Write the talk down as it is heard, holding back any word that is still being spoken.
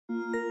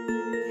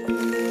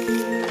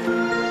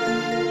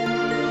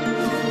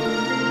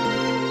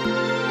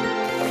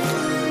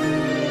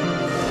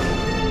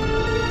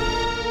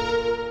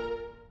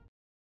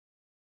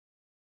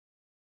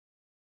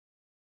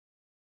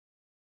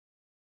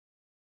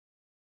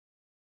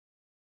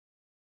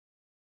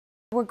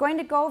We're going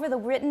to go over the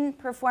written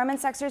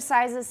performance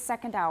exercises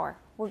second hour.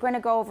 We're going to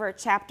go over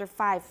chapter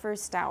 5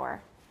 first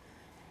hour.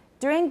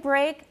 During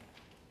break,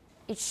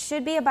 it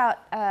should be about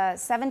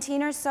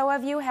 17 or so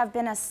of you have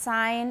been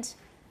assigned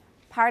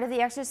part of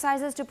the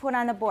exercises to put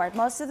on the board.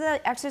 Most of the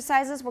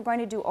exercises we're going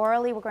to do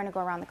orally. We're going to go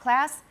around the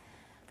class.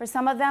 For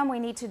some of them, we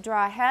need to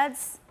draw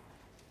heads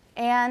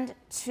and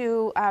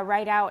to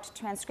write out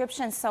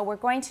transcriptions. So we're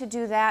going to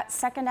do that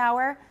second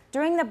hour.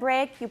 During the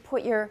break, you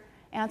put your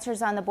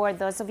answers on the board,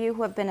 those of you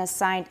who have been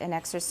assigned an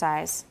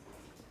exercise.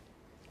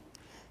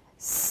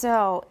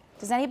 So,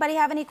 does anybody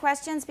have any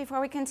questions before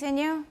we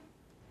continue?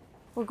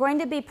 We're going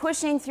to be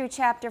pushing through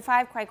chapter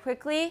 5 quite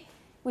quickly.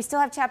 We still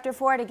have chapter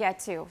 4 to get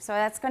to, so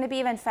that's going to be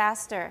even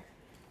faster.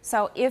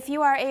 So if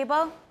you are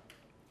able,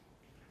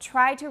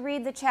 try to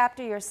read the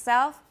chapter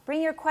yourself.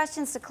 Bring your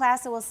questions to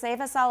class. It will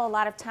save us all a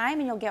lot of time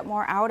and you'll get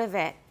more out of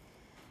it,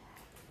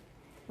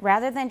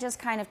 rather than just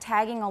kind of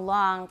tagging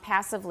along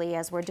passively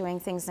as we're doing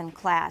things in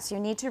class. You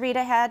need to read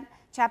ahead,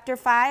 chapter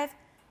 5,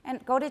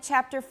 and go to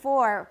chapter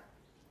 4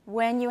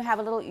 when you have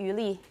a little 余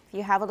力, if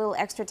you have a little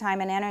extra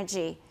time and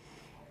energy.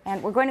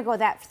 And we're going to go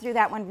through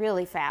that one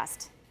really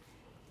fast.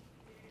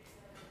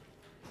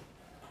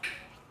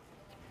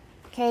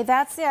 Okay,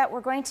 that's it.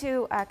 We're going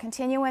to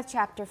continue with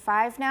chapter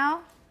 5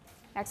 now,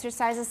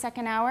 exercises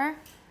second hour.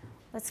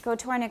 Let's go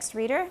to our next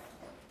reader.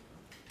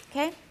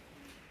 Okay.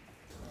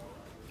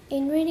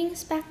 In reading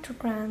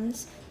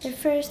spectrograms, the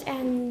first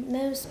and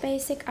most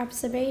basic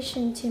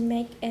observation to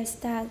make is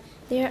that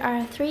there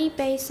are 3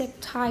 basic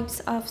types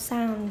of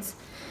sounds.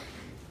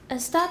 A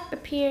stop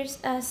appears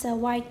as a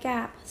white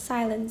gap,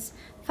 silence,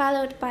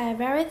 followed by a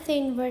very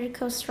thin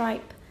vertical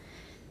stripe,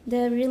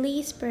 the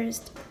release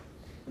burst.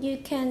 You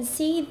can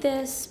see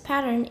this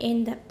pattern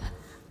in the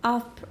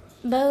of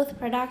both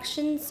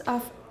productions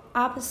of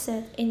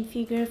opposite in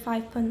figure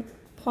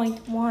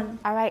 5.1.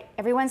 All right,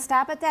 everyone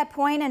stop at that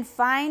point and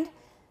find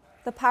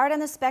the part on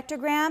the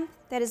spectrogram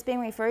that is being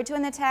referred to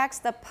in the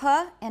text, the P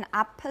in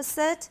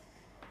opposite.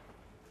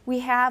 We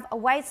have a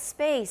white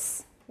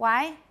space.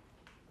 Why?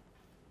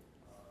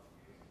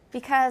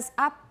 Because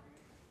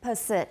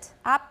opposite,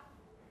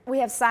 we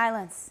have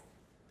silence.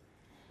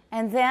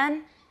 And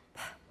then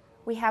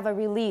we have a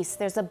release.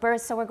 There's a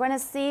burst. So we're going to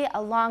see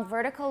a long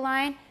vertical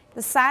line.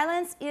 The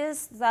silence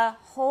is the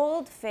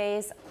hold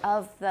phase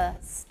of the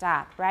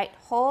stop, right?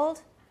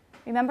 Hold.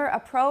 Remember,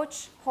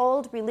 approach,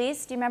 hold,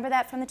 release. Do you remember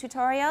that from the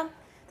tutorial?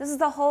 This is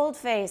the hold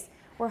phase.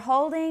 We're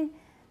holding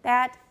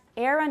that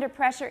air under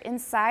pressure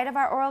inside of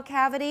our oral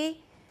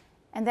cavity,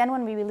 and then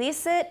when we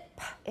release it,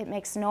 it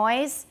makes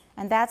noise,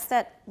 and that's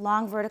that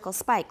long vertical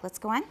spike. Let's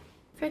go on.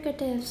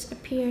 Fricatives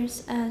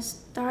appears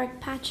as dark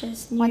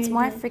patches near Once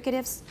more,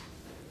 fricatives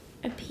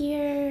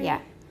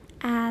appear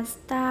as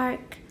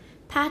dark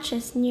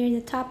patches near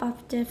the top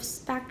of the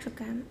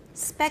spectrogram.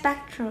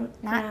 Spectrogram.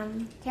 Not,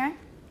 Karen?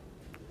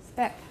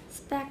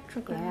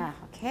 Spectrogram. Yeah,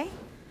 okay.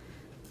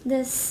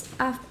 This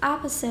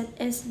opposite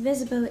is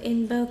visible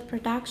in both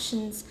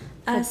productions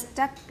as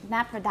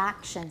not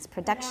productions,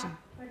 production.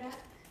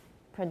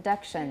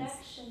 Productions.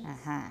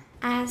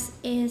 As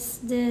is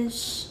the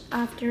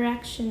of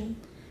direction.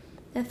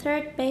 The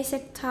third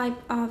basic type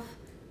of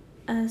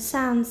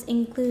sounds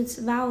includes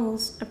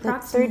vowels. The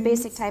third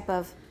basic type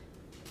of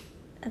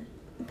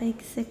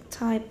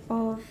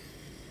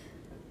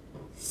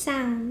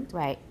sound.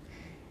 Right.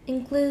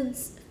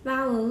 Includes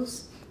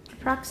vowels,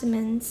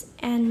 approximants,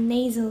 and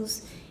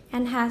nasals,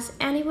 and has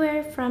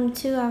anywhere from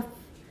 2 of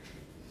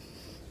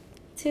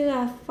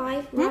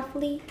 5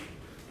 roughly.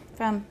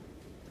 From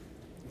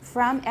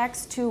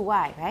X to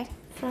Y, right?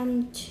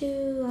 From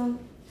 2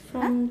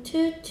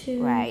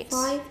 to right.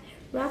 5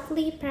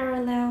 roughly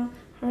parallel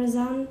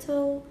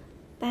horizontal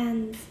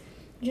bands,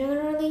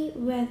 generally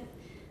with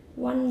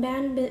one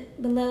band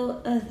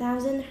below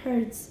 1,000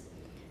 hertz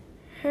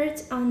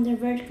on the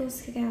vertical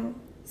scale,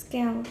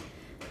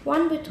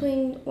 one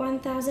between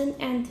 1,000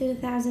 and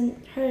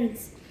 2,000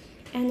 hertz,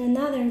 and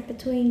another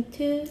between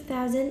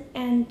 2,000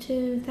 and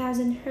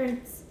 2,000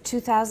 hertz.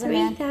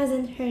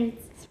 3,000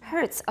 hertz.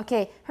 Hertz.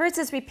 Okay, hertz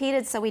is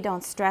repeated so we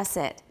don't stress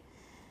it.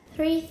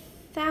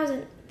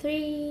 3,000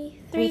 hertz.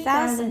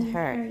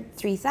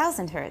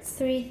 3,000 hertz.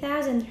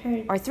 3,000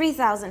 hertz. Or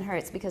 3,000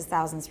 hertz because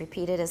thousands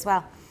repeated as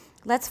well.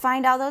 Let's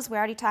find all those. We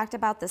already talked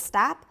about the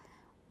stop.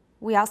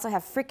 We also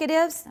have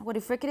fricatives. What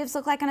do fricatives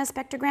look like on a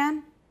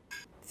spectrogram?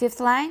 Fifth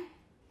line,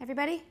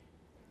 everybody?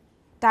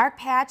 Dark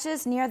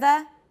patches near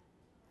the...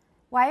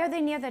 Why are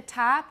they near the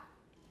top?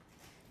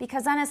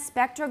 Because on a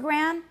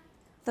spectrogram,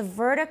 the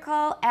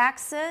vertical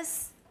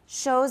axis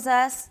shows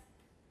us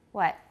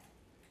what?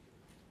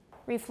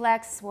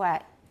 Reflects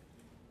what?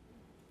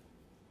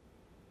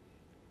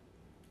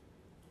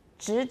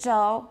 直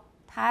轴，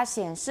它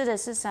显示的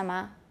是什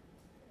么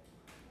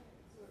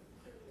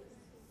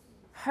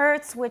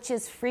hertz, which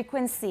is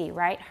frequency,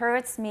 right?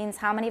 Hertz means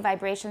how many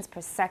vibrations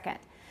per second.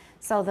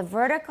 So the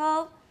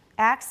vertical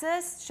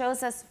axis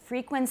shows us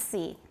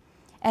frequency.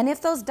 And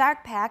if those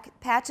dark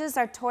patches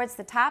are towards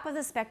the top of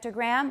the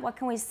spectrogram, what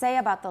can we say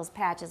about those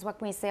patches? What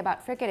can we say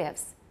about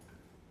fricatives?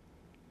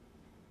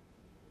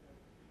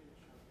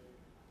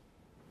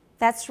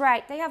 That's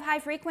right, they have high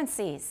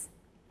frequencies.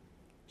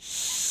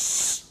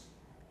 Shh,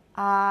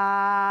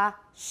 ah,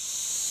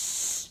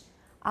 shh.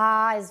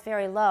 Ah is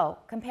very low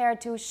compared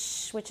to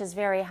shh, which is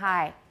very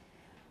high.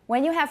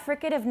 When you have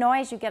fricative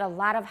noise, you get a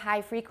lot of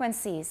high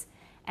frequencies.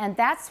 And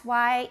that's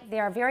why they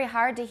are very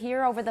hard to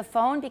hear over the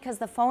phone, because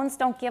the phones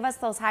don't give us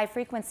those high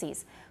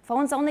frequencies.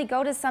 Phones only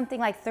go to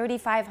something like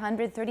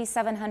 3,500,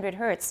 3,700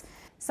 hertz.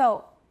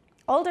 So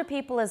older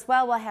people as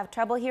well will have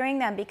trouble hearing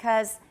them,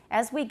 because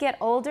as we get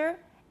older,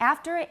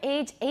 after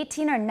age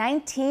 18 or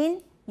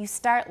 19, you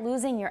start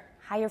losing your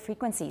higher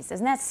frequencies.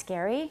 Isn't that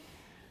scary?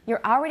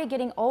 You're already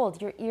getting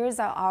old. Your ears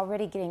are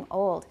already getting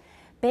old.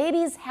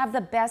 Babies have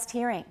the best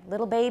hearing,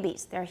 little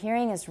babies. Their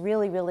hearing is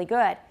really, really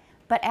good.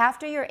 But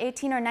after you're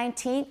 18 or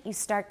 19, you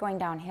start going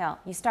downhill.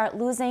 You start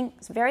losing,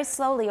 very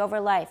slowly over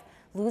life,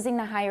 losing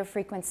the higher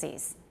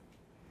frequencies.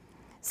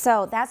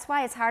 So that's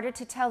why it's harder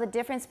to tell the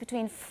difference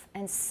between f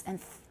and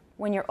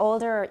when you're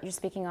older or you're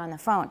speaking on the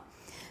phone.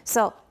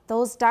 So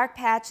those dark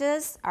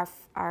patches are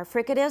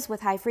fricatives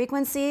with high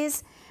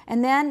frequencies.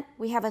 And then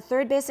we have a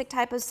third basic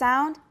type of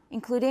sound,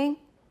 including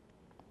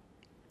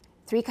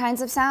 3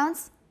 kinds of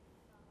sounds: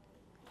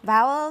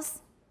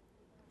 vowels,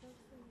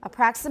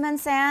 approximant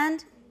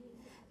sound,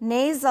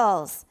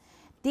 nasals.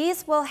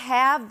 These will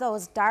have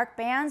those dark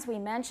bands we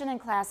mentioned in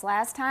class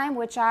last time,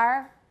 which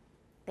are,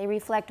 they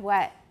reflect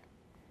what?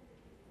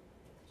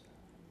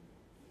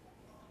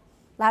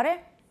 Louder?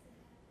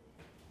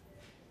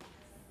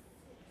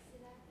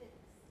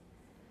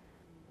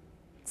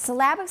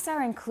 Syllabics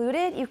are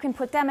included. You can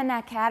put them in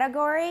that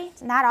category.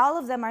 Not all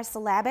of them are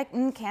syllabic.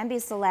 Can be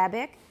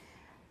syllabic.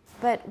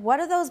 But what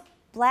are those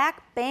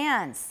black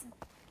bands?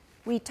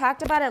 We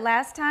talked about it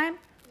last time.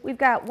 We've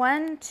got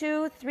 1,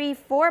 2, 3,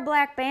 4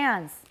 black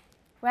bands,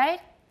 right?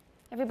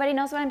 Everybody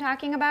knows what I'm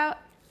talking about?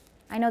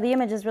 I know the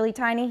image is really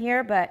tiny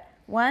here, but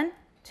 1,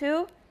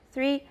 2,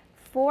 3,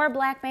 4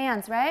 black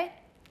bands, right?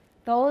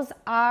 Those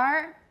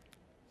are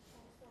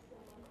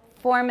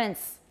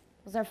formants.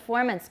 Those are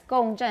formants,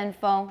 共振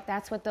风.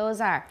 That's what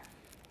those are.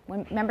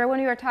 Remember when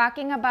we were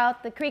talking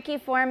about the creaky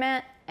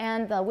formant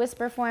and the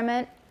whisper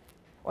formant,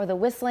 or the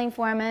whistling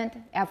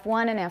formant,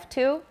 F1 and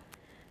F2?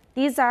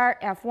 These are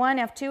F1,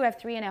 F2,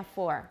 F3, and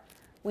F4.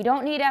 We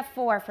don't need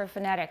F4 for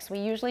phonetics. We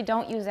usually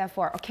don't use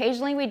F4.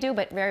 Occasionally we do,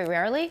 but very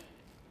rarely.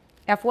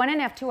 F1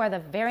 and F2 are the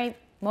very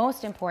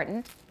most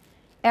important.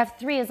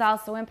 F3 is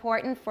also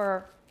important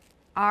for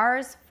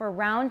R's, for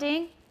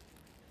rounding.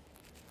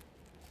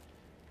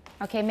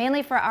 Okay,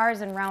 mainly for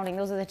R's and rounding.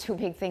 Those are the 2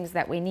 big things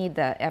that we need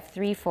the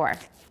F3 for.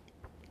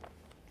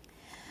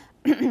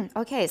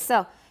 Okay,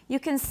 so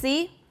you can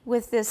see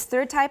with this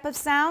third type of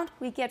sound,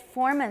 we get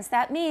formants.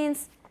 That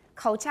means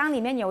口腔里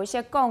面有一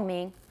些共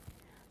鸣.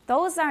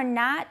 Those are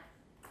not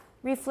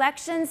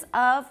reflections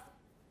of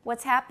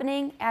what's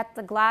happening at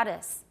the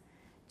glottis.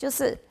 就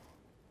是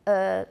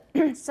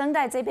声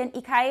带这边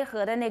一开一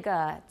合的那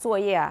个作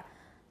业啊，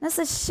那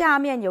是下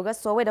面有个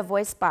所谓的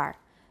voice bar，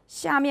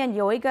 下面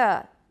有一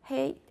个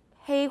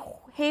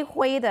黑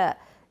灰的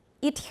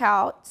一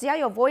条，只要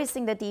有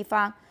voicing 的地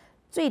方，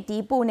最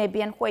底部那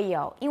边会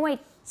有，因为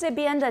这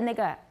边的那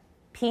个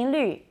频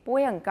率不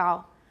会很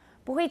高。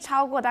不会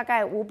超过大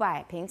概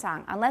500平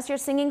常 Unless you're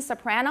singing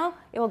soprano,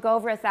 it will go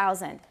over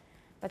 1,000.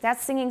 But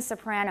that's singing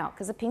soprano.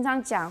 可是平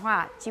常讲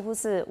话几乎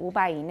是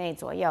500以内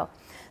左右。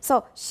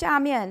So 下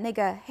面那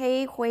个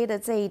黑灰的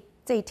这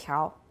一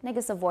条，那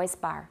个是 voice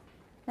bar，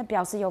 那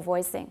表示有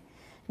voicing。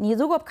你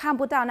如果看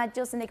不到，那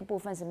就是那个部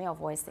分是没有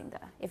voicing 的。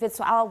If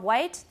it's all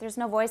white, there's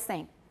no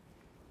voicing.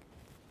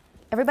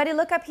 Everybody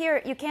look up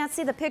here. You can't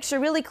see the picture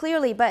really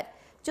clearly, but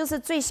就是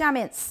最下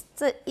面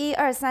这1、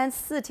2、3、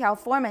4条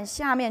formant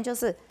下面就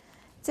是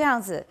这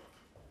样子，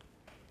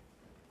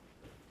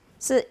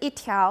是一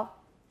条，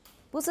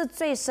不是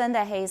最深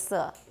的黑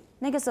色，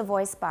那个是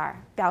voice bar，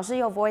 表示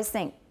有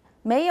voicing。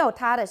没有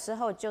它的时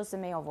候就是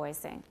没有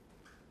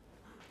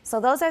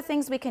voicing。So those are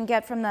things we can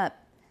get from the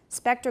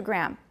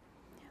spectrogram.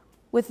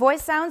 With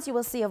voice sounds, you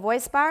will see a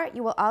voice bar.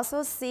 You will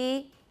also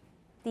see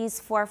these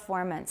 4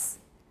 formants.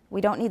 We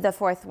don't need the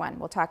 4th one.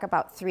 We'll talk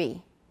about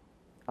 3.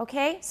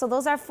 Okay? So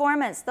those are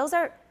formants. Those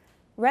are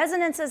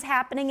resonances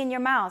happening in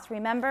your mouth.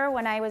 Remember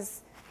when I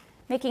was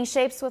making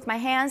shapes with my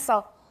hands?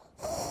 So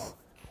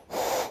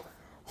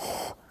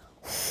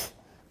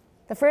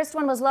the first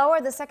one was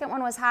lower, the second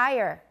one was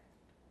higher.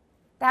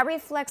 That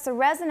reflects the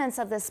resonance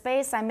of the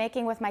space I'm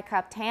making with my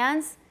cupped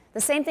hands.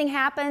 The same thing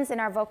happens in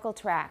our vocal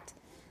tract.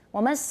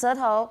 我们舌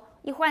头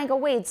一换一个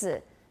位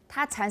置，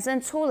它产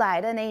生出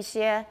来的那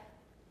些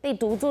被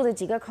堵住的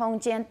几个空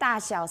间，大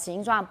小、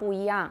形状不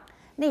一样，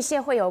那些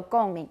会有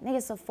共鸣，那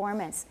个是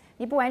formants。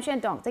你不完全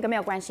懂，这个没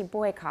有关系，不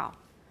会考。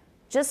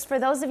Just for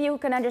those of you who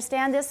can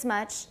understand this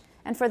much,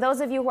 and for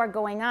those of you who are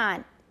going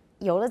on,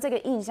 有了这个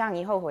印象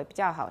以后会比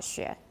较好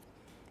学。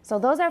So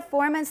those are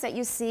formants that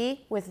you see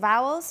with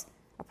vowels,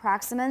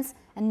 approximants,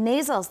 and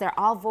nasals. They're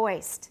all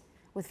voiced.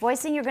 With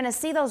voicing, you're going to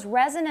see those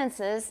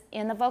resonances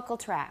in the vocal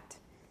tract.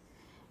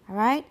 All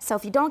right? So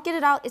if you don't get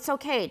it out, it's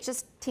okay.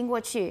 Just 听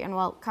过去, and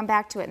we'll come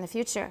back to it in the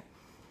future.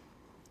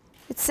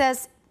 It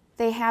says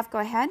they have, go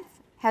ahead,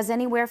 has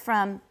anywhere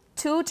from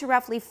 2 to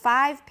roughly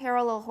 5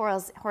 parallel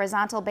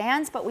horizontal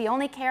bands, but we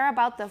only care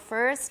about the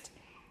first.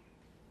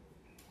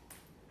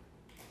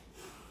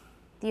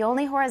 The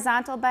only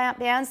horizontal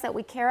bands that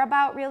we care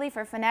about really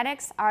for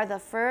phonetics are the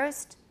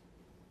first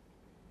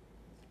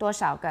多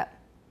少个?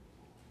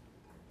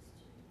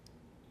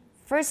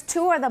 First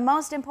 2 are the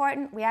most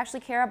important. We actually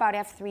care about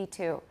F3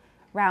 too,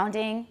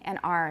 rounding and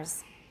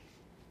R's.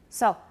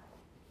 So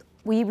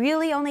we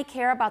really only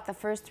care about the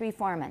first 3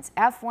 formants,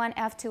 F1,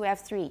 F2,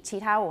 F3.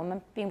 其他我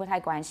们并不太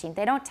关心.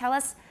 They don't tell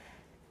us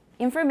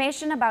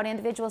information about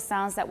individual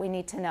sounds that we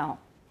need to know.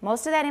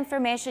 Most of that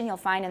information you'll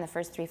find in the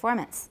first 3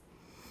 formants.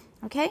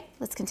 Okay,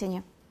 let's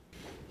continue.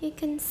 You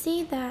can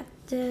see that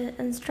the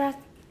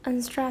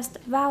unstressed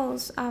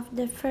vowels of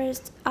the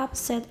first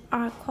opposite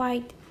are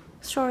quite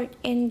short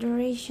in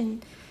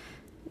duration,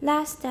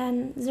 less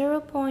than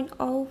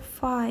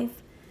 0.05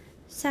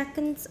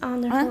 seconds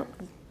on the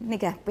那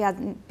个不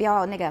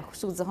要那个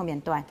数字后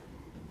面断。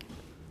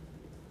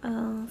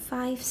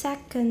 5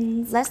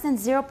 seconds. Less than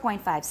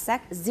 0.05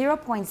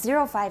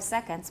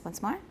 seconds.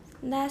 Once more.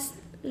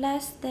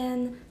 Less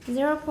than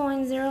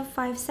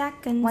 0.05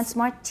 seconds. Once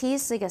more. T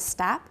是一个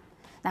stop.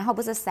 然后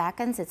不是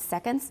seconds, it's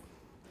seconds.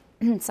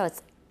 So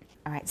it's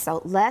all right.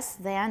 So less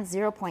than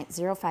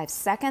 0.05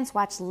 seconds.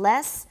 Watch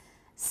less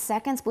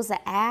seconds 不是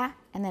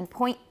and then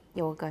point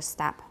有个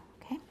stop.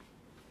 Okay.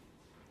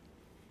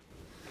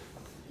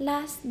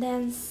 Less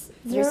than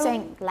You're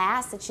saying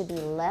less. It should be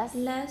less.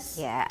 Less.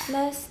 Yeah.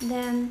 Less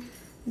than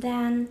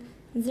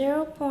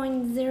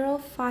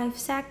 0.05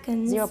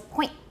 seconds.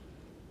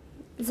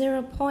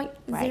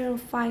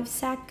 0.05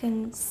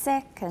 seconds.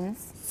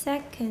 Seconds.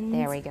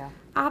 There we go.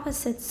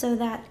 Opposite, so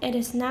that it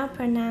is now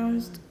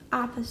pronounced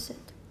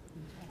opposite.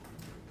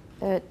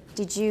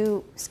 Did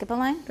you skip a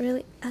line?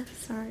 Really?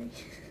 Sorry.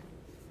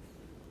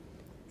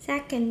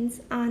 Seconds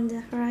on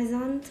the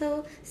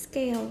horizontal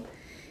scale,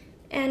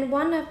 and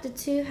one of the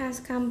 2 has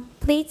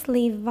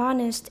completely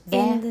vanished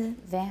in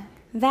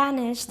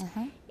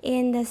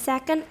the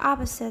second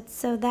opposite,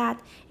 so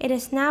that it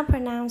is now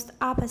pronounced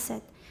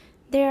opposite.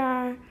 There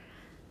are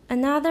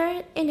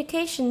another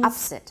indications.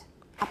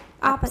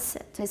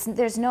 Opposite.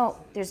 There's no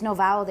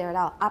vowel there at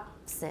all.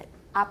 Opposite.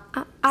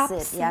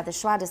 Opposite. Yeah, the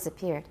schwa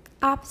disappeared.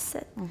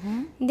 Opposite.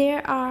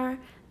 There are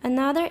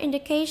another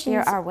indications.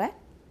 There are what?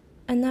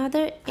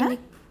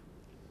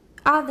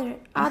 Other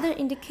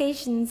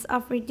indications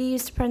of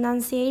reduced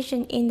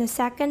pronunciation in the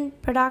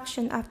second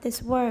production of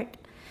this word.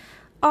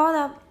 All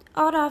of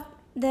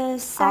the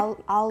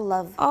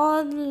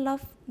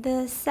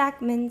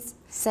segments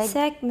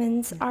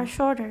are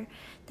shorter.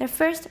 The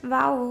first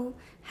vowel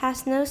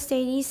has no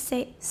steady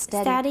state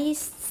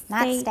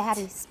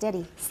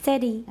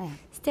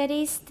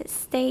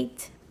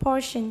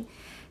portion.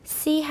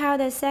 See how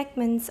the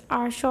segments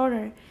are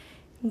shorter.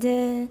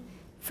 The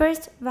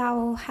first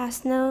vowel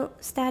has no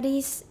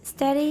steady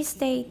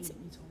state.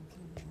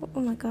 Oh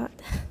my god.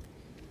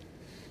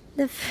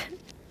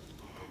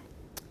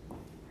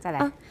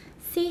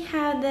 See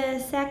how the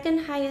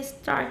second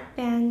highest start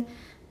band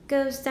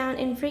goes down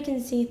in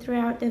frequency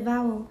throughout the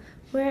vowel,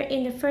 where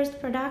in the first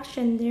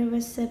production there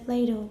was a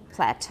plateau.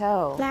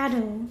 Plateau.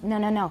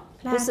 No.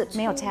 不是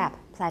没有 tap.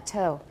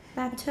 Plateau.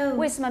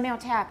 为什么没有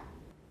tap?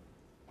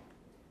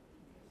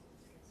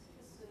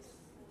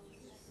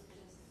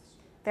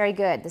 Very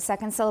good. The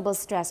second syllable is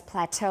stressed.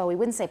 Plateau. We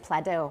wouldn't say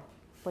plateau.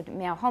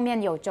 后面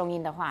有重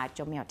音的话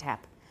就没有 tap.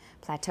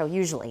 Plateau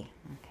usually.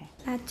 Okay.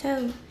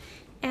 Plateau.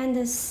 And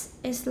this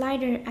is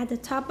lighter at the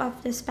top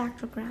of the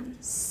spectrogram.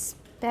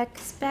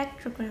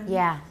 Spectrogram.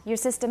 Yeah, you're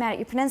systematic.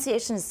 Your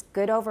pronunciation is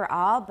good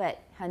overall, but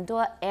很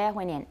多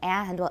会念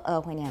很多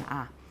会念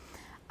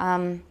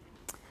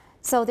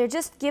So they're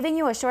just giving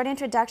you a short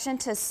introduction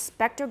to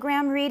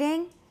spectrogram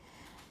reading.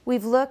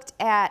 We've looked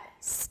at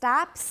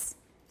stops,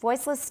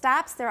 voiceless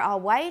stops. They're all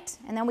white.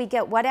 And then we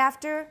get what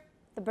after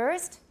the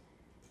burst?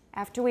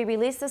 After we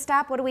release the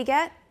stop, what do we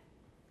get?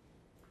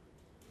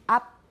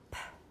 Up.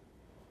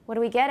 What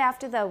do we get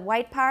after the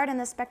white part in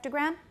the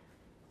spectrogram?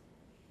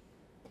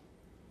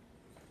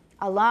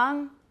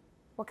 Along,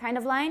 what kind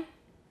of line?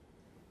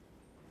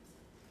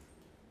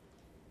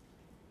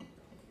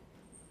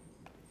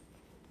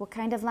 What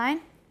kind of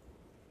line?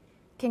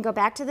 Can go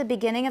back to the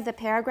beginning of the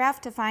paragraph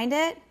to find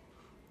it.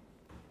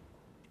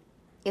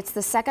 It's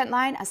the second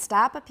line. A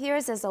stop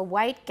appears as a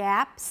white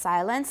gap,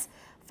 silence,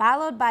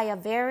 followed by a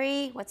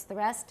very, what's the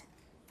rest?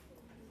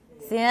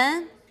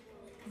 Thin,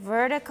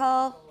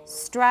 vertical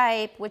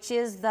stripe, which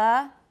is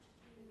the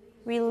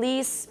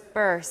release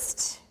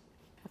burst.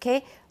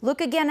 Okay,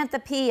 look again at the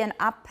P in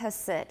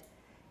opposite.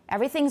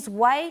 Everything's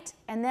white,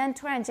 and then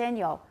突然间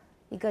有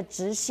一个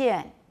直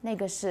线，那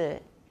个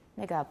是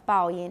那个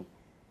爆音，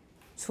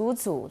楚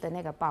楚的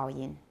那个爆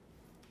音。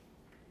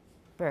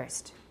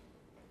burst.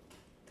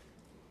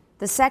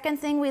 The second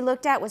thing we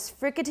looked at was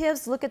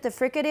fricatives. Look at the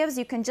fricatives.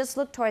 You can just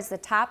look towards the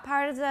top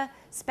part of the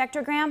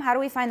spectrogram. How do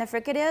we find the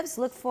fricatives?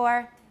 Look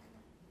for,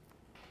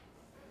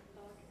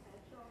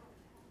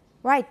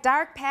 right,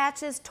 dark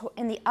patches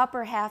in the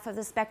upper half of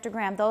the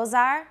spectrogram. Those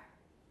are,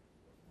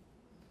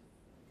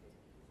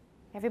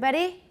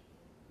 everybody?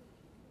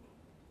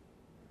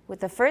 With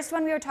the first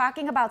one, we were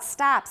talking about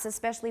stops,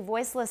 especially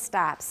voiceless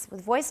stops.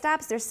 With voice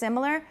stops, they're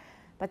similar,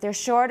 but they're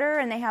shorter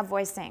and they have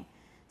voicing.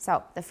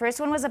 So the first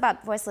one was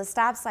about voiceless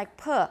stops like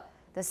p.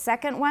 The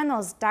second one,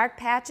 those dark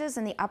patches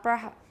in the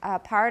upper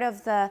part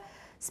of the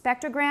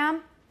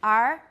spectrogram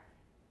are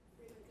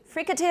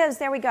fricatives.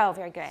 There we go.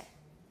 Very good.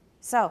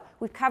 So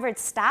we've covered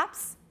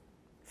stops,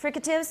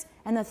 fricatives,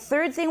 and the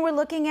third thing we're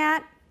looking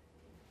at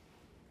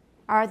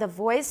are the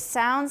voice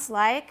sounds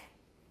like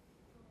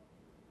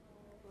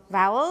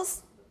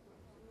vowels,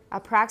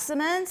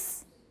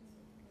 approximants,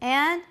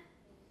 and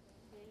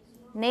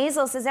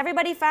nasals. Has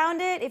everybody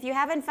found it? If you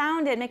haven't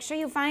found it, make sure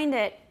you find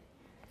it.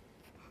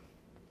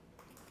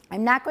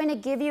 I'm not going to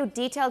give you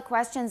detailed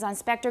questions on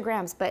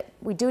spectrograms, but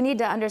we do need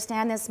to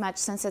understand this much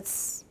since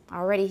it's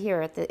already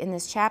here in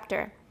this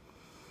chapter.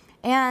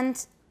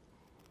 And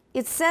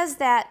it says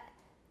that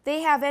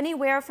they have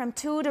anywhere from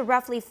 2 to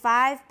roughly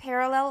 5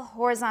 parallel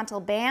horizontal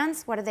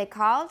bands. What are they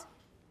called?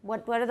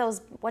 What do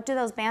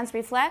those bands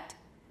reflect?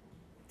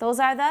 Those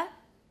are the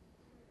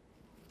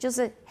就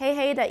是黑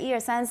黑的1、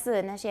2、3、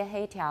4那些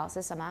黑条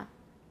是什么？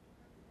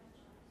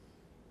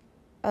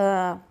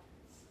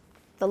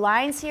 The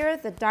lines here,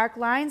 the dark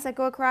lines that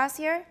go across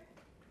here.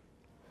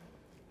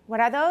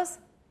 What are those?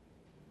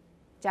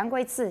 讲过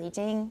一次，已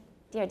经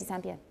第2、第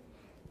3遍。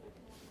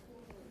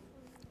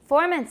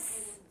Formants.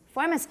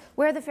 Formants.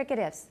 Where are the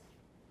fricatives?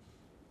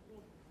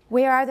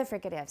 Where are the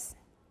fricatives?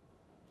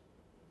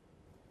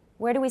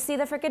 Where do we see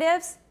the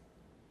fricatives?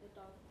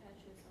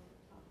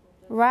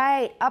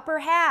 Right, upper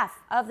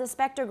half of the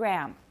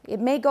spectrogram. It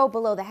may go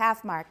below the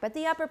half mark, but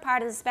the upper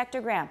part of the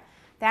spectrogram.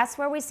 That's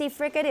where we see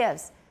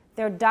fricatives.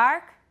 They're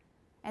dark,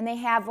 and they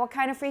have what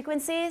kind of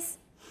frequencies?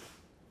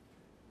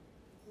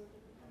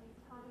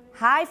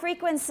 High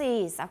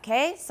frequencies,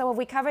 okay? So have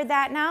we covered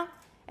that now?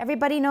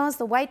 Everybody knows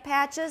the white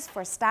patches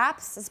for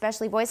stops,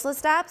 especially voiceless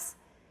stops.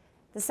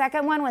 The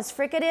second one was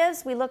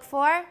fricatives. We look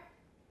for?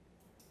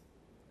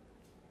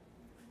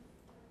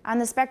 On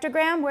the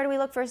spectrogram, where do we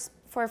look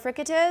for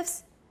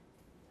fricatives?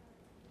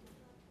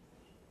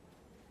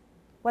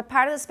 What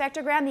part of the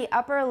spectrogram? The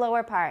upper or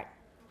lower part?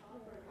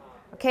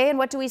 Okay, and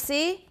what do we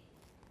see?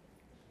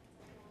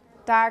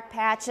 Dark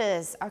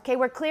patches. Okay,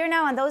 we're clear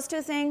now on those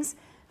two things.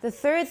 The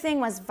third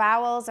thing was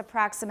vowels,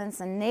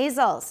 approximants, and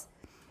nasals.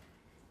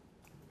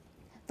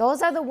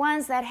 Those are the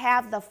ones that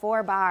have the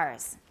 4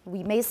 bars.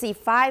 We may see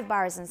 5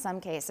 bars in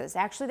some cases.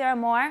 Actually, there are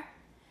more,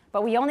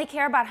 but we only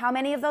care about how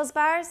many of those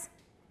bars?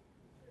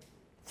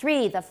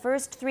 3, the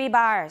first 3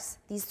 bars.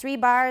 These 3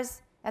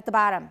 bars at the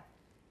bottom.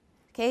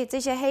 Okay,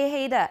 这些黑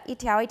黑的一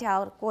条一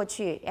条过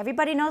去.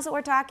 Everybody knows what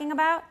we're talking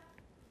about?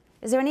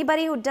 Is there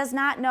anybody who does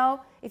not know?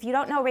 If you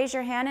don't know, raise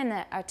your hand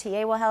and our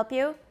TA will help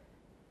you.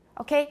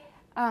 Okay,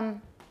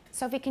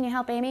 Sophie, can you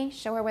help Amy?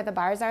 Show her where the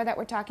bars are that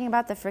we're talking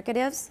about, the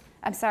fricatives.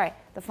 I'm sorry,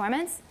 the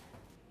formants.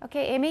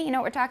 Okay, Amy, you know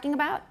what we're talking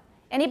about?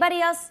 Anybody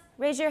else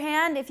raise your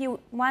hand if you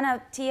want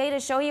a TA to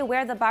show you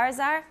where the bars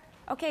are?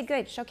 Okay,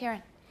 good. Show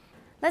Karen.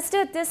 Let's do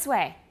it this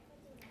way.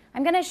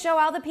 I'm going to show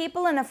all the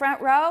people in the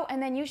front row,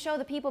 and then you show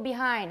the people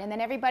behind, and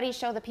then everybody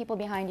show the people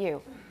behind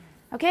you.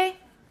 Okay?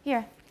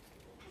 Here.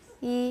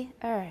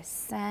 1、2、3、4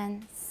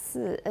 1、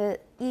2、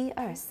3、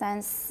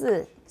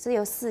4这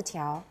有4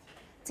条，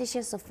这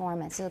些是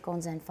formant， 这是共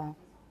振风。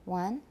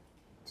1,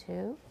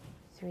 2,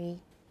 3,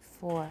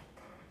 4.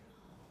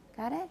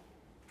 Got it?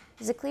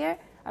 Is it clear?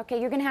 Okay,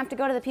 you're going to have to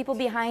go to the people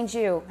behind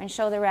you and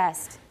show the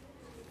rest.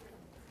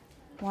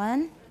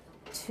 1,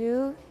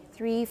 2,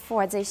 3,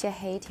 4这些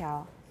黑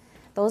条。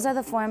Those are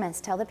the formants.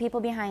 Tell the people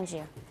behind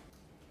you.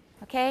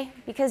 Okay?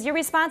 Because you're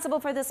responsible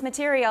for this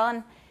material,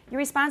 and you're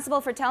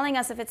responsible for telling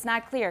us if it's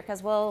not clear,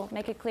 because we'll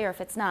make it clear if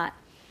it's not.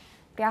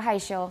 不要害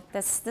羞.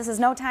 This is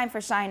no time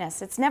for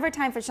shyness. It's never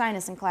time for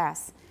shyness in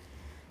class.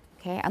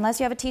 Okay? Unless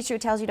you have a teacher who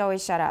tells you to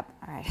always shut up.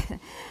 All right.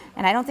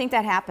 And I don't think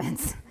that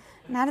happens.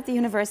 Not at the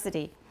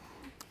university.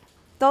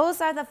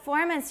 Those are the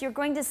formants you're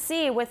going to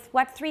see with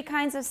what 3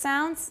 kinds of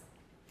sounds?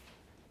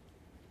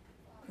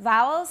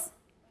 Vowels,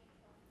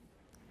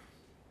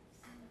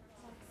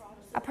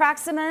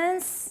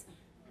 approximants,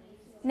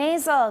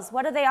 nasals.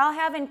 What do they all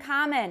have in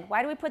common?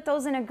 Why do we put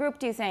those in a group,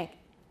 do you think?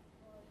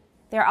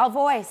 They're all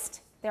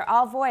voiced. They're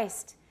all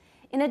voiced.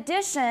 In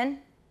addition,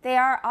 they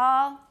are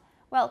all,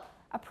 well,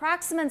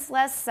 approximants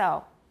less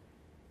so.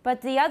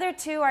 But the other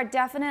 2 are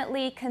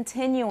definitely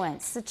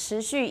continuants, 是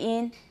持续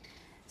音.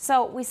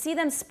 So we see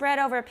them spread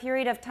over a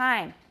period of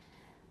time.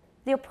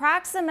 The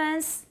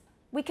approximants,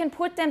 we can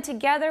put them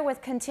together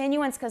with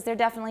continuants because they're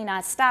definitely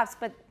not stops,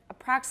 but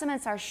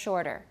approximants are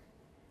shorter.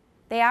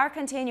 They are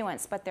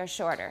continuants, but they're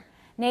shorter.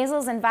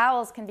 Nasals and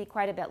vowels can be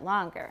quite a bit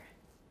longer.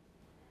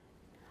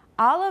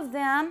 All of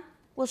them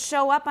will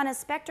show up on a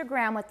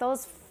spectrogram with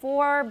those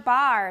 4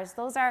 bars.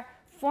 Those are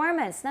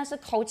formants. 那是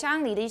口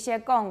腔里的一些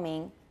共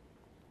鸣。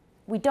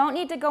We don't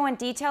need to go in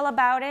detail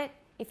about it.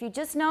 If you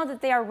just know that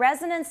they are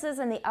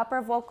resonances in the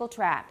upper vocal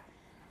tract,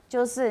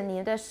 就是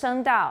你的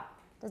声道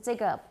的这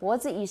个脖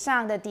子以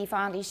上的地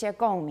方的一些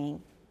共鸣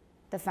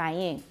的反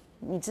应，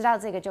你知道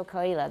这个就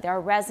可以了。There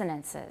are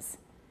resonances.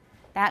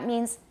 That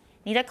means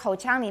你的口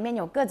腔里面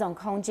有各种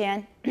空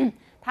间，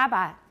它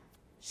把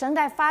声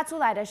带发出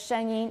来的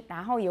声音，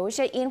然后有一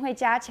些音会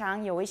加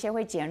强，有一些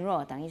会减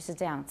弱，等于是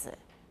这样子。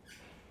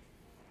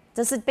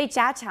这是被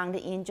加强的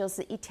音，就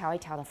是一条一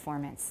条的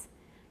formants.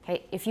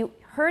 Okay, if you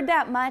heard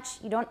that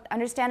much, you don't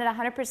understand it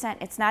 100%,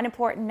 it's not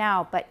important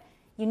now, but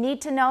you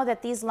need to know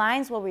that these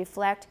lines will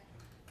reflect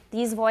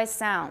these voice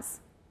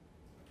sounds,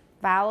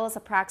 vowels,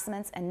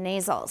 approximants, and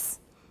nasals.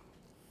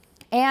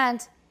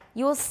 And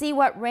you will see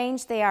what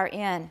range they are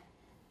in.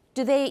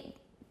 Do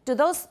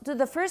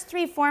the first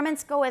 3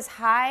 formants go as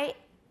high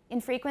in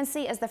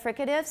frequency as the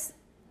fricatives?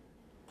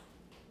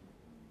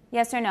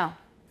 Yes or no?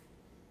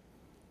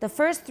 The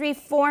first 3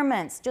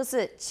 formants 就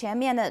是前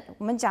面的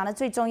我们讲的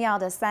最重要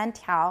的3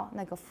条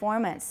那个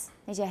formants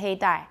那些黑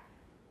带，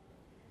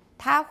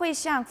它会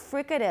像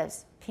fricatives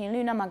频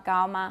率那么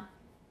高吗？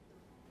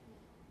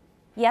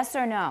 Yes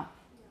or no?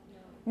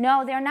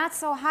 No, they're not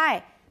so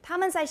high. 它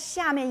们在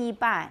下面一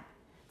半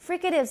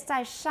 ，fricatives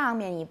在上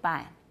面一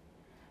半。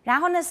然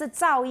后那是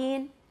噪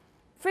音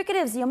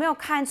 ，fricatives 有没有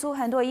看出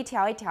很多一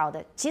条一条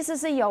的？其实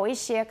是有一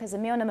些，可是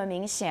没有那么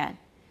明显。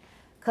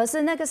可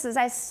是那个是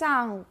在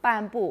上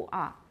半部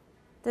啊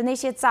的那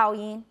些噪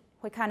音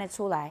会看得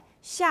出来，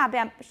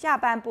下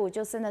半部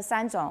就是那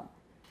3种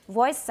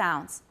voice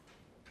sounds，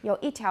 有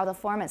一条的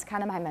formants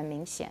看得还蛮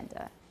明显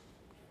的。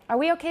Are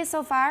we okay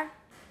so far?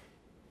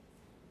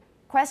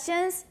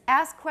 Questions?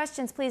 Ask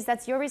questions, please.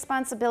 That's your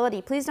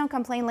responsibility. Please don't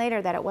complain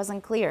later that it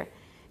wasn't clear,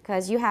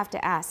 because you have to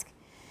ask.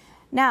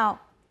 Now,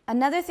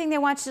 another thing they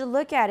want you to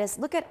look at is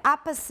look at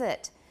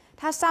opposite.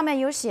 它上面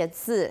有写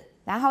字，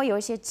然后有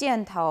一些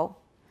箭头。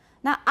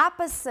那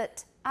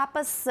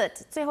opposite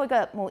最后一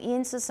个母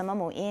音是什么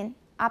母音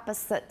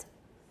 ？opposite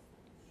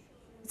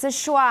是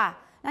schwa。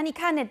那你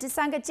看你这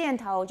3个箭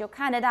头，就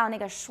看得到那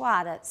个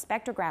schwa 的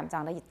spectrogram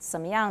长得什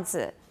么样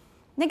子。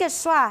那个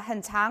schwa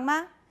很长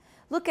吗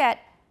 ？Look at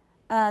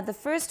the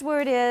first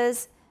word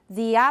is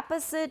the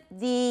opposite.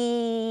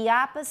 The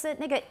opposite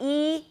那个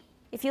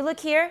e，if you look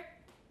here，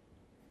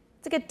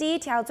 这个第一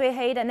条最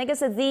黑的那个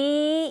是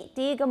the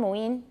第一个母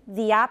音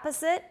the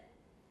opposite。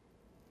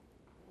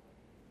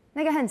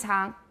那个很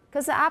长，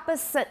可是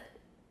opposite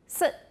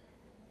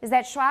is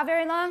that schwa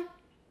very long?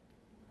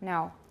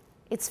 No,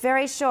 it's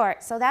very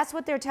short. So that's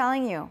what they're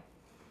telling you.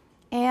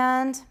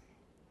 And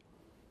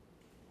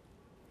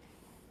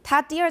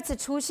它第2次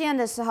出现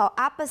的时候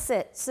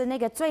 ，opposite 是那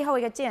个最后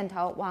一个箭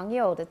头，往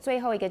右的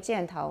最后一个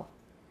箭头，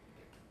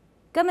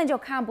根本就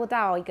看不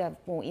到一个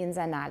母音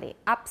在哪里。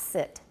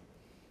opposite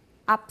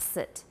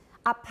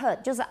upper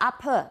就是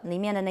upper 里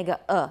面的那个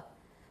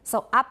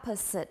So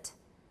opposite.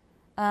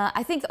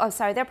 I think, oh,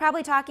 sorry, they're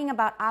probably talking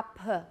about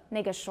upper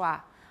那个schwa.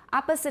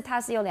 Opposite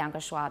它是有2个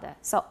schwa的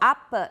 ，so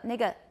upper 那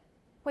个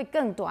会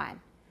更短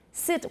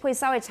 ，sit 会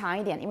稍微长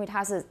一点，因为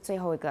它是最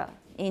后一个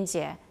音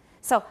节。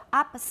So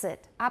opposite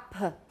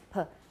upper，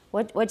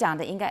 我讲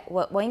的应该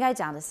我应该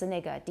讲的是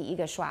那个第一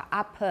个schwa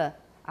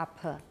upper，all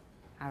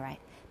right。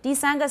第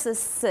3个是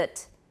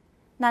sit，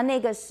 那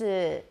个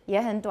是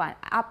也很短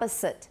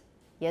 ，opposite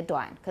也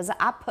短，可是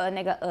upper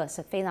那个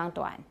是非常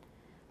短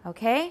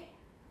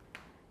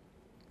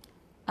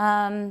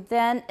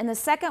 ，OK。Then in the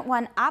second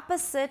one,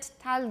 opposite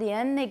它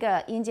连那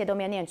个音节都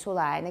没有念出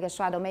来，那个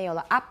schwa都没有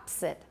了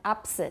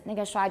 ，opposite 那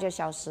个schwa就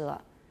消失了。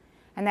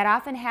And that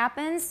often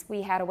happens.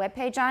 We had a web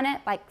page on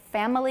it, like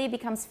family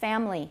becomes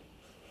family,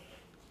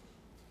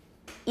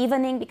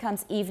 evening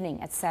becomes evening,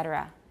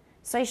 etc.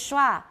 所以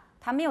schwa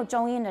它没有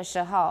中音的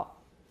时候，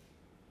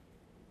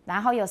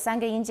然后有3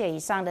个音节以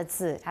上的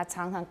字，它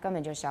常常根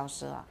本就消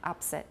失了。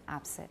opposite,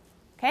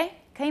 OK，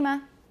 可以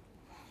吗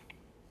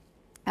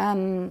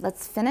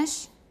？Let's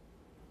finish.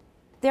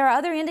 There are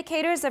other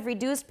indicators of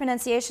reduced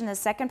pronunciation in the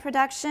second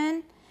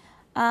production,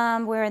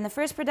 where in the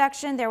first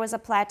production there was a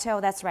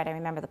plateau. That's right, I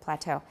remember the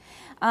plateau,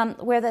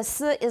 where the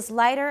s is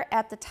lighter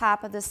at the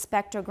top of the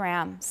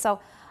spectrogram.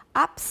 So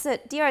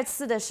opposite 第2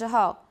次的时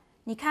候，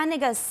你看那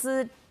个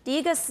s， 第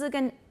一个 s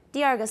跟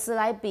第2个 s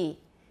来比，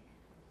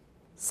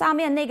上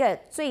面那个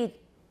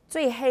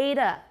最黑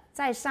的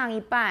在上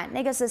一半，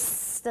那个是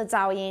s 的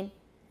噪音，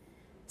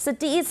是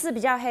第1次比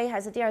较黑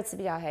还是第2次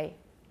比较黑？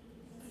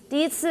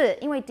第1次，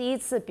因为第1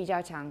次比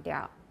较强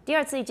调，第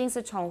2次已经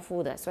是重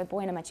复的，所以不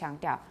会那么强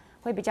调，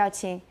会比较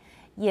轻。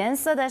颜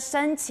色的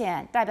深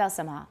浅代表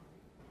什么？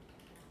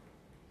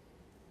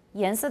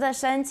颜色的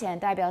深浅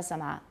代表什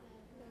么？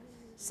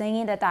声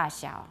音的大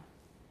小。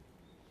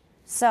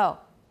So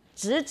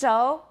直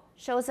轴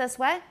shows us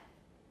what?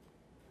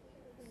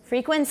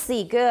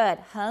 Frequency, good.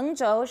 横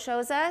轴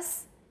shows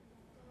us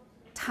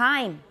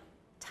time,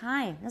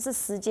 那是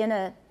时间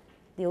的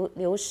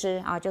流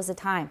失啊，就是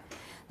time。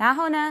然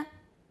后呢？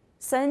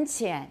深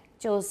浅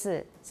就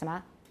是什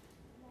么？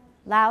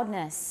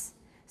 loudness.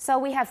 So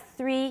we have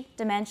 3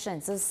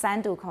 dimensions. 这是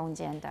3度空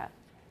间的，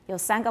有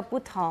3个不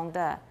同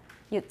的，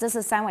这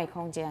是3维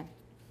空间。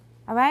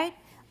All right?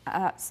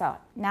 So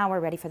now we're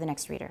ready for the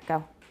next reader.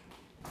 Go.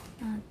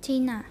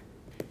 Tina.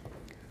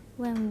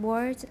 When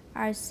words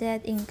are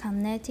said in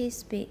connected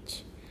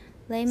speech,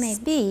 they may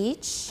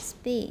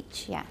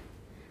Speech. Yeah.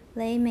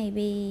 They may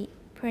be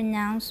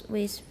pronounced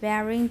with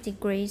varying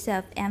degrees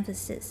of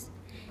emphasis,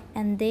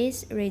 and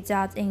this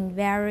results in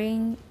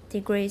varying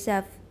degrees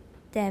of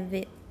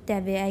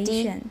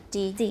deviation.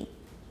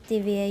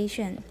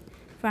 Deviation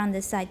from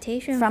the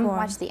citation From, form.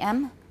 watch the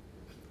M.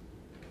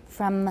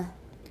 From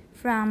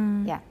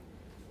Yeah.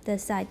 The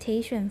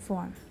citation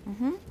form,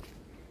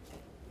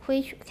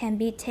 which can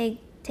be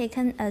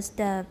taken as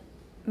the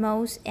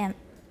most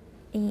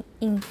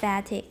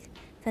emphatic,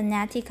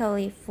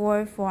 phonetically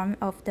full form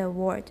of the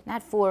word.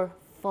 Not for,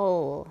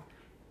 full.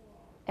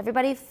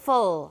 Everybody,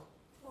 full.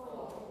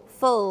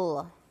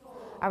 Full.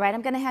 All right,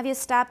 I'm going to have you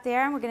stop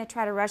there, and we're going to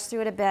try to rush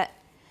through it a bit.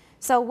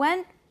 So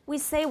when we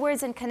say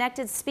words in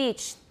connected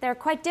speech, they're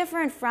quite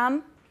different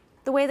from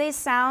the way they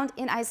sound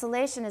in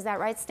isolation. Is that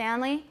right,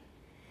 Stanley?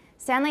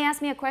 Stanley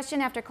asked me a question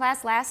after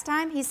class last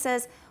time. He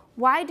says,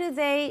 why do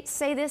they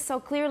say this so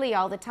clearly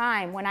all the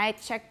time when I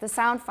check the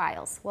sound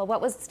files? Well,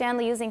 what was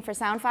Stanley using for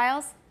sound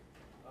files?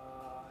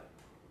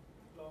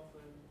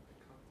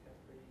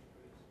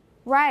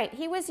 Right,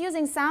 he was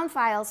using sound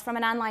files from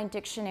an online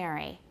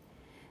dictionary.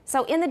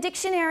 So in the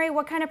dictionary,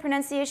 what kind of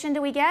pronunciation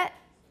do we get?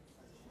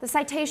 The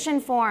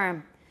citation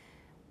form.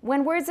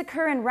 When words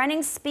occur in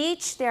running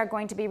speech, they are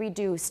going to be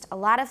reduced. A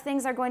lot of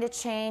things are going to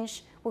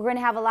change. We're going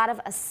to have a lot of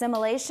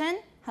assimilation,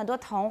 很多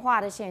同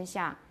化的现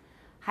象，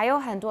还有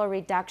很多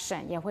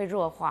reduction 也会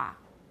弱化。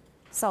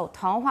So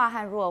同化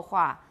和弱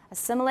化,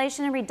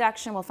 assimilation and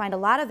reduction, we'll find a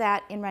lot of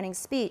that in running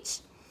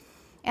speech.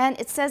 And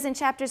it says in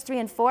chapters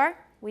 3 and 4,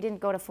 we didn't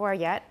go to 4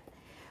 yet,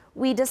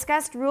 we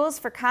discussed rules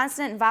for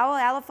consonant and vowel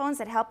allophones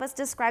that help us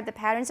describe the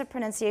patterns of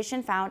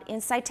pronunciation found in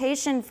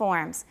citation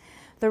forms.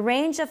 The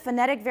range of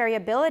phonetic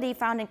variability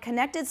found in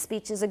connected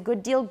speech is a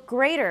good deal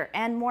greater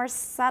and more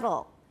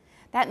subtle.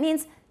 That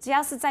means 只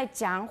要是在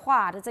讲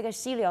话的这个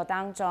溪流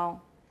当中，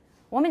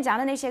我们讲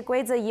的那些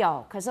规则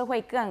有，可是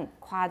会更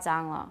夸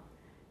张了，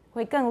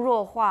会更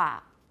弱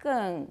化，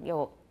更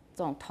有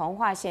这种同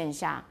化现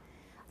象。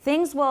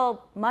Things will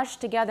mush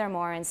together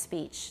more in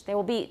speech. They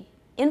will be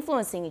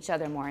influencing each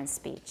other more in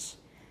speech.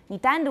 你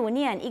单独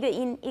念一个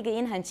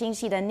音很清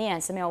晰的念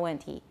是没有问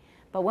题。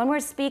But when we're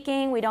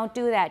speaking, we don't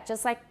do that.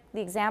 Just like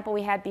the example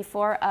we had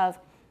before of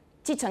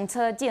计程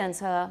车、计程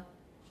车、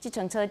计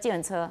程车、计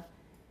程车。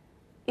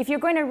If you're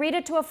going to read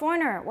it to a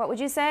foreigner, what would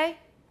you say?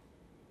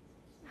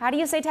 How do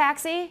you say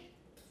taxi?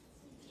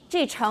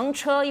 计程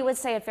车, you would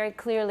say it very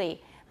clearly.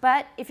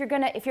 But if you're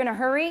in a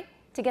hurry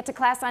to get to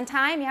class on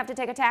time, you have to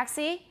take a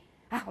taxi.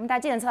 我们搭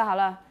计程车好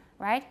了,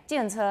 right? 计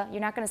程车, you're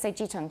not going to say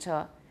计程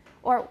车.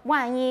 Or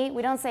万一,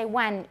 we don't say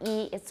万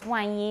一, it's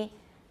万一.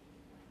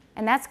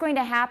 And that's going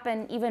to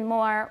happen even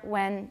more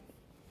when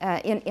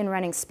in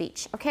running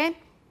speech, okay?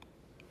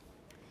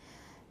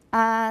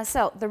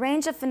 So the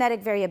range of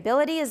phonetic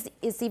variability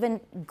is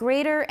even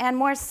greater and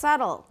more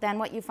subtle than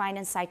what you find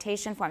in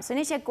citation forms. 所以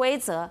那些规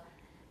则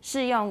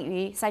适用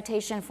于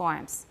citation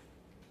forms.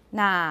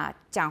 那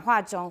讲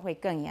话中会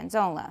更严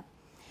重了.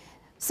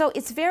 So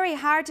it's very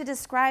hard to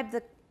describe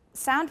the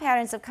sound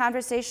patterns of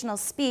conversational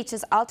speech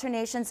as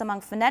alternations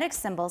among phonetic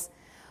symbols.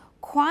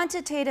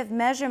 Quantitative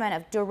measurement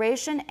of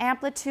duration,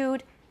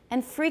 amplitude,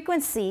 and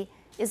frequency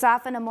is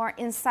often a more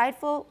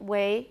insightful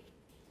way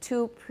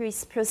to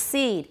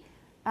proceed.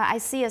 I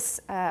see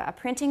a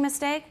printing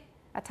mistake,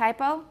 a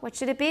typo. What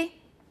should it be?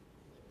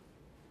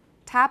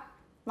 Top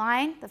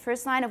line, the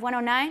first line of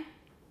 109.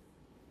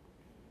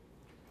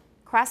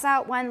 Cross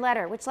out one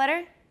letter. Which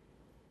letter?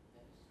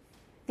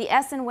 The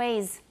S in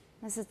ways.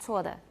 那是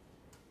错的。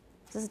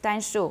这是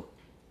单数。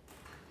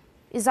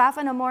Is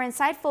often a more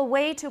insightful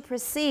way to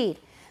proceed.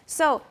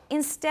 So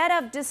instead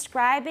of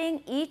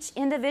describing each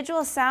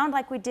individual sound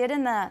like we did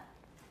in the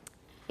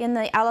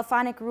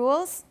allophonic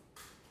rules,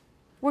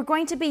 we're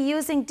going to be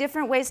using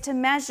different ways to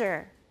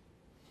measure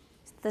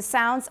the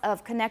sounds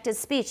of connected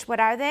speech.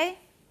 What are they?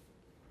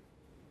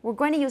 We're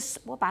going to use,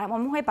 我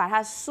们会把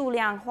它数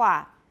量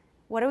化.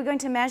 What are we going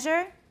to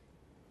measure?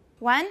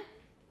 One,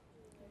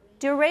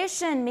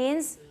 duration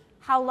means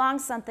how long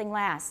something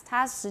lasts.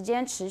 它时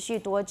间持续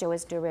多久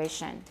is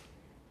duration.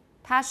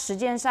 它时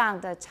间上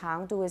的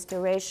长度 is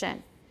duration.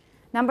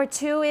 Number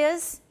 2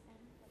 is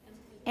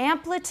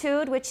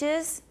amplitude, which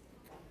is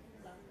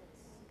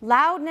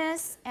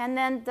loudness, and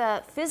then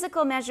the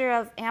physical measure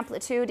of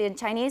amplitude in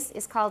Chinese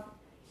is called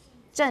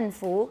振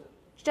幅,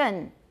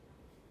振,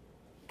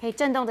 okay,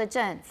 振动的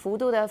振, 幅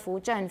度的幅,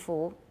 振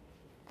幅.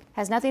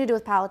 Has nothing to do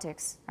with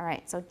politics. All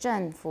right, so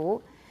振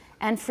幅.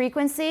 And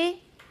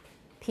frequency,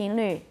 频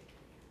率.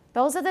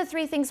 Those are the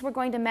 3 things we're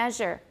going to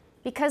measure.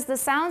 Because the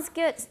sounds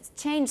get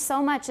changed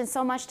so much and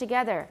so much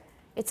together,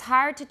 it's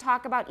hard to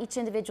talk about each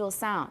individual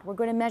sound. We're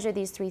going to measure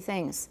these 3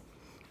 things.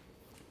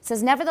 It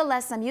says,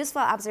 nevertheless, some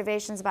useful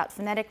observations about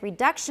phonetic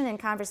reduction in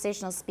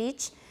conversational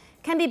speech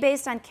can be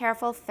based on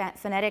careful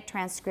phonetic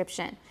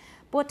transcription.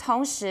 不过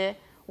同时，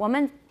我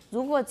们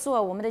如果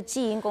做我们的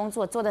记音工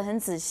作做得很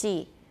仔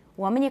细，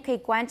我们也可以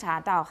观察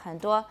到很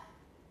多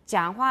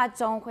讲话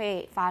中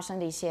会发生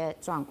的一些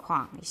状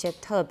况，一些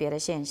特别的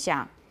现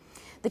象。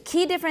The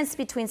key difference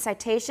between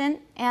citation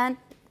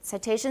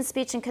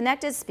speech and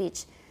connected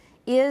speech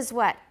is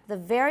what? The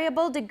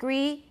variable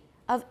degree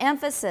of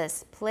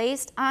emphasis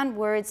placed on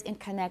words in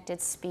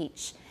connected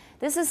speech.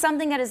 This is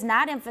something that is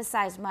not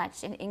emphasized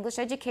much in English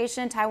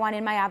education in Taiwan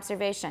in my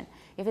observation.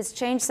 If it's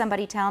changed,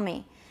 somebody tell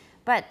me.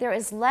 But there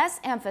is less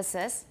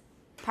emphasis,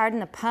 pardon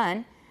the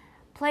pun,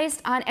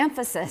 placed on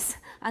emphasis,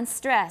 on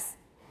stress,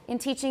 in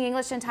teaching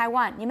English in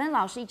Taiwan. 你们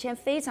老师以前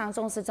非常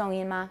重视重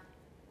音吗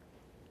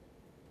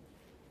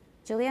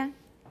Julia?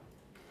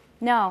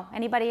 No.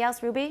 Anybody else,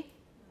 Ruby?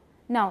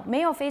 No. 没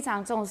有非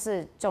常重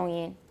视重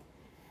音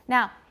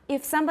Now,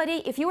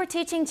 if you were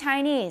teaching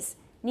Chinese,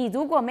 你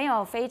如果没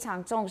有非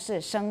常重视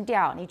声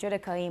调，你觉得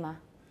可以吗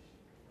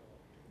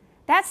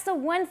That's the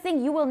one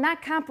thing you will not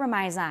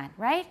compromise on,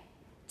 right?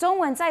 中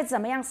文再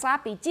怎么样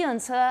sloppy, 计程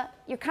车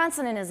your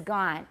consonant is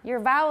gone, your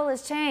vowel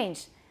is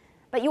changed,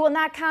 but you will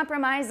not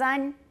compromise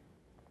on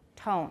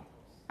tone,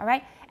 all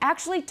right?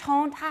 Actually,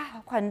 tone 它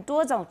很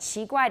多种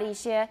奇怪的一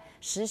些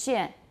实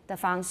现的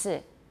方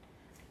式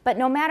But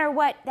no matter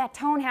what, that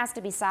tone has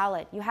to be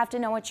solid. You have to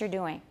know what you're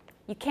doing.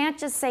 You can't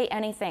just say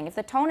anything. If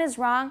the tone is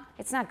wrong,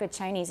 it's not good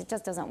Chinese. It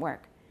just doesn't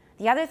work.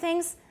 The other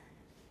things,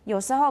 有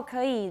时候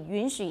可以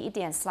允许一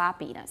点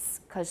sloppiness,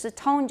 可是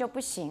tone 就不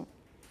行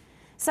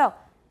So,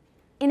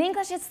 in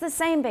English, it's the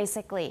same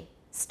basically.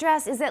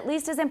 Stress is at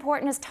least as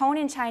important as tone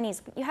in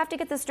Chinese. You have to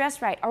get the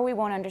stress right or we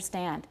won't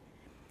understand.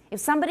 If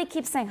somebody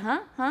keeps saying,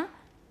 huh,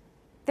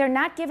 they're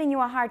not giving you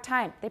a hard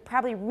time. They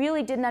probably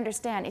really didn't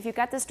understand if you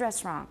got the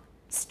stress wrong.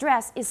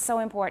 Stress is so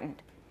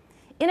important.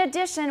 In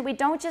addition, we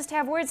don't just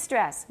have word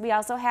stress. We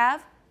also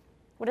have,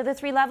 what are the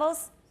 3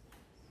 levels?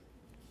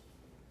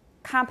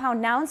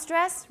 Compound noun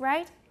stress,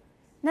 right?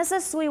 那是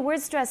属于 word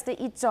stress 的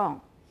一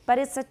种, but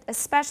it's a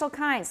special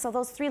kind. So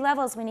those 3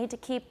 levels we need to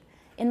keep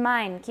in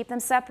mind, keep them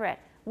separate.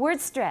 Word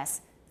stress,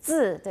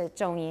 字的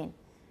重音.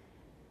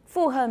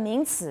 复合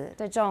名词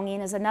的重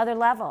音 is another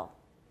level.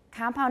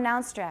 Compound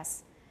noun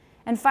stress.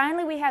 And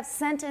finally, we have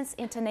sentence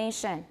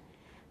intonation.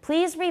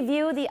 Please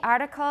review the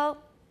article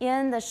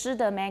in the 师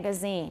的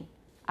magazine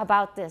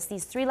about this,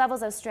 these 3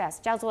 levels of stress,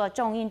 叫做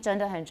重音真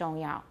的很重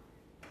要。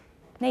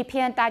那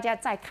篇大家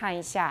再看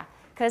一下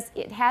because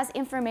it has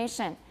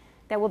information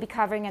that we'll be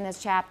covering in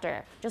this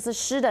chapter. 就是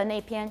师的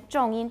那篇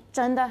重音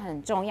真的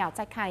很重要，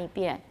再看一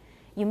遍。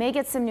You may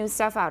get some new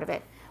stuff out of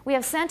it. We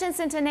have sentence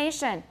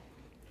intonation.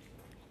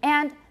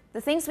 And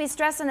the things we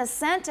stress in a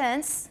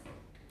sentence,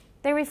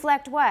 they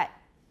reflect what?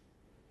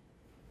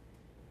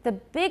 The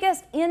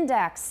biggest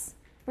index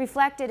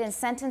reflected in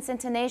sentence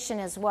intonation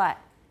is what?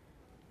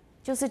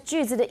 就是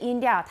句子的音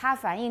调，它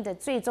反映的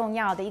最重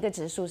要的一个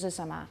指数是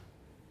什么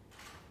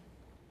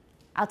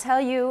I'll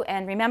tell you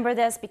and remember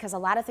this because a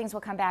lot of things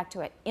will come back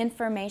to it.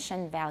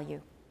 Information value.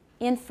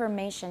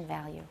 Information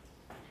value.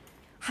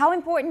 How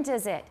important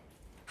is it?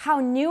 How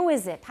new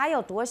is it? 它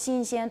有多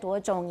新鲜，多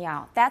重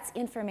要 That's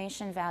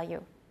information value.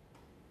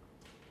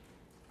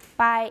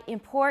 By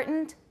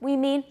important, we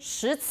mean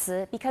实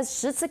词 because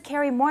实词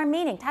carry more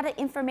meaning. 它的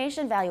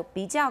information value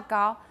比较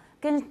高，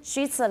跟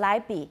虚词来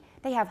比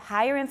they have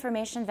higher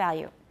information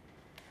value.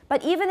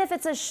 But even if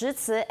it's a 实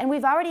词, and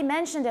we've already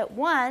mentioned it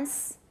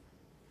once,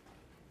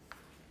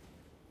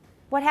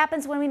 what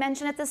happens when we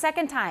mention it the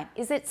second time?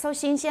 Is it so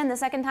新鲜 the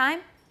second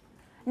time?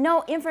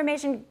 No,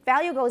 information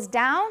value goes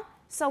down.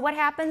 So what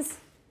happens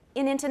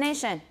in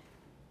intonation?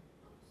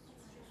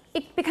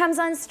 It becomes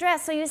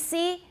unstressed. So you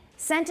see,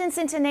 sentence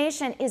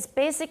intonation is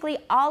basically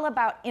all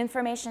about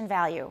information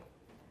value.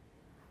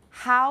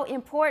 How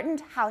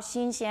important, how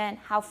新鲜,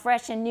 how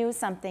fresh and new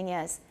something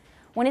is.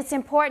 When it's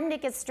important,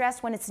 it gets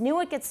stressed. When it's new,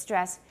 it gets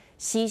stressed.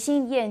 喜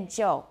新厌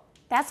旧.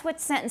 That's what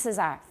sentences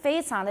are.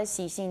 非常的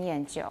喜新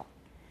厌旧.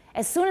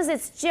 As soon as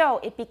it's 旧,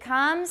 it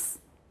becomes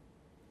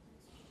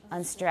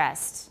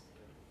unstressed.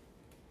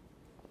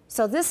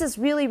 So this is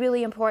really,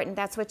 really important.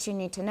 That's what you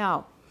need to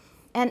know.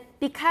 And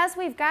because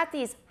we've got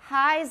these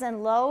highs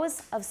and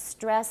lows of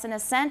stress in a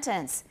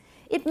sentence,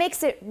 it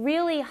makes it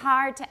really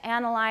hard to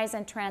analyze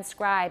and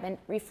transcribe and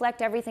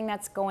reflect everything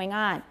that's going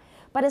on.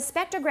 But a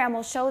spectrogram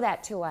will show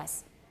that to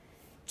us.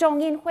 重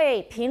音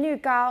会频率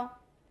高，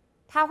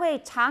它会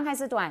长还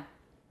是短？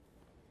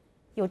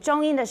有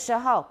重音的时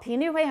候，频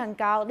率会很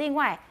高。另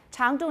外，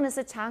长度呢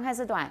是长还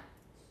是短？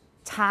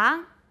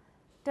长，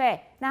对。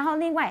然后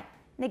另外，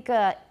那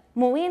个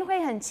母音会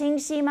很清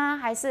晰吗？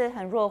还是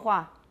很弱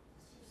化？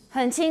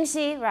很清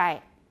晰 ，right?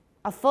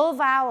 A full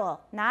vowel,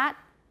 not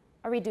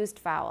a reduced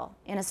vowel.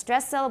 In a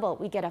stressed syllable,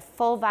 we get a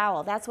full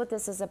vowel. That's what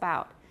this is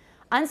about.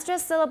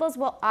 Unstressed syllables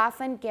will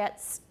often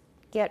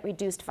get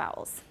reduced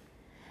vowels.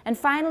 And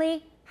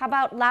finally, how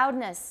about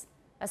loudness?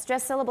 A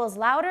stressed syllable is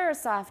louder or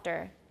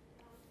softer?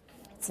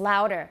 It's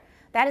louder.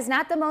 That is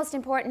not the most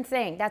important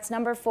thing. That's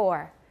number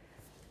 4.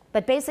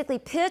 But basically,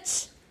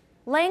 pitch,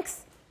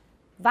 length,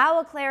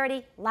 vowel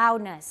clarity,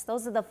 loudness.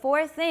 Those are the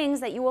 4 things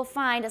that you will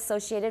find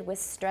associated with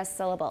stressed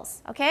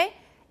syllables. Okay?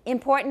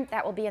 Important,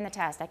 that will be in the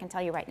test, I can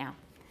tell you right now.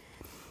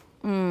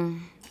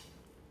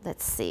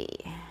 Let's see.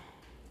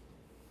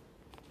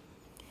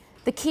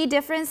 The key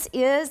difference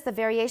is the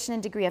variation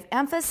in degree of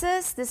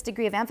emphasis. This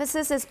degree of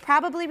emphasis is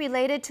probably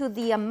related to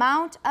the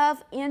amount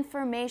of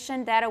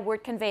information that a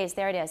word conveys.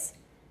 There it is.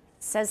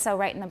 It says so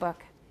right in the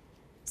book.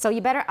 So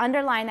you better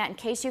underline that in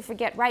case you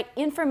forget. Write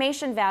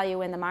information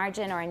value in the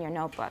margin or in your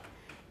notebook.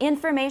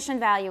 Information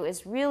value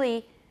is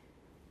really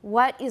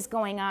what is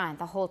going on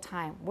the whole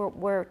time.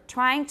 We're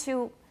trying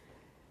to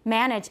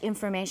manage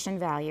information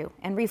value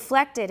and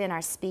reflect it in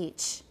our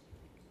speech.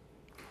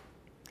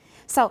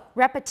 So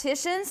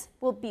repetitions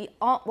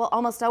will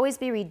almost always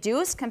be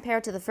reduced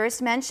compared to the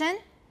first mention.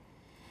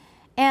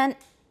 And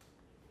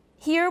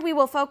here we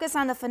will focus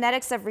on the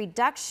phonetics of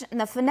reduction.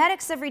 The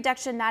phonetics of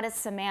reduction, not its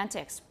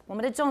semantics. 我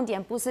们的重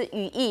点不是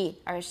语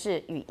义，而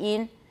是语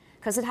音。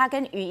可是它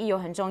跟语义有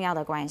很重要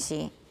的关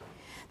系。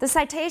The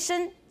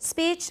citation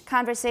speech,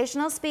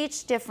 conversational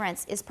speech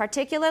difference is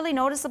particularly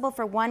noticeable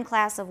for one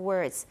class of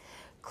words.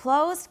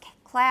 Closed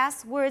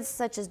class words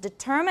such as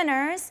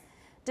determiners.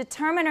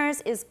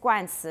 Determiners is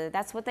冠词.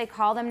 That's what they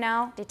call them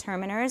now,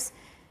 determiners,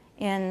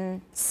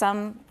 in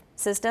some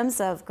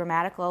systems of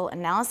grammatical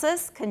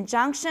analysis.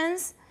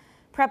 Conjunctions,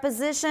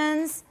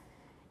 prepositions,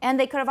 and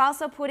they could have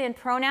also put in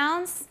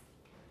pronouns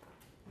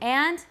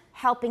and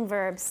helping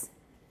verbs,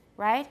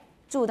 right?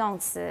 助动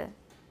词.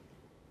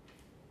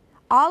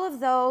 All of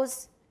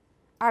those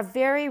are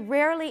very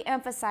rarely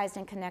emphasized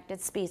in connected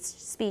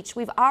speech.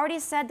 We've already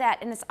said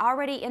that, and it's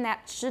already in that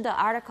是的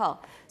article.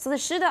 So the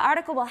是的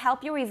article will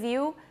help you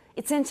review.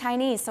 It's in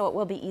Chinese, so it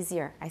will be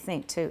easier, I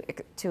think,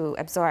 to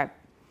absorb.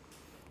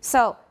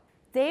 So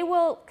they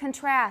will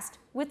contrast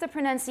with the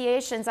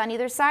pronunciations on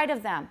either side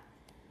of them.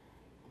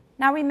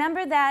 Now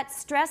remember that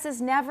stress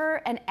is never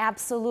an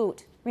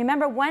absolute.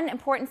 Remember one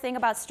important thing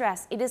about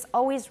stress, it is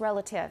always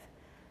relative.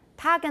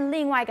 它跟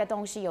另外一个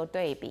东西有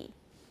对比。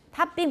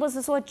它并不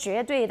是说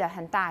绝对的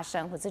很大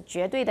声，或者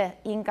绝对的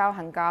音高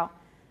很高。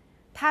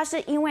它是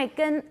因为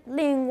跟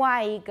另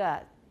外一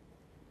个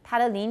它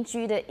的邻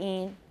居的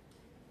音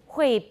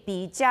会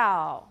比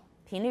较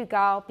频率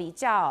高，比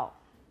较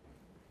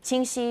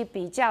清晰，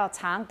比较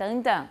长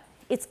等等。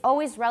It's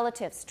always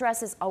relative.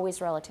 Stress is always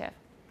relative.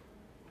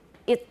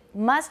 It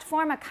must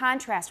form a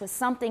contrast with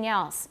something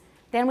else.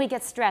 Then we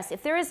get stress.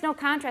 If there is no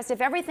contrast,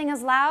 if everything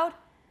is loud,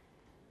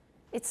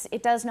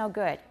 it does no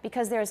good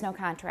because there is no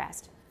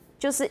contrast.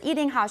 就是一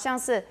定好像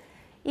是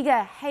一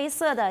个黑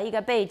色的一个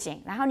背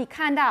景，然后你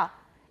看到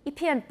一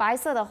片白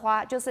色的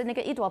花，就是那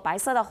个一朵白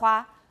色的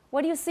花。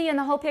What do you see in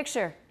the whole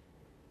picture?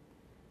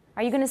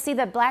 Are you going to see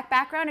the black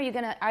background, or are you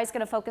going to eyes going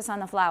to focus on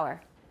the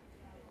flower?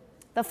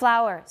 The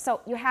flower.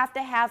 So you have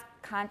to have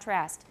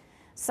contrast.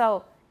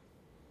 So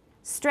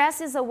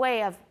stress is a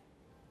way of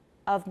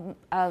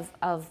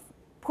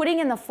putting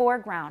in the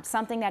foreground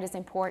something that is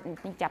important.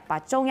 你把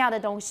重要的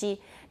东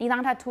西，你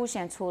让它凸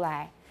显出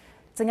来。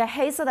整个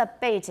黑色的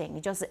背景，你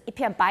就是一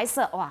片白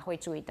色，哇，会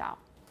注意到。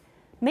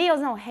没有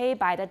那种黑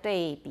白的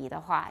对比的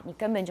话，你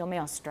根本就没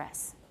有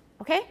stress.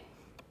 Okay?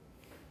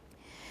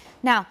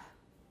 Now,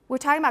 we're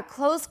talking about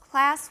closed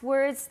class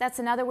words. That's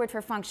another word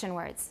for function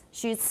words.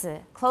 虚词.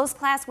 Closed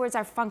class words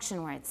are function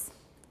words.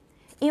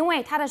 因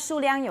为它的数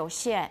量有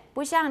限，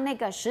不像那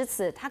个实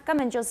词，它根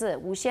本就是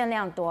无限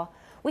量多。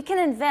We can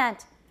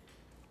invent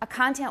a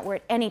content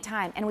word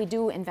anytime, and we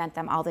do invent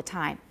them all the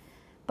time.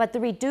 But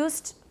the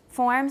reduced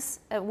forms,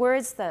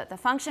 words, the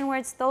function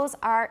words, those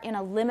are in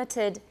a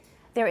limited,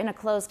 they're in a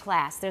closed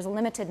class. There's a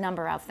limited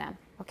number of them,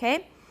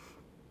 okay?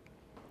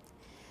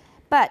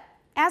 But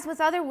as with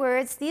other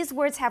words, these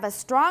words have a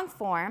strong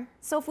form.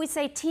 So if we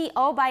say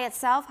to by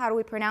itself, how do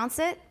we pronounce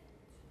it?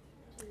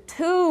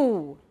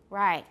 To,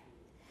 right.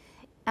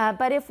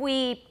 But if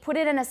we put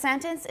it in a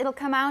sentence, it'll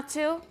come out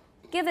to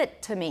give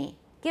it to me,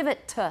 give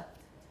it to.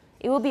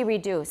 It will be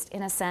reduced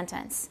in a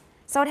sentence.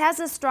 So it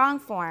has a strong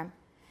form.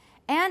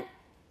 And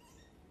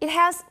it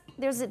has,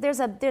 there's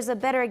a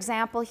better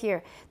example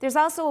here. There's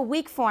also a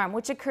weak form,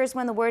 which occurs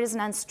when the word is in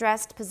an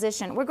unstressed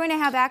position. We're going to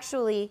have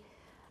actually,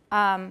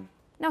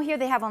 no, here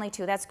they have only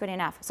 2. That's good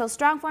enough. So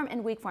strong form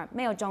and weak form.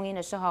 没有重音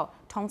的时候，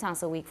通常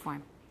是 weak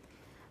form.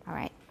 All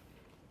right.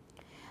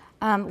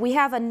 We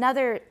have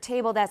another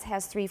table that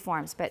has 3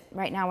 forms, but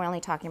right now we're only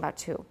talking about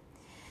 2.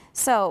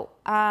 So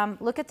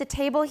look at the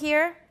table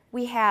here.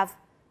 We have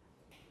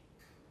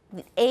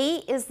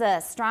A is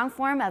the strong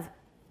form of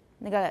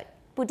那个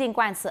不定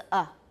冠词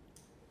a.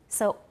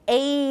 So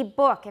a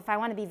book, if I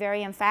want to be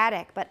very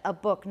emphatic, but a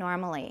book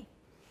normally.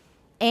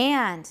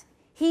 And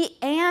he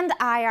and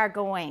I are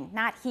going,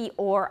 not he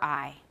or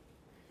I.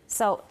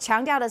 So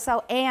强调的时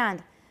候 and,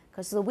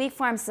 because the weak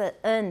form is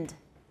and,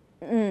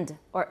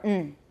 or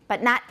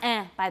but not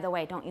by the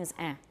way, don't use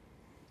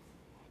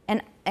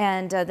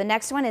And the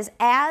next one is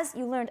as.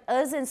 You learned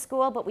as in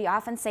school, but we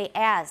often say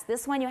as.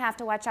 This one you have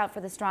to watch out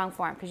for the strong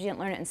form because you didn't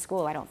learn it in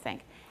school, I don't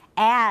think.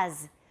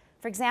 As.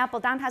 For example,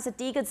 当它是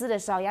第一个字的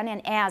时候，要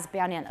念 as, 不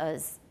要念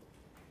as.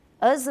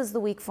 As is the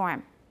weak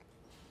form.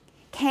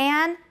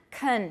 Can,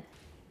 肯.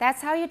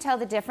 That's how you tell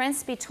the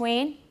difference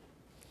between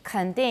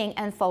肯定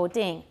and 否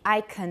定.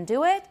 I can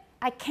do it.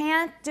 I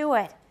can't do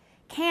it.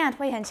 Can't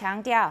会很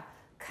强调.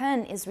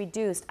 Can is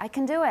reduced. I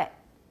can do it.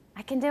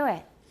 I can do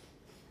it.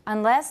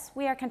 Unless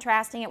we are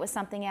contrasting it with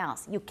something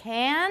else. You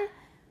can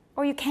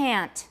or you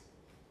can't.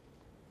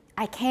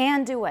 I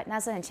can do it. 那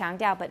是很强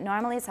调, but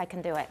normally it's I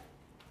can do it.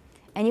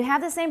 And you have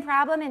the same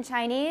problem in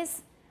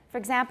Chinese. For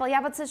example, 要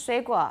不要吃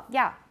水果？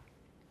要。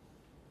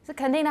是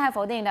肯定的还是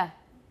否定的？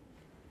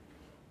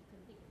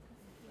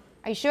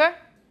 Are you sure?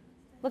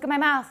 Look at my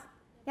mouth.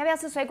 要不要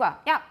吃水果？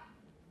要。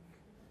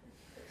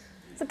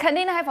是肯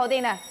定的还是否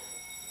定的？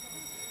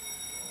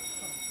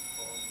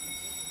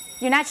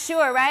 You're not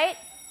sure, right?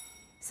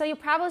 So you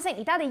probably say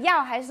你到底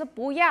要还是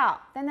不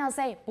要？ Then they'll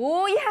say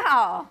不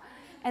要.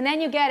 And then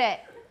you get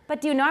it.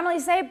 But do you normally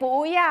say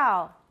不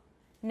要?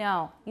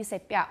 No, you say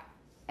不要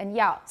and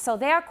要. So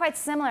they are quite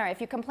similar. If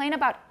you complain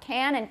about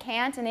can and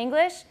can't in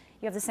English,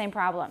 you have the same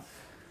problem.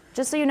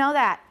 Just so you know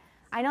that.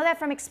 I know that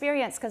from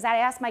experience because I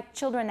asked my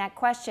children that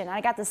question and I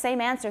got the same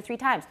answer 3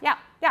 times. Yeah,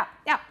 yeah,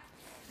 yeah.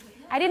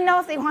 I didn't know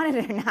if they wanted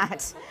it or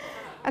not.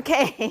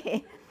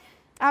 Okay.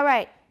 All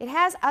right. It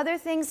has other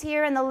things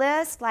here in the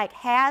list like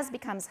has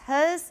becomes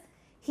has,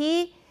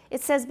 he.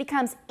 It says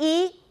becomes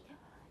e.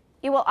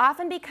 It will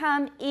often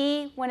become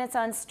e when it's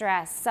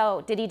unstressed.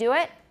 So did he do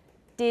it?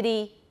 Did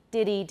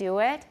he do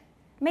it?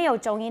 没有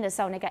重音的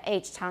时候那个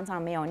h 常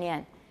常没有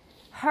念。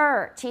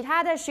her 其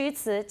他的虚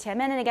词前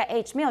面的那个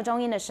h 没有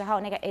重音的时候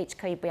那个 h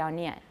可以不要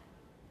念。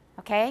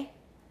Okay?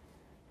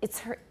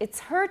 It's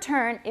her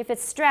turn if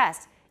it's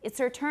stressed. It's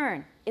her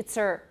turn. It's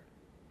her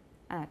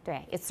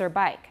对 it's her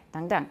bike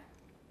等等。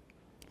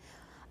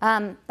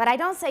But I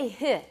don't say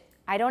he.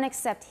 I don't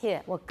accept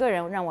he. 我个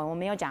人认为我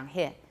没有讲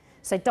he.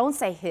 So don't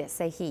say he,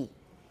 say he.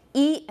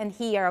 E and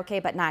he are okay,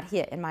 but not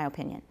he, in my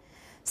opinion.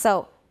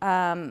 So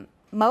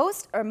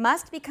most or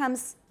must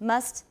becomes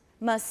must.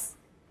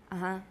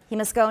 He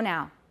must go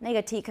now. 那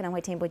个 t 可能会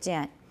听不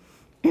见。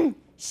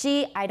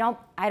She, I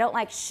don't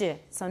like she,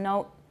 so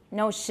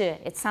no she.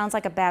 It sounds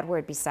like a bad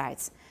word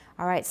besides.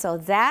 All right, so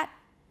that.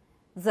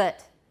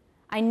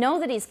 I know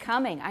that he's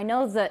coming. I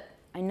know that.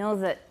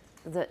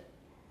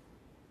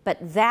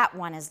 But that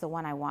one is the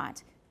one I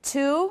want.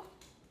 To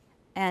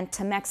and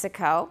to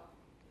Mexico.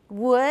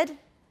 Would.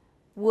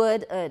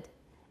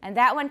 And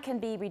that one can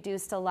be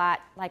reduced a lot,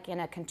 like in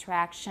a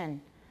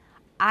contraction.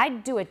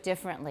 I'd do it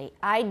differently.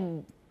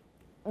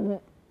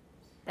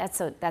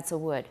 That's a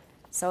would.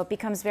 So it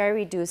becomes very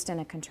reduced in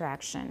a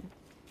contraction.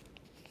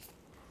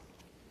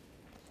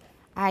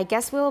 I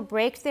guess we'll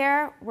break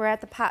there. We're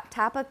at the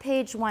top of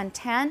page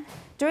 110.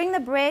 During the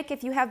break,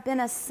 if you have been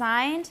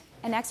assigned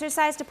an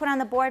exercise to put on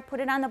the board, put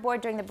it on the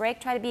board during the break.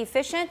 Try to be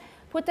efficient.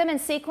 Put them in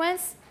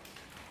sequence.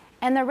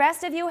 And the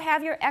rest of you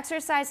have your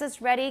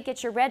exercises ready.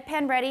 Get your red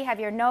pen ready. Have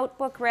your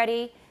notebook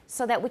ready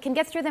so that we can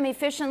get through them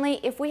efficiently.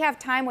 If we have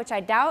time, which I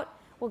doubt,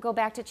 we'll go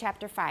back to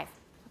chapter 5.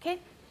 Okay?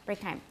 Break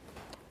time.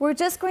 We're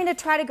just going to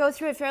try to go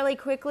through it fairly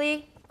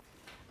quickly,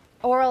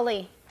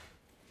 orally.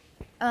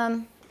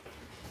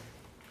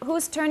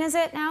 Whose turn is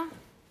it now?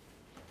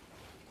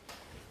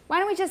 Why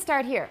don't we just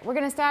start here? We're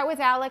going to start with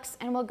Alex,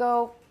 and we'll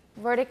go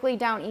vertically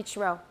down each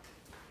row.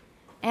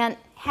 And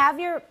have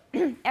your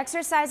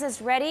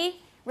exercises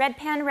ready, red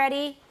pen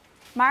ready.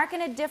 Mark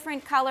in a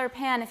different color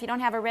pen if you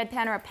don't have a red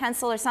pen or a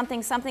pencil or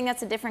something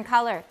that's a different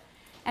color.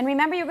 And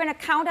remember, you're going to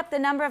count up the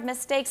number of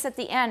mistakes at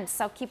the end,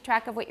 so keep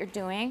track of what you're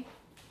doing.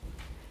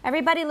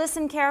 Everybody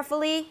listen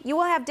carefully. You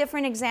will have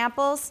different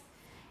examples.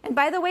 And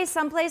by the way,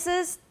 some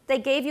places, they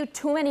gave you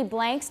too many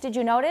blanks. Did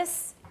you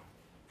notice?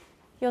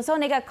 有时候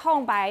那个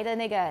空白的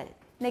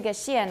那个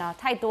线啊，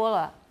太多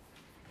了。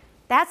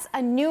That's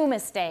a new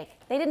mistake.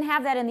 They didn't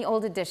have that in the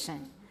old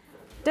edition.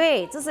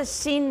 对，这是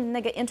新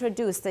那个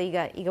introduced 的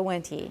一个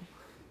问题。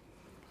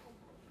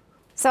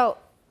So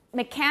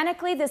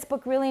mechanically, this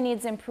book really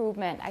needs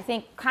improvement. I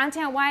think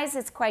content-wise,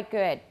 it's quite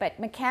good. But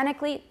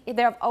mechanically,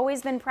 there have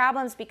always been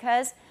problems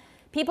because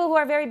people who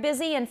are very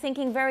busy and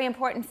thinking very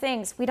important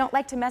things, we don't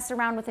like to mess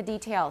around with the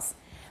details.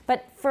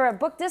 But for a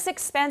book this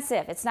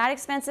expensive, it's not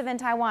expensive in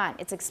Taiwan.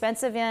 It's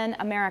expensive in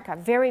America.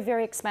 Very,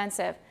 very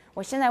expensive.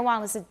 我现在忘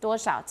了是多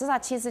少，至少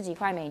70几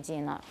块美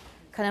金了，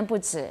可能不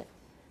止。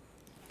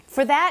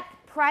For that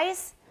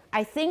price,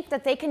 I think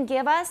that they can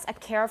give us a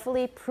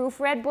carefully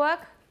proofread book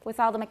with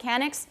all the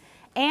mechanics,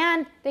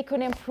 and they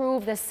could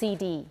improve the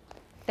CD.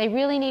 They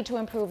really need to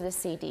improve the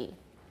CD.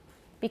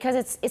 Because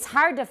it's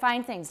hard to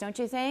find things, don't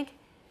you think?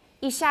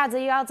 一下子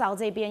又要找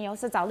这边，又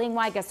是找另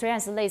外一个，虽然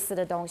是类似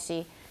的东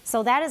西。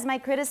So that is my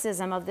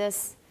criticism of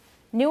this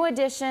new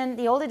edition.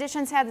 The old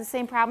editions had the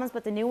same problems,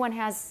 but the new one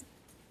has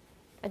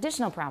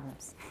additional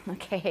problems.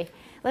 Okay,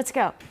 let's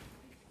go.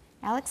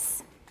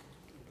 Alex?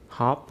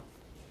 Hop,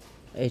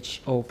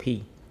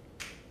 H-O-P,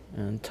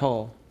 and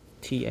tall,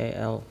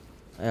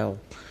 T-A-L-L,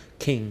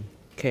 king,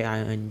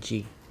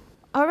 K-I-N-G.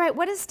 All right,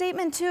 what is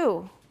statement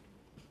 2?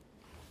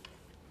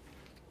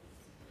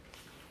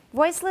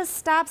 Voiceless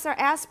stops are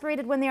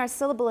aspirated when they are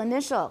syllable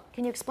initial.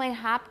 Can you explain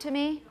hop to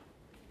me?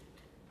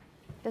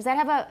 Does that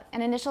have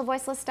an initial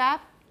voiceless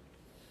stop?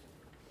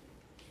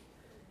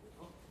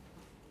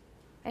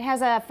 It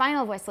has a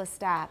final voiceless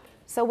stop.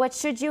 So what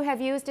should you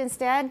have used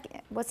instead?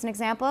 What's an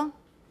example?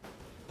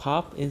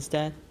 Pop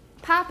instead.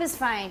 Pop is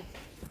fine,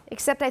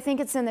 except I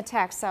think it's in the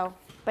text, so,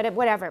 but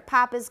whatever.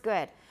 Pop is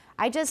good.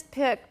 I just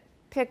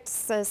picked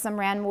some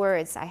random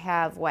words. I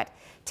have what?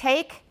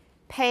 Take,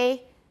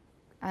 pay,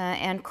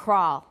 and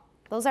crawl.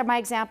 Those are my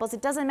examples.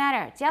 It doesn't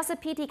matter. 只要是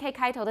PTK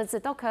开头的字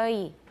都可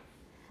以.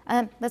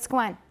 Let's go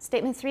on.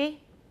 Statement 3.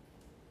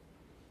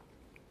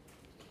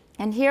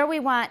 And here we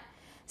want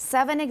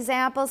 7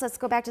 examples. Let's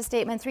go back to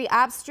statement 3.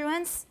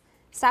 Obstruents,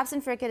 stops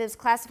and fricatives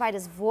classified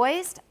as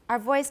voiced, are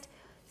voiced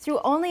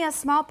through only a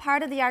small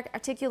part of the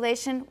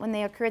articulation when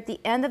they occur at the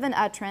end of an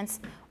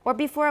utterance or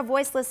before a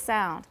voiceless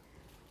sound.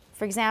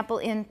 For example,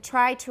 in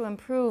try to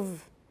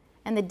improve,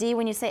 and the D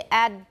when you say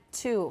add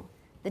to.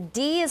 The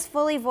D is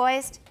fully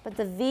voiced, but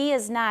the V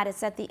is not.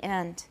 It's at the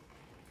end.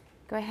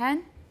 Go ahead.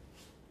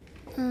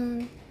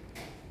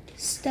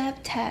 Step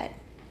Ted.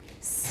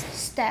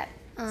 Step.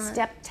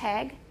 Step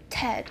tag.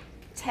 Ted.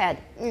 Ted.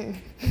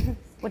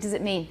 What does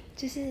it mean?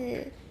 就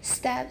是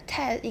step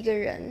Ted 一个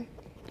人，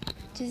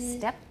就是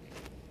Step.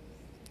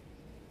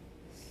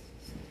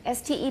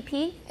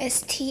 S-T-E-P?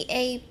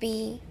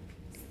 STAB.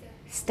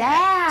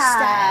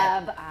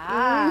 Stab.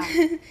 Ah.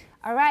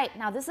 All right.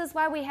 Now this is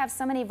why we have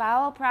so many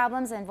vowel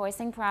problems and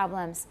voicing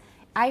problems.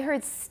 I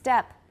heard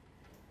step.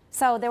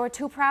 So there were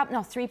 3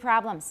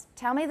 problems.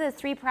 Tell me the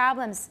 3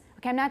 problems.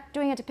 Okay, I'm not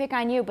doing it to pick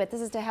on you, but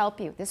this is to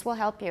help you. This will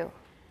help you.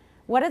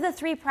 What are the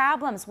 3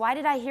 problems? Why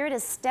did I hear it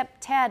as step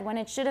Ted when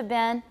it should have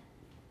been?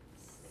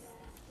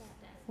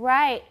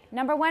 Right.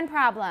 Number 1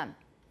 problem.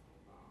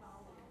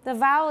 The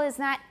vowel is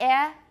not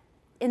eh.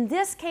 In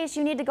this case,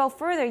 you need to go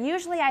further.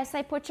 Usually I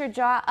say put your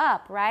jaw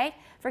up, right?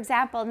 For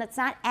example, and it's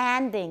not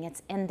anding,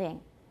 it's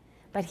ending.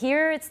 But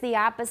here it's the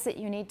opposite.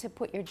 You need to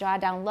put your jaw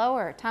down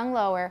lower, tongue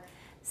lower.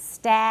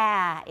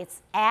 Sta.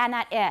 It's ah,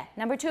 not eh.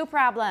 Number 2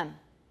 problem.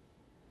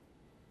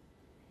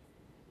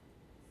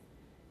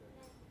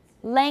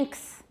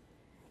 Length.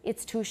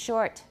 It's too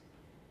short.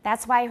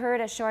 That's why I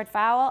heard a short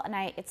vowel, and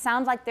it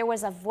sounds like there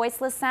was a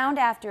voiceless sound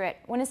after it.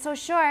 When it's so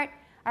short,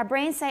 our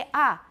brains say,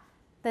 ah,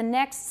 the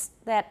next,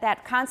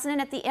 that consonant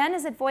at the end,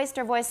 is it voiced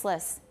or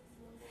voiceless?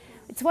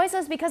 It's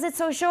voiceless because it's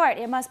so short.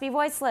 It must be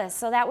voiceless.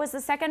 So that was the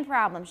second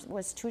problem,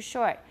 was too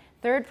short.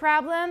 Third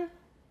problem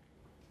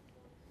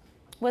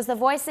was the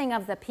voicing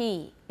of the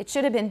P. It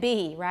should have been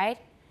B, right?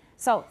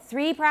 So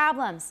 3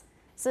 problems.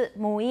 是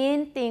母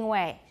音定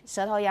位，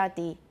舌头要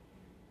低，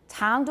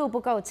长度不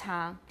够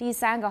长，第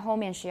3个后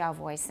面需要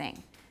voicing.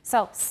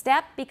 So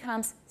step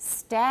becomes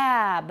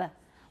stab.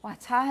 哇，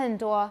差很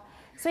多。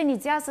所以你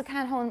只要是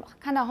看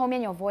到后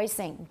面有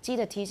voicing， 记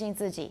得提醒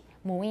自己，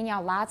母音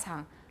要拉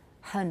长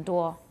很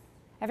多。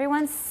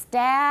Everyone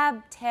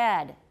stab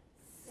Ted.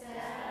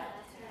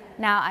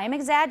 Now, I'm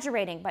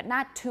exaggerating, but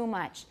not too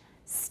much.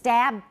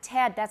 Stab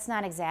Ted, that's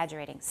not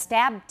exaggerating.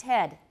 Stab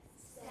Ted.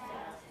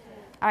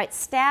 All right,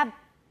 stab.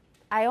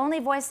 I only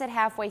voiced it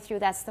halfway through.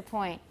 That's the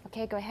point.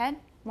 Okay, go ahead.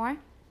 More?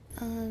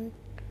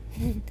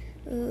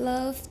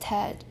 Love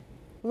Ted.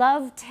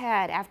 Love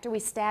Ted. After we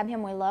stab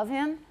him, we love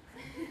him?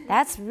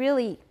 That's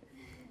really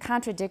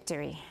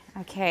contradictory.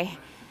 Okay.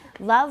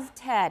 Love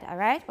Ted. All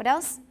right, what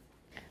else?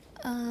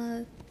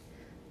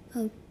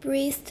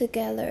 Breathe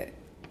together.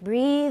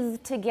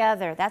 Breathe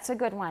together. That's a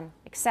good one.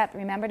 Except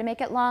remember to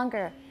make it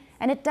longer.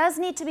 And it does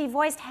need to be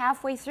voiced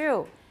halfway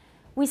through.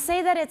 We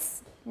say that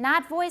it's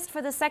not voiced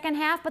for the second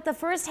half, but the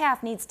first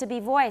half needs to be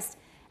voiced.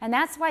 And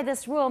that's why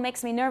this rule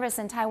makes me nervous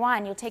in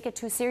Taiwan. You'll take it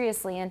too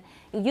seriously, and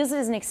you use it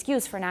as an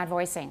excuse for not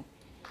voicing.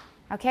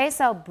 Okay,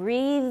 so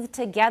breathe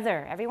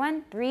together.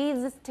 Everyone,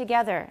 breathe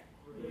together.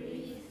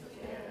 Breathe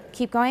together.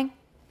 Keep going.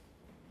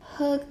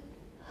 Hug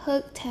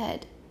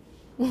Ted.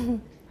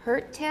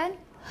 Hurt Ted?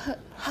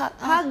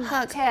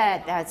 Hug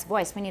Ted. That's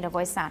voice. We need a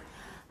voice sound.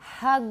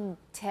 Hug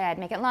Ted.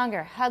 Make it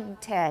longer.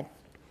 Hug Ted.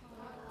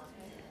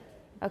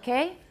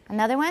 Okay,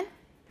 another one?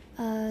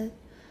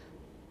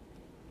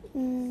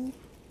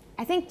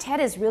 I think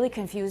Ted is really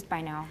confused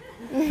by now.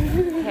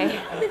 Okay.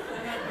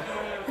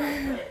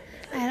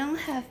 I don't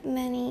have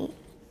many.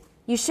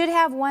 You should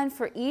have one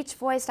for each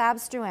voiced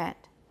obstruent,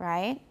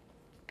 right?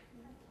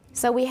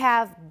 So we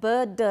have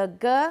b, d,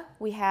 g,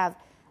 we have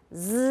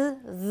z,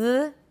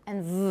 v,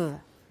 and v.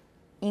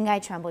 应该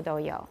全部都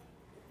有.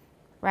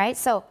 Right?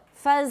 So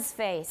fuzz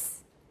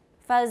face,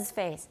 fuzz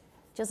face.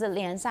 就是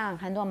脸上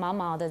很多毛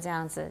毛的这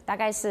样子，大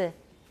概是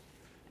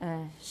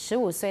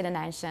15岁的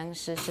男生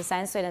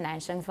13岁的男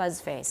生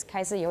fuzz face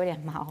开始有点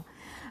毛。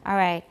All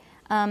right.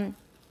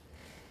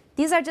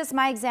 These are just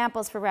my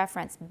examples for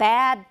reference.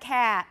 Bad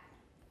cat.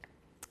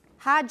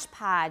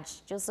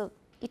 Hodgepodge 就是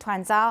一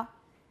团糟。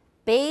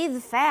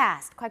Bathe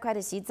fast 快快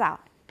的洗澡。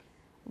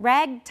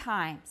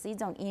Ragtime 是一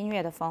种音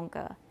乐的风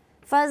格。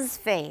Fuzz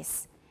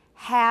face.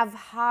 Have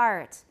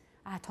heart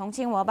啊，同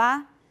情我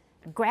吧。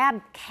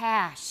Grab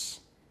cash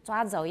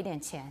抓走一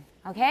点钱。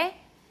Okay?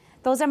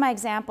 Those are my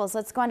examples.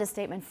 Let's go on to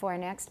statement 4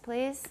 next,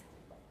 please.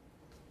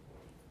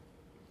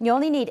 You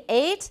only need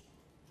 8,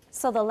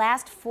 so the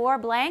last 4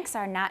 blanks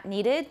are not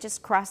needed.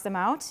 Just cross them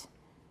out.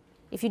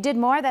 If you did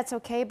more, that's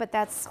okay, but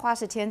that's 画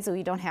是天足,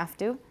 you don't have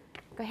to.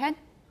 Go ahead.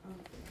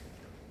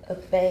 A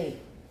bay.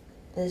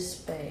 This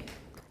bay.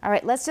 All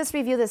right, let's just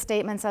review the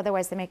statements,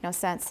 otherwise they make no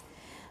sense.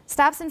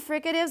 Stops and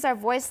fricatives are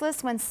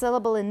voiceless when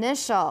syllable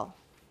initial.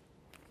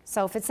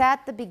 So if it's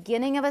at the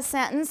beginning of a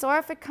sentence or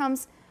if it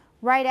comes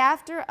right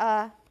after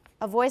a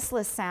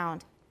voiceless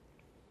sound.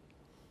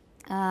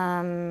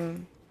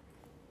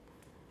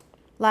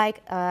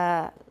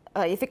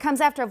 If it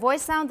comes after a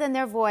voice sound, then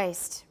they're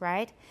voiced,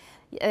 right?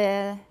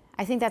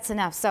 I think that's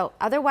enough. So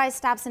otherwise,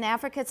 stops and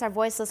affricates are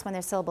voiceless when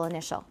they're syllable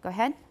initial. Go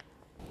ahead.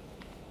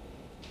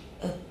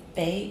 A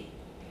bay.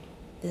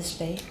 This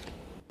bay.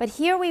 But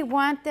here we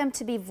want them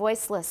to be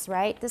voiceless,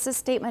 right? This is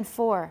statement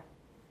 4.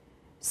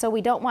 So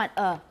we don't want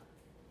a.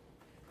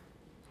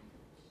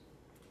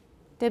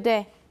 对不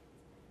对?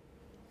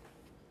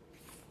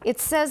 It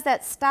says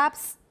that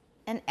stops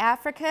and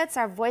affricates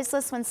are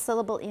voiceless when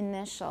syllable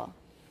initial.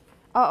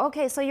 Oh,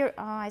 okay, so you're,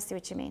 oh, I see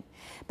what you mean.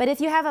 But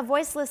if you have a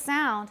voiceless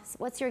sound,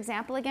 what's your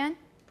example again?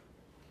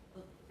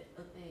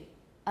 Obey.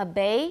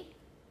 Obey?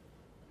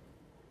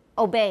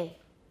 Obey.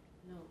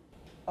 No.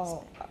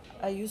 Oh,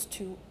 I used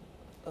to.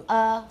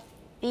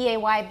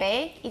 B-A-Y,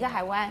 bay, 一个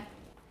海湾.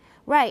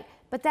 Right,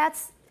 but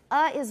that's,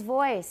 is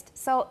voiced.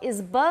 So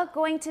is b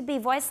going to be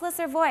voiceless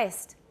or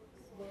voiced?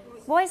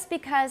 Voiced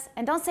because,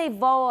 and don't say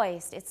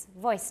voiced, it's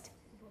voiced.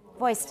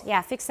 Voiced,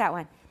 yeah, fix that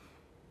one.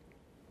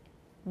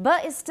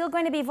 But is still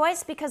going to be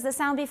voiced because the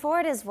sound before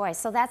it is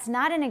voiced. So that's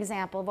not an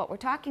example of what we're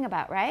talking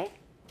about, right?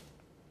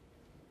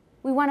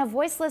 We want a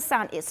voiceless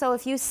sound. So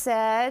if you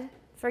said,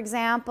 for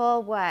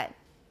example, what?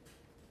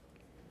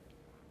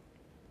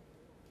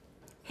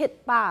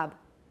 Hit Bob.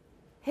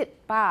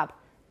 Hit Bob.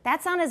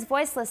 That sound is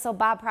voiceless, so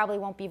Bob probably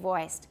won't be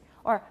voiced.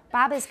 Or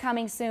Bob is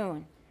coming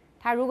soon.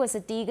 它如果是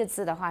第一个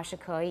字的话是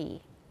可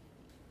以。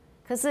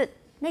可是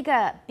那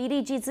个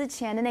BDG 之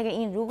前的那个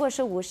音，如果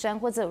是无声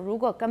或者如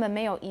果根本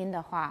没有音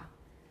的话，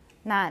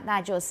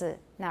那就是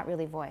not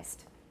really voiced.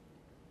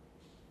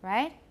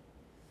 Right?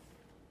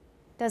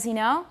 Does he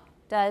know?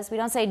 Does. We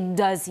don't say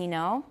does he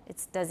know.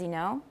 It's does he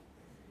know.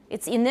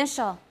 It's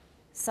initial,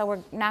 so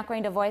we're not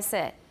going to voice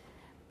it.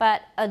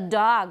 But a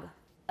dog,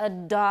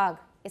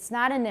 it's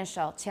not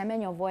initial. 前面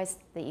有 voice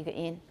的一个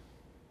音.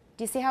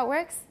 Do you see how it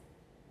works?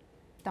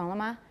 懂了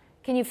吗?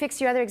 Can you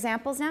fix your other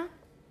examples now?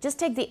 Just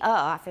take the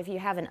off if you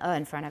have an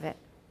in front of it.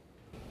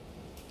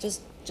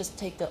 Just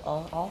take the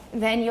off?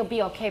 Then you'll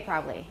be okay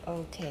probably.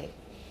 Okay.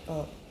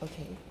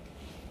 Okay.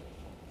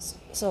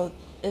 So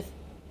if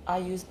I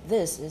use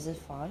this, is it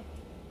fine?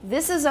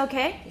 This is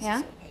okay, This yeah?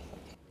 is okay.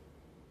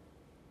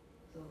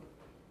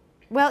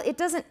 Well, it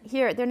doesn't,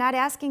 here, they're not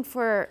asking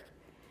for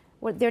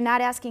what? They're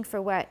not asking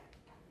for what?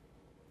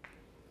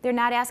 They're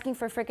not asking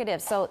for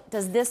fricatives. So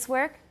does this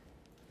work?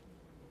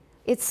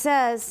 It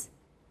says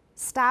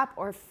stop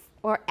or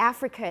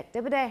affricate,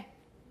 对不对?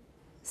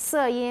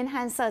 色音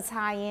和色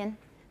擦音.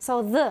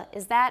 So the,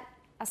 is that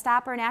a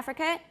stop or an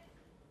affricate?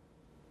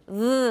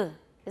 The,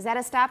 is that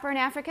a stop or an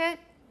affricate?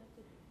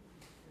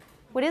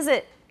 What is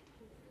it?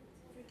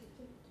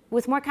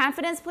 With more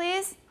confidence,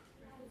 please.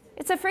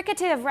 It's a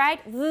fricative,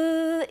 right?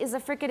 The is a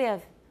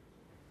fricative.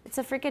 It's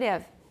a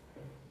fricative.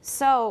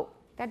 So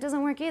that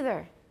doesn't work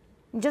either.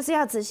 你就是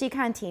要仔细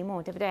看题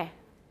目，对不对?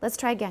 Let's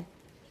try again.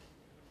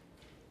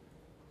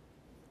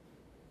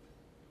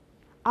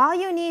 All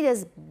you need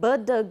is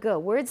b-d-g,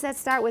 words that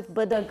start with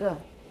b-d-g.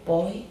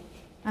 Boy.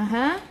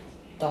 Uh-huh.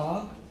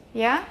 Dog.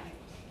 Yeah?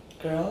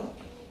 Girl.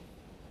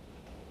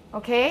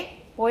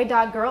 Okay. Boy,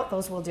 dog, girl,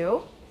 those will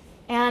do.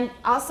 And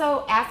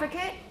also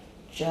affricate.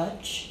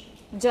 Judge.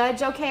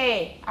 Judge,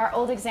 okay. Our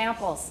old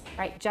examples,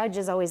 right? Judge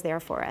is always there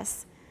for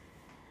us.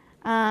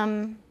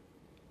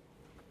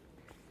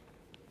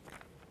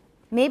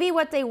 Maybe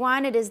what they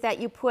wanted is that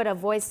you put a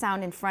voice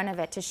sound in front of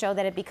it to show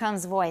that it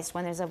becomes voiced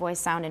when there's a voice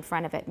sound in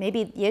front of it.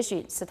 Maybe 也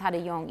许是它的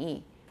用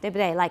意，对不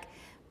对? Like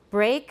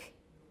break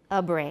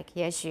a break,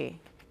 也许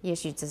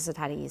这是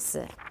它的意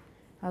思.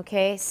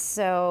 Okay,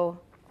 so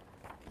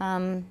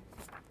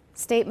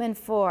statement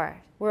 4.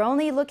 We're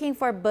only looking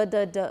for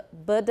b-d-g,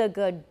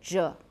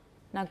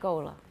 那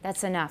够了.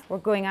 That's enough. We're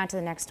going on to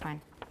the next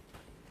one.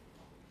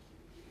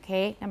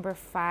 Okay, number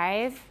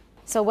 5.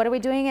 So what are we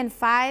doing in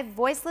 5?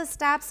 Voiceless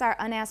stops are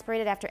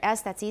unaspirated after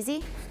S. That's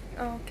easy.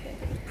 Okay.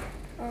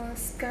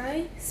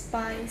 Sky,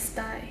 spy,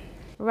 sty.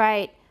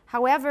 Right.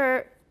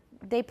 However,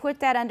 they put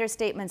that under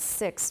statement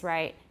 6,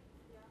 right?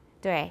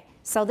 对.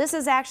 So this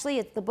is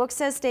actually, the book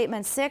says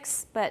statement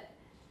 6, but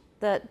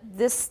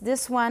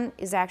this one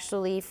is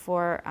actually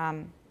for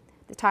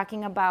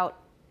talking about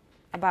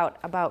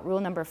rule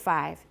number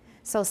 5.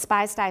 So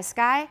spy, sty,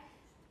 sky.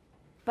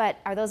 But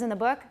are those in the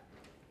book?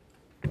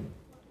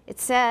 It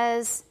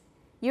says,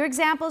 your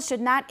examples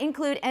should not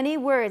include any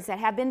words that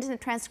have been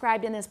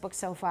transcribed in this book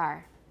so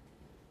far.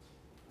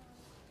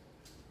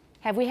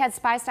 Have we had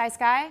spy, sty,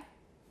 sky?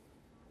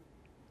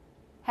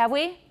 Have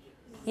we?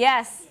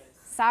 Yes.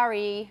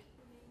 Sorry.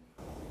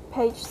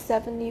 Page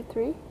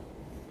 73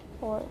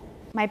 or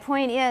My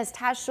point is,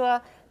 他说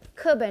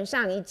课本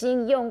上已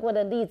经用过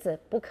的例子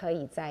不可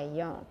以再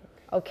用.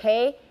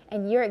 Okay?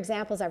 and your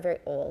examples are very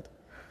old.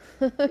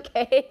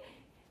 Okay?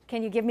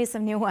 Can you give me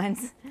some new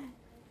ones?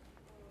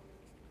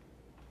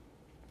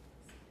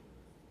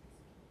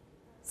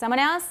 Someone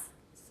else?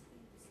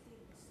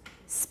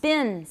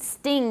 Spin,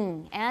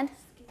 sting, and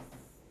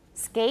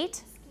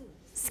skate?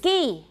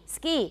 Ski,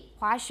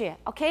 滑雪,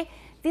 okay?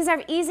 These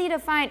are easy to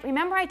find.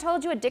 Remember I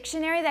told you a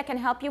dictionary that can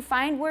help you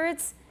find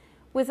words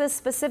with a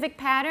specific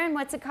pattern?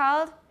 What's it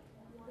called?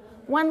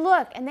 One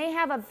Look, and they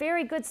have a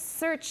very good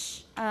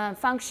search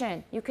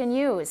function you can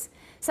use.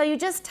 So you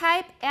just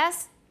type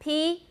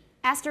SP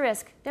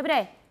asterisk, 对不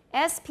对?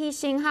 SP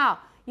星号.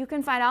 You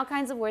can find all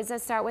kinds of words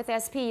that start with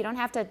SP. You don't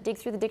have to dig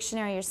through the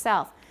dictionary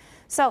yourself.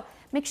 So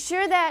make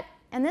sure that,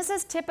 and this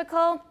is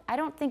typical, I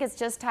don't think it's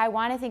just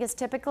Taiwan, I think it's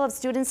typical of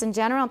students in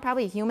general, and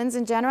probably humans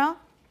in general.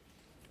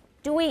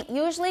 Do we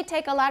usually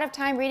take a lot of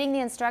time reading the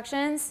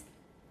instructions?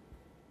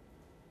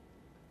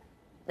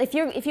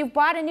 If you've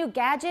bought a new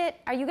gadget,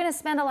 are you going to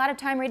spend a lot of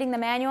time reading the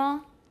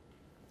manual?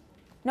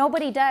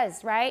 Nobody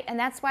does, right? And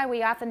that's why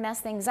we often mess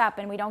things up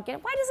and we don't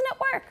get, why doesn't it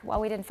work? Well,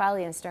 we didn't follow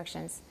the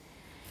instructions.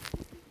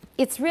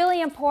 It's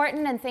really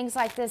important in things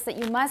like this that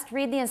you must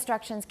read the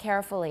instructions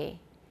carefully.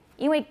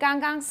 因为刚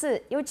刚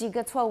是有几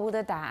个错误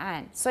的答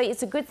案，所以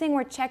it's a good thing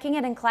we're checking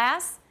it in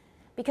class,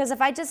 because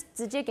if I just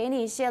直接给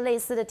你一些类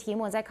似的题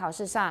目在考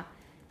试上,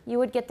 you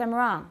would get them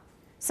wrong.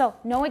 So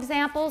no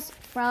examples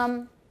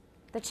from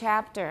the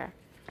chapter.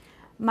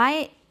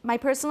 My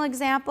personal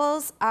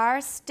examples are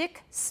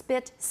stick,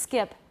 spit,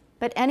 skip.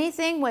 But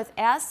anything with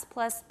S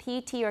plus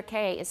P, T, or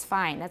K is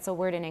fine. That's a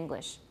word in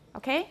English.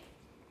 Okay?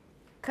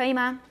 可以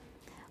吗?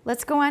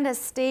 Let's go on to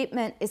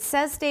statement. It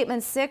says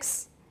statement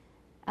 6,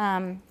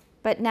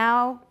 but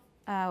now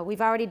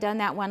we've already done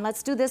that one.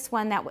 Let's do this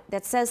one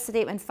that says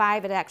statement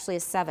 5. It actually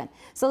is 7.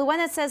 So the one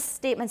that says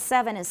statement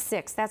 7 is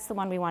 6. That's the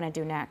one we want to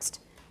do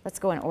next. Let's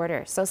go in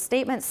order. So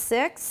statement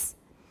 6,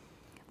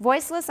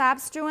 voiceless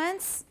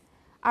obstruents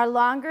are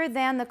longer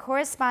than the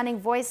corresponding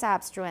voice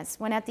obstruents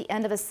when at the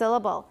end of a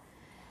syllable.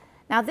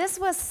 Now this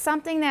was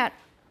something that,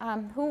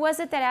 who was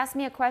it that asked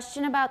me a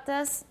question about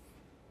this?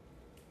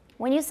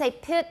 When you say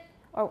pit,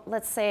 or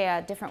let's say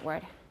a different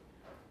word,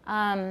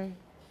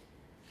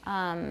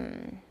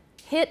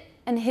 hit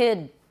and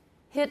hid,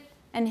 hit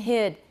and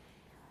hid.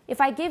 If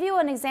I give you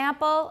an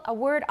example, a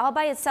word all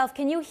by itself,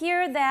 can you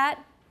hear that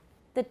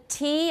the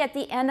T at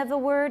the end of the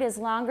word is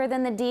longer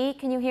than the D?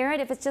 Can you hear it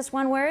if it's just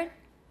one word?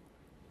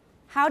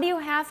 How do you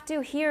have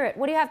to hear it?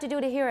 What do you have to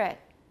do to hear it?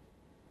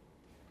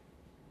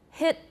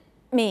 Hit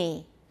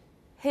me,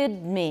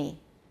 hid me.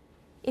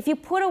 If you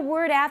put a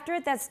word after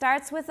it that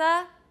starts with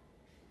a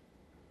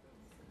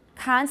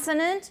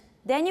consonant,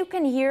 then you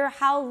can hear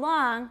how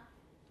long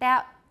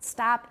that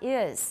stop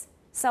is.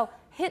 So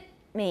hit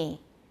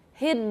me,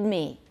 hid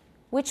me.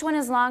 Which one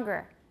is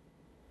longer?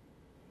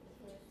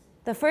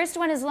 The first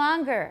one is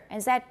longer.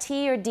 Is that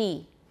T or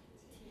D?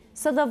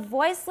 So the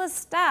voiceless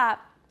stop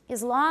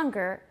is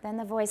longer than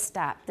the voice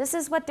stop. This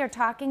is what they're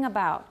talking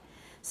about.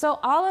 So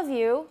all of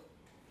you,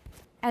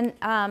 and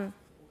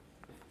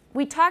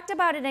we talked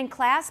about it in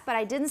class, but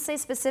I didn't say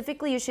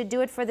specifically you should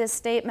do it for this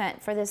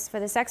statement, for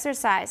this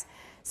exercise.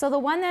 So the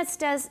one that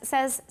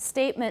says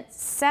statement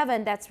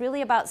 7, that's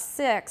really about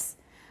 6,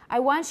 I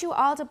want you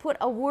all to put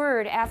a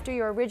word after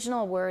your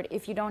original word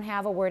if you don't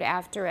have a word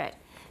after it.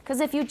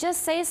 Because if you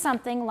just say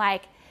something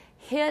like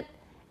hit,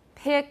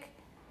 pick,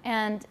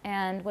 and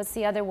what's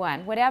the other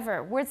one?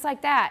 Whatever, words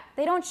like that,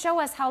 they don't show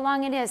us how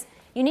long it is.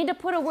 You need to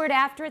put a word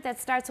after it that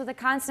starts with a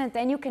consonant,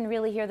 then you can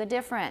really hear the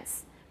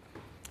difference.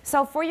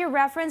 So for your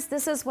reference,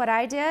 this is what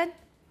I did.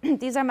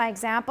 These are my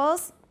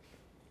examples.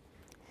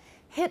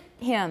 Hit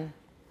him,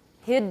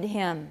 hid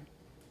him.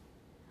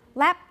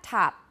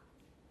 Laptop,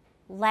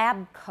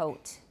 lab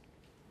coat.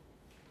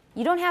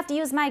 You don't have to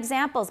use my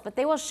examples, but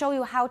they will show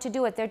you how to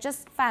do it. They're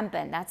just 范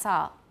本, that's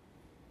all.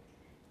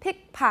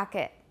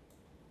 Pickpocket,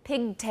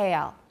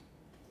 pigtail.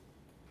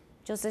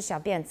 就是小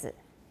辫子.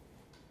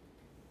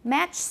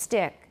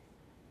 Matchstick,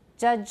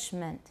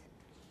 judgment.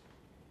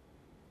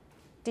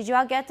 Did you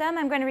all get them?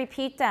 I'm going to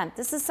repeat them.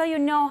 This is so you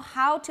know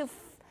how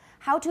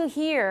to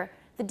hear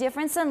the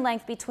difference in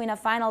length between a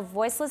final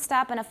voiceless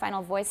stop and a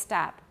final voice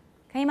stop.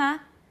 可以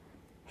吗?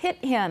 Hit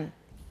him,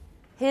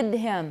 hid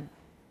him,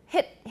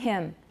 hit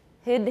him,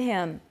 hid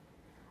him.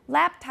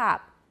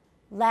 Laptop,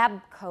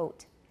 lab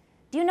coat.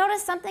 Do you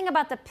notice something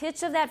about the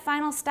pitch of that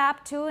final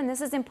stop too? And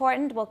this is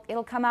important. Well,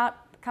 it'll come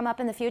up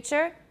in the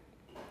future.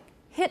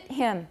 Hit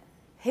him,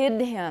 hid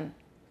him.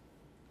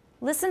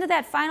 Listen to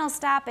that final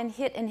stop and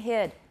hit and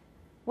hid.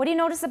 What do you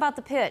notice about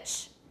the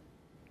pitch?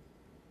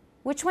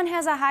 Which one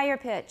has a higher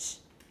pitch?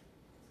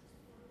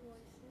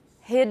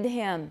 Hid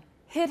him,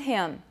 hit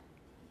him.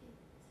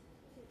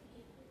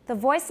 The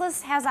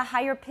voiceless has a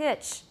higher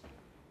pitch.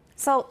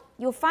 So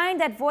you'll find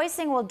that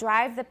voicing will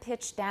drive the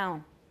pitch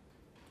down.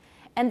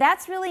 And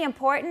that's really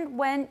important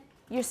when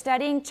you're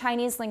studying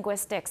Chinese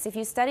linguistics. If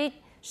you study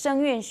声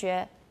韵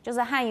学, 就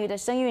是汉语的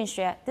声韵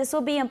学, this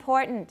will be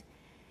important.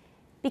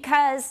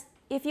 Because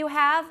if you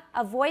have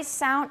a voice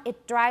sound,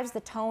 it drives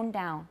the tone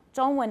down.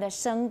 中文的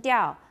声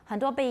调很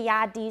多被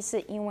压低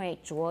是因为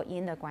浊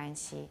音的关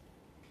系。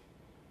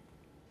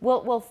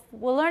We'll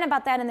learn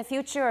about that in the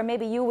future, or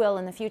maybe you will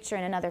in the future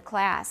in another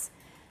class.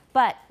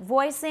 But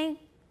voicing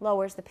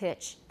lowers the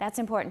pitch. That's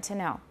important to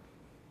know.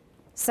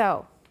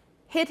 So,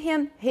 hit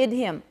him, hid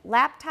him.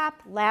 Laptop,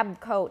 lab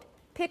coat.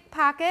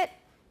 Pickpocket,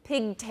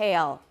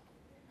 pigtail.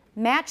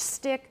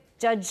 Matchstick,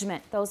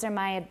 judgment. Those are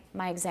my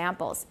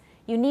examples.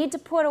 You need to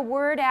put a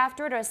word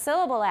after it or a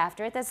syllable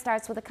after it that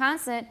starts with a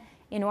consonant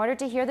in order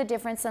to hear the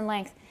difference in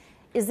length.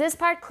 Is this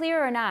part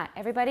clear or not?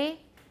 Everybody?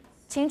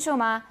 清楚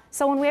吗?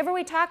 So whenever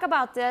we talk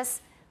about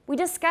this, we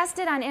discussed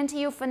it on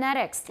NTU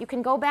Phonetics. You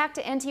can go back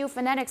to NTU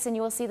Phonetics and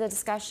you will see the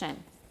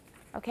discussion.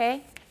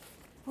 Okay?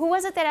 Who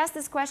was it that asked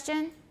this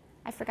question?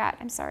 I forgot.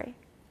 I'm sorry.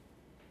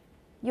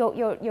 有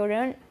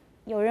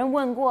人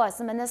问过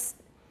什么呢?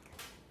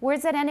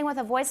 Words that ending with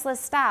a voiceless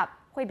stop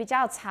会比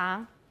较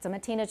长，怎么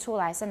听得出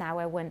来是哪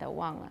位问的？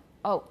忘了。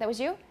Oh, that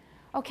was you?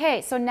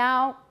 Okay, so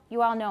now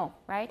you all know,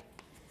 right?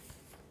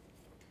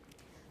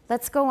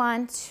 Let's go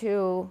on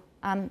to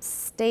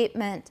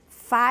statement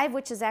 5,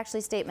 which is actually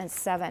statement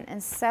 7.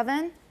 And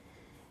 7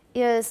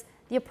 is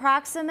the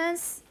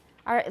approximants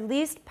are at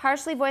least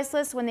partially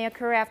voiceless when they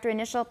occur after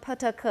initial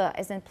ptk,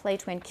 as in play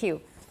twin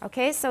q.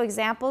 Okay, so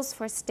examples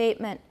for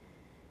statement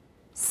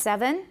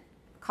 7,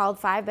 called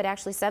 5, but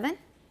actually 7.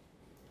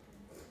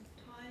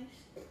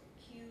 Twice,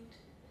 cute,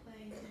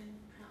 played, and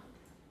proud.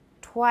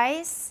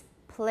 Twice,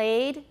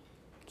 played,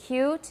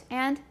 cute,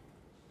 and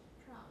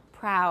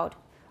proud.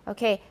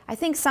 Okay, I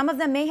think some of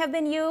them may have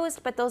been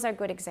used, but those are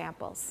good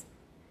examples.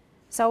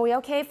 So are we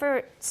okay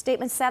for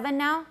statement 7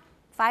 now?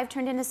 5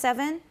 turned into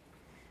 7?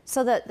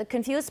 So the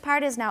confused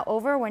part is now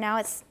over. We're now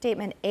at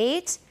statement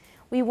 8.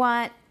 We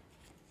want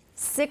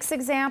 6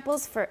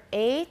 examples for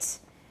 8.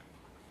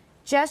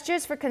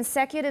 Gestures for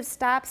consecutive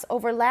stops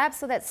overlap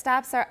so that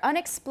stops are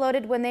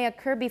unexploded when they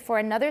occur before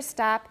another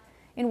stop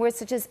in words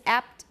such as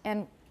apt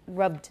and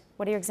rubbed.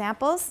 What are your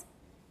examples?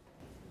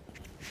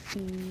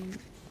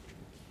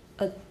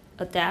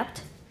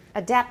 Adapt.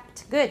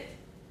 Adapt. Good.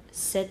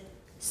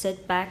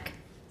 Setback.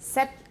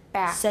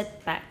 Setback.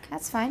 Setback.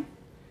 That's fine.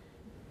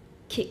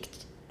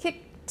 Kicked.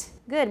 Kicked.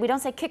 Good. We don't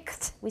say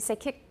kicked. We say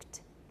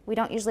kicked. We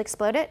don't usually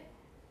explode it.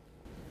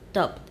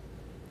 Dubbed.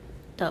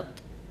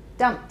 Dubbed.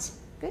 Dumped.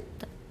 Good.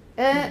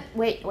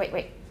 Wait.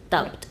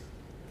 Dubbed.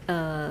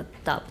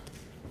 Dubbed.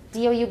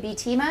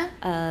 D-O-U-B-T, ma?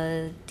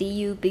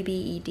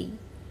 D-U-B-B-E-D.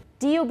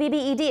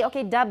 D-U-B-B-E-D.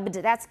 Okay, dubbed.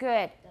 That's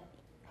good.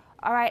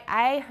 All right,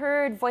 I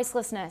heard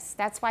voicelessness.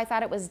 That's why I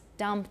thought it was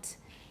dumped.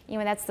 You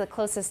know, that's the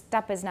closest.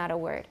 Dup is not a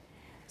word.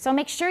 So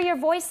make sure you're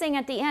voicing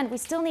at the end. We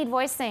still need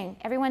voicing.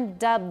 Everyone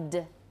dubbed.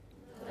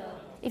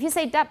 If you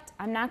say dumped,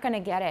 I'm not going to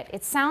get it.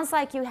 It sounds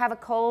like you have a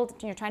cold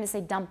and you're trying to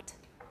say dumped.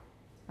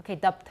 Okay,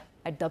 dumped.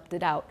 I dumped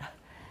it out.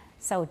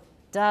 So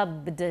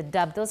dubbed,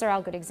 dubbed. Those are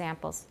all good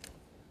examples.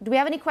 Do we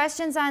have any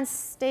questions on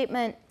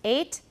statement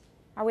 8?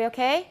 Are we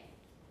okay?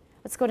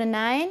 Let's go to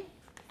 9.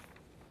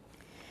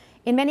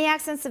 In many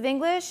accents of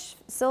English,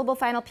 syllable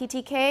final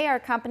PTK are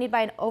accompanied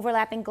by an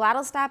overlapping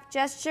glottal stop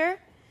gesture.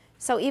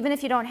 So even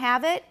if you don't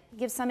have it,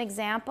 give some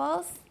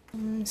examples.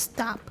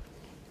 Stop,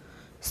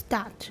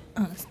 start,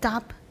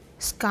 stop,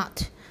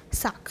 scot,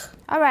 suck.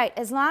 All right,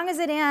 as long as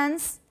it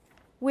ends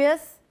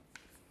with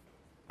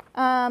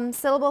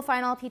syllable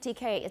final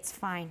PTK, it's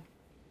fine.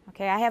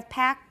 Okay, I have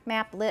pack,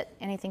 map, lit,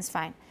 anything's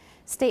fine.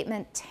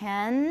 Statement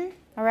 10.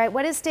 All right,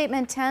 what is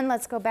statement 10?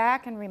 Let's go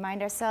back and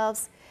remind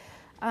ourselves.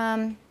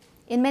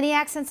 In many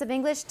accents of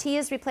English, T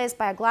is replaced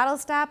by a glottal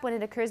stop when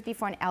it occurs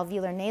before an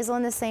alveolar nasal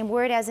in the same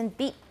word as in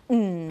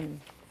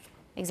beaten.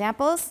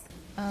 Examples?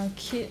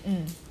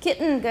 Kitten，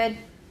 Kitten, good.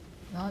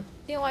 然后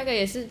另外一个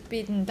也是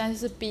bitten， 但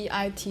是是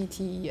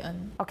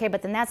B-I-T-T-E-N。 Okay,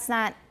 but then that's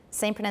not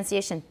same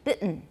pronunciation.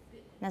 Bitten.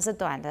 那是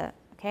短的,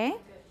 okay?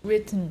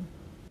 Written.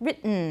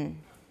 Written.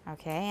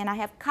 Okay, and I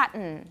have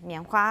cotton,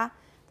 棉花.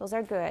 Those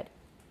are good.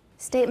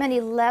 Statement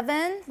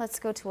 11, let's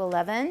go to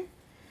 11.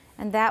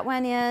 And that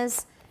one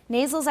is,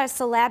 nasals are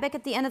syllabic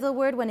at the end of the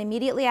word when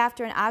immediately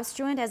after an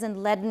obstruent, as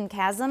in leaden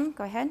chasm.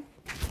 Go ahead.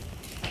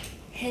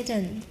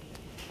 Hidden.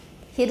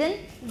 Hidden?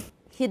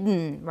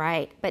 Hidden,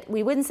 right. But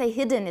we wouldn't say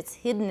hidden, it's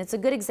hidden. It's a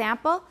good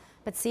example,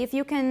 but see if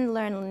you can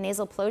learn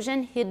nasal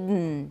plosion.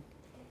 Hidden.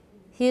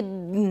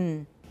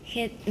 Hidden.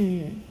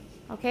 Hidden.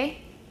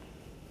 Okay?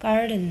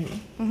 Garden.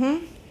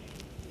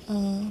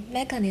 Mm-hmm.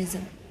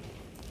 Mechanism.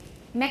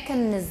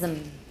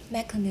 Mechanism.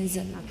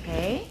 Mechanism.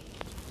 Okay.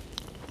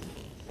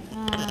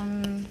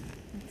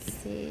 Let's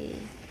see.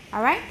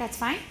 All right, that's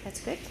fine. That's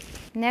good.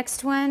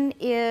 Next one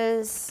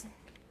is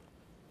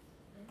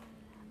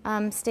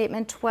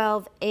statement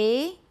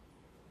 12a,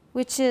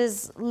 which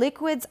is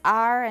liquids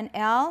R and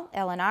L,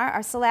 L and R,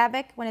 are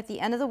syllabic when at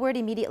the end of the word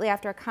immediately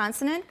after a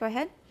consonant. Go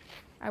ahead.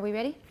 Are we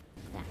ready?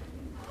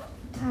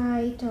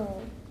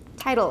 Title,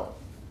 Title.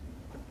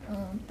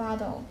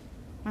 bottle,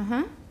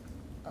 Uh-huh.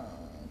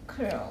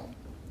 curl.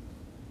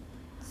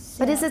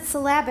 But is it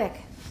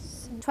syllabic?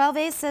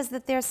 12a says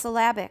that they're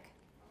syllabic.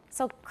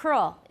 So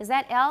curl, is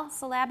that L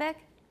syllabic?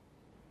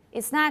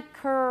 It's not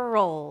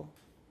curl,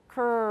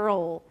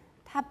 curl.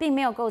 它并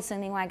没有构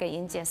成另外一个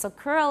音节. So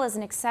curl is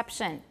an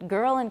exception.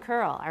 Girl and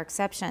curl are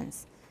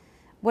exceptions.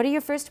 What are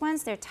your first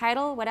ones? Their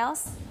title. What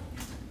else?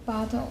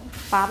 Bottle.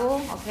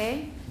 Bottle.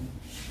 Okay.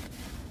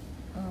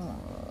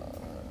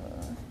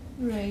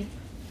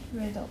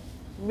 Riddle.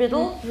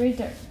 Riddle.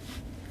 Reader.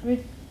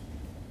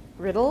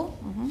 Riddle.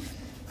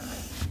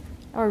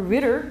 Or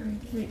reader.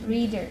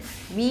 Reader.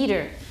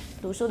 Reader.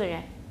 读书的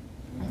人.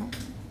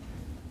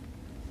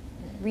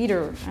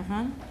 Reader.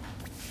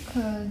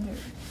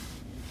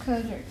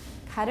 Cutter.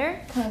 Cutter.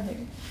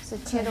 是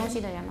切东西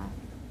的人吗?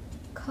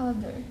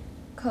 Color.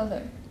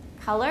 Color?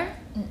 Color.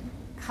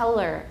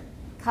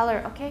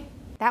 Color, okay.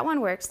 That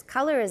one works.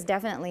 Color is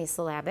definitely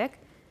syllabic.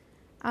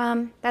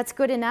 That's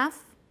good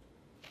enough.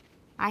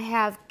 I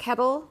have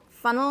kettle,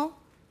 funnel,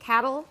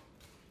 cattle,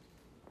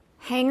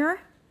 hanger,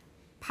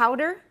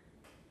 powder,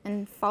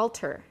 and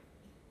falter.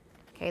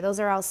 Okay, those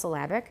are all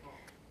syllabic.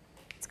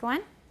 Let's go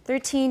on.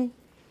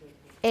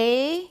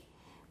 13A,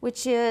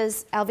 which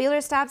is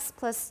alveolar stops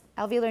plus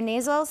alveolar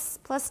nasals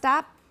plus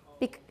stop.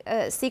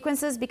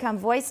 Sequences become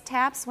voice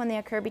taps when they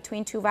occur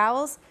between two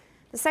vowels.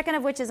 The second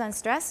of which is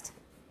unstressed.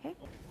 Okay.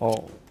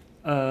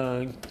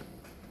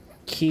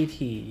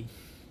 Kitty.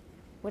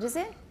 What is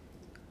it?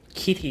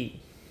 Kitty.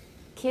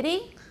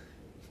 Kitty?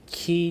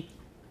 Kitty.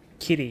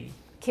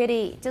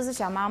 Kitty. 就是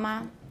小猫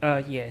吗?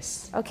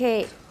 Yes.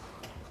 Okay.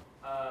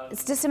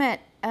 It's just a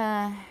minute.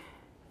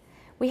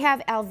 We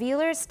have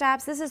alveolar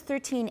stops. This is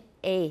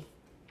 13A.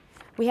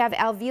 We have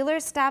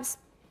alveolar stops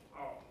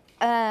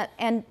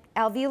and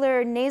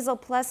alveolar nasal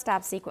plus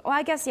stop sequence. Well,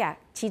 I guess, yeah.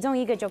 其中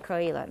一个就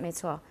可以了，没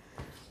错.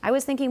 I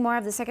was thinking more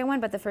of the second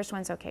one, but the first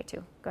one's okay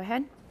too. Go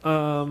ahead.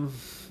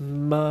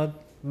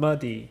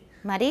 Muddy.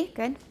 Muddy,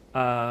 good.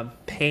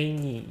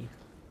 Penny.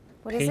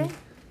 What is it?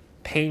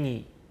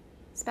 Penny.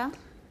 Spell?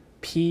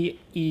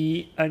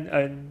 Penny.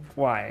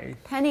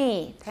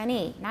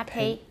 Penny, not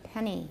pay.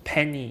 Penny.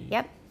 Penny.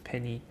 Yep.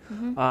 Penny.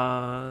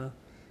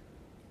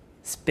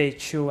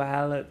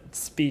 Spirituality.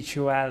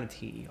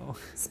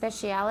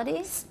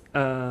 Specialities?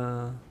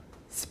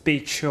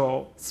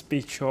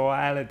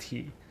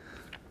 Spirituality.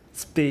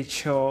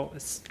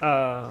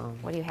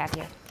 What do you have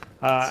here?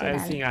 I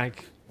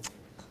think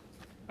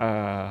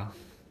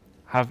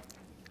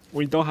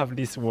we don't have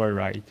this word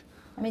right.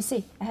 Let me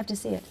see. I have to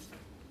see it.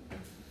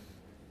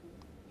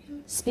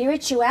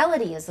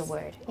 Spirituality is the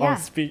word. Yeah.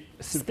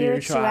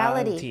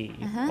 Spirituality.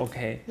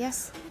 Okay.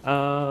 Yes.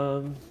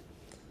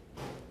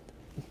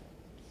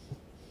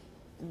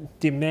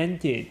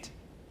 Demented.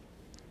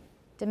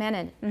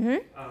 Demented.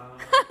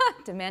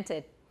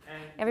 Demented.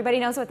 Everybody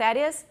knows what that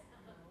is?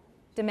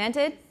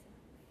 Demented?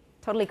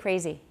 Totally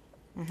crazy.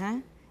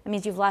 That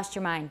means you've lost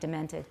your mind.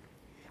 Demented.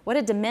 What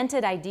a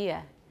demented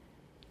idea.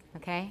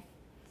 Okay?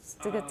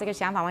 这个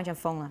想法完全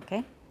疯了.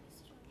 Okay?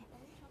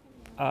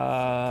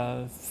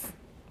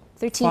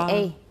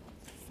 13A.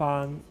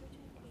 Fun.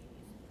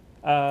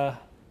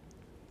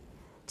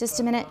 Just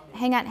a minute.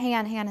 Hang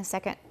on a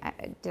second.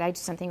 Did I do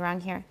something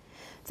wrong here?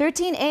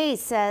 13A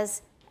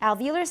says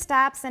alveolar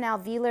stops and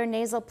alveolar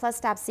nasal plus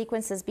stop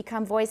sequences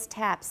become voice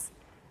taps.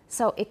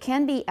 So it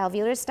can be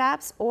alveolar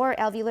stops or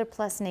alveolar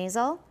plus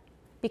nasal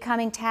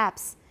becoming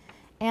taps.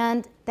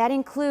 And that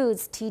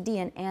includes TD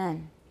and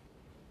N.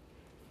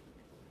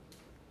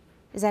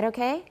 Is that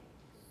okay?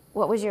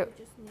 What was your...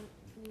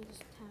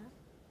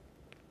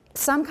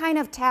 Some kind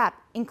of tap,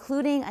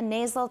 including a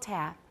nasal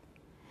tap.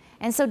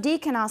 And so D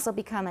can also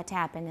become a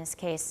tap in this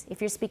case,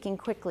 if you're speaking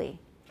quickly.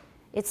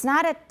 It's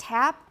not a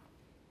tap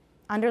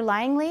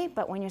underlyingly,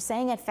 but when you're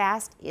saying it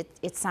fast,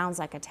 it sounds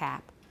like a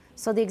tap.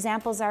 So the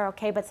examples are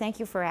okay, but thank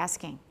you for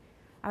asking.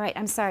 All right,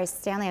 I'm sorry,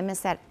 Stanley, I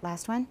missed that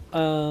last one.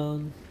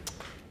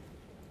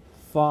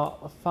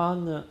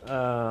 Phoneme.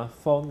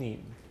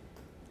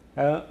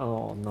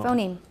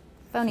 No.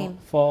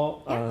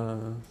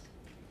 Phoneme.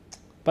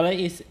 But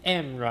it's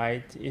M,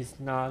 right? It's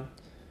not.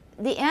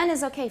 The N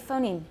is okay,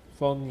 phoneme.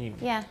 Phoneme.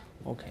 Yeah.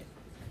 Okay.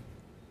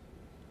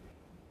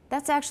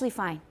 That's actually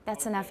fine.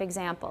 That's enough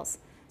examples.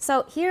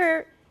 So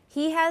here,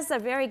 he has a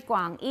very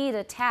广义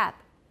的 tap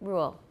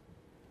rule.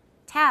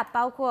 Tap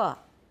包括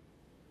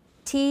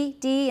T,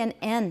 D, and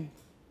N,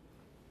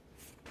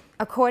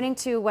 according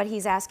to what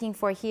he's asking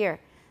for here.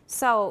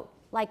 So,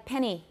 like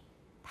penny,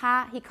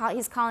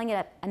 he's calling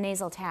it a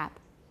nasal tap.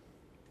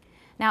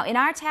 Now, in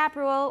our tap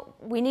rule,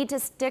 we need to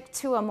stick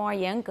to a more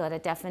严格的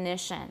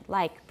definition,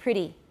 like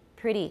pretty.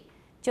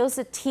 就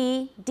是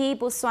T, D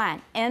不算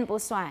N 不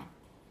算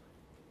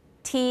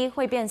T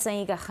会变成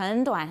一个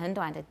很短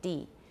的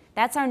D.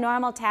 That's our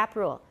normal tap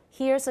rule.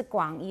 Here's a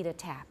广义的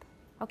tap.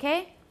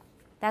 Okay?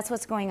 That's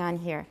what's going on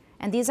here.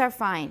 And these are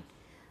fine.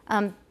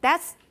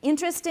 That's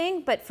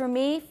interesting, but for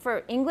me,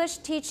 for English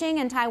teaching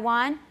in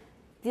Taiwan,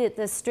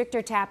 the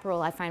stricter tap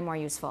rule I find more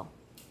useful.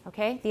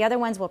 Okay? The other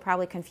ones will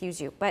probably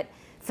confuse you, but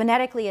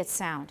phonetically it's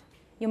sound.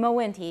 有没有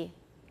问题?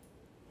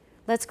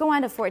 Let's go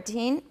on to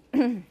 14.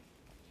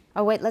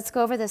 Oh wait, let's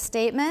go over the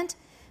statement.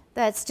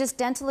 That's just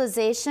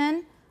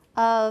dentalization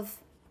of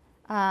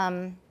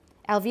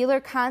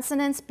alveolar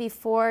consonants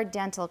before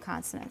dental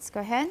consonants.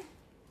 Go ahead.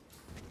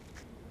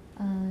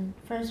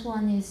 first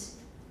one is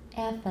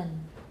anthem.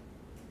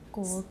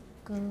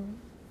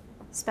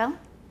 Spell?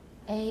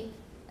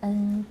 A-N-T-H-E-M.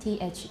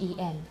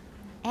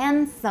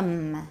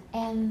 Anthem.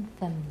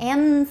 Anthem.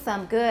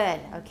 Anthem. Good.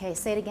 Okay,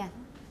 say it again.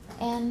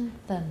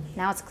 Anthem.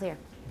 Now it's clear.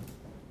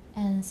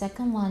 And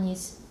second one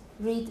is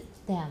read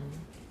them.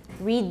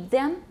 Read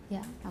them.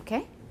 Yeah.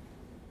 Okay.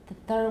 The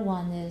third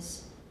one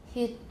is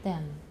hit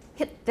them.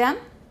 Hit them.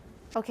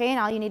 Okay, and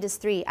all you need is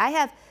 3. I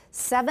have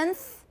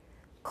 7th,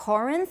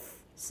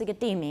 Corinth, 是个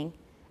地名,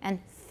 and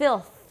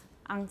filth,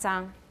 肮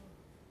脏.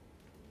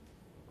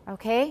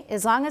 Okay,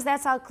 as long as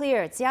that's all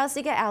clear. 只要是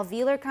一个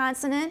alveolar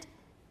consonant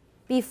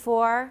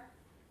before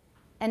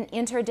an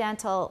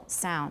interdental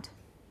sound.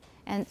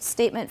 And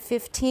statement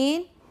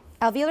 15,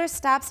 alveolar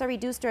stops are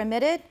reduced or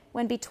omitted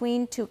when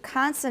between 2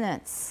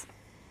 consonants.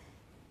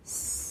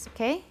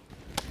 Okay?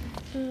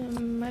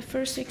 My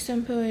first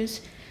example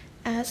is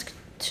ask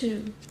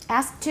to.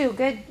 Ask to,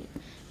 good.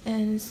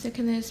 And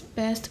second is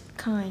best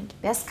kind.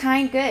 Best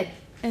kind, good.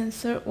 And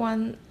third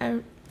one, I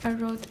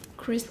wrote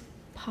crisp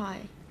pie.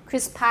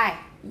 Crisp pie.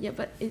 Yeah,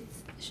 but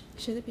it's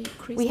should it be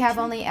crisp? We have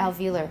only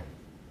alveolar.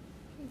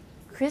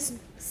 Crisp,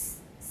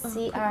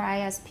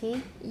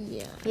 C-R-I-S-P?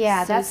 Yeah.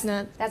 Yeah,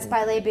 so that's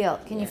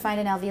bilabial. Can you find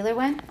an alveolar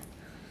one?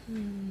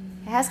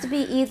 It has to be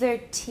either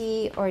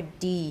T or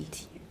D.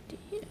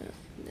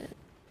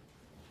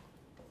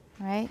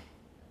 Right?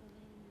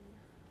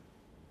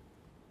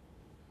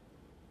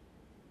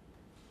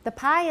 The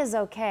pie is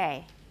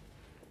okay.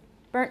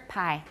 Burnt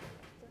pie.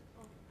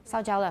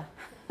 烧焦了，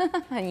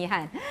很遗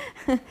憾，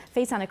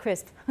非常的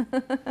crisp.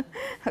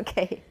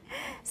 Okay.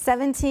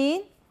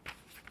 17.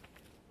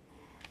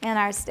 And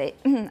our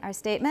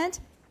statement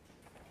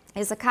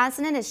is a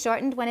consonant is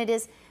shortened when it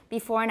is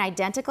before an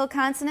identical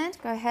consonant.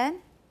 Go ahead.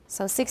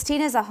 So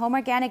 16 is a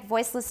homoorganic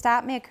voiceless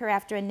stop may occur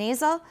after a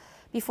nasal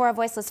before a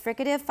voiceless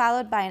fricative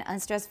followed by an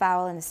unstressed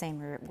vowel in the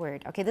same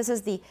word. Okay, this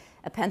is the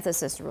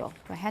epenthesis rule.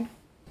 Go ahead.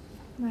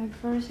 My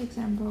first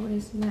example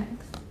is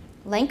length.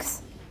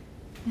 Length.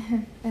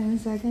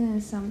 And second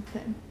is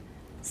something.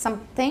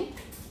 Something.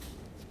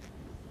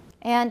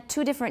 And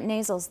 2 different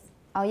nasals.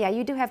 Oh yeah,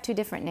 you do have 2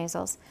 different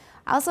nasals.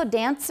 Also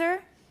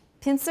dancer,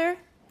 pincer,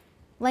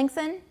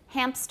 lengthen,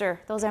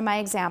 hamster. Those are my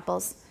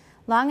examples.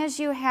 Long as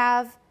you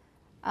have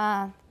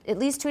at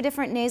least 2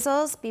 different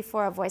nasals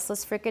before a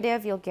voiceless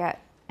fricative, you'll get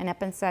an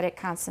epenthetic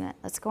consonant.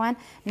 Let's go on.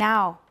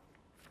 Now,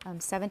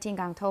 17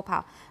 gang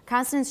topao.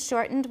 Consonants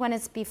shortened when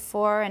it's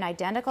before an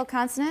identical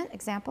consonant.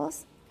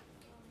 Examples?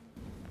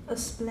 A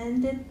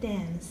splendid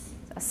dance.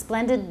 A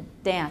splendid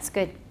dance.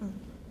 Good.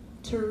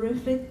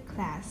 Terrific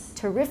class.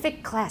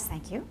 Terrific class.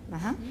 Thank you.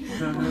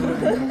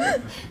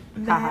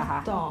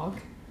 Mad dog.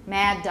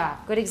 Mad dog.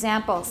 Good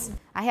examples.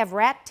 I have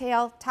rat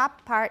tail,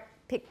 top part,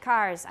 pick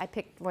cars. I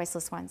picked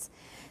voiceless ones.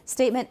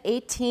 Statement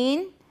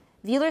 18.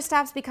 Velar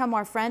stops become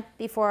more front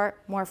before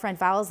more front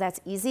vowels. That's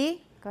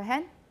easy. Go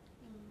ahead.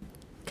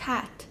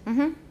 Cat,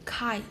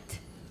 kite,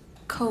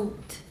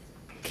 coat,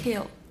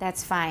 kill.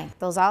 That's fine.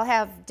 Those all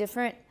have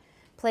different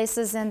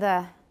places in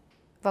the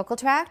vocal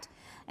tract.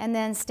 And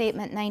then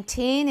statement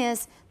 19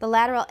 is the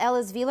lateral L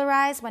is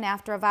velarized when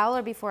after a vowel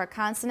or before a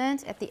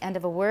consonant at the end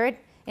of a word.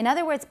 In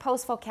other words,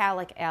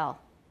 post-vocalic L.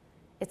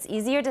 It's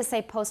easier to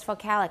say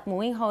post-vocalic,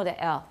 muing ho de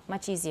L,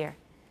 much easier.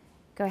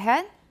 Go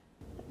ahead.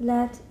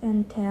 Let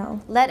and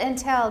tell. Let and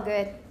tell,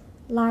 good.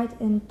 Light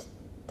and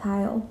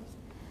tile.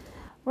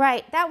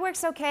 Right, that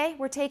works okay.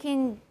 We're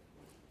taking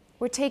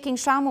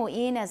shuangmu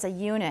yin as a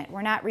unit.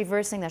 We're not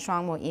reversing the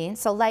shuangmu yin.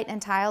 So light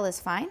and tile is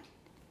fine.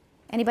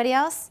 Anybody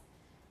else?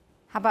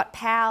 How about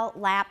pal,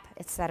 lap,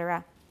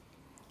 etc.?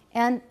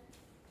 And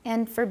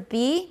for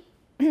B,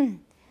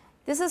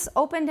 this is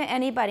open to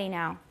anybody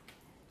now.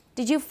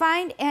 Did you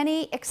find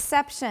any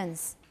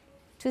exceptions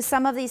to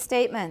some of these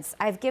statements?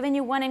 I've given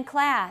you one in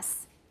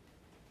class.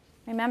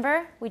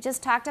 Remember, we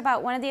just talked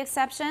about one of the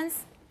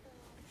exceptions?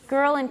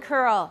 Girl and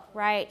curl,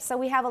 right? So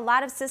we have a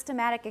lot of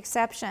systematic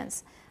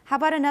exceptions. How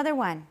about another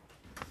one?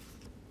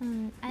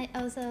 I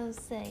also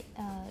say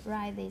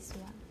write this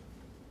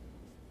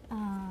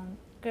one.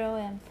 Girl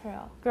and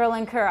pearl. Girl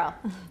and curl.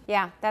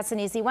 Yeah, that's an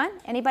easy one.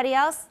 Anybody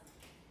else?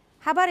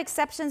 How about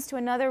exceptions to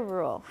another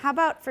rule? How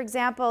about, for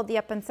example, the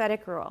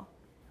epenthetic rule?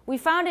 We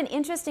found an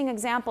interesting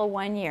example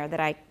one year that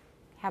I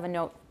have a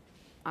note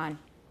on.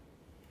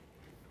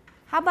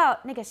 How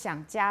about 那个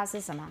想家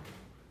是什么?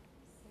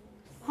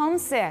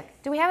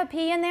 Homesick. Do we have a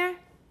P in there?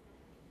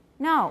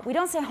 No, we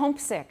don't say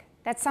homesick.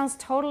 That sounds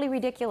totally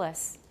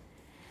ridiculous.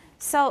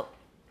 So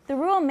the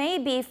rule may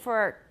be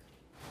for,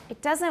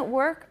 it doesn't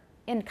work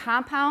in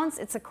compounds.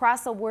 It's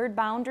across a word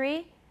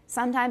boundary.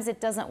 Sometimes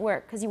it doesn't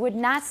work because you would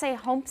not say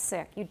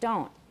homesick. You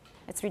don't.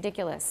 It's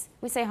ridiculous.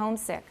 We say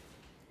homesick.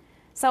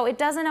 So it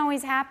doesn't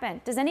always happen.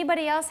 Does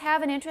anybody else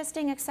have an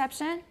interesting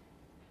exception?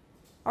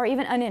 Or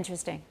even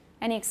uninteresting?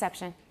 Any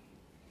exception?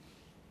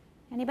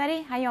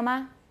 Anybody?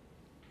 Hayoma?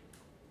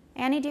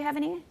 Annie, do you have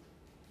any?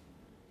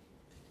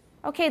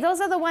 Okay,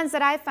 those are the ones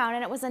that I found,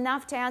 and it was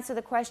enough to answer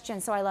the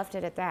question, so I left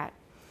it at that.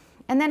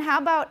 And then how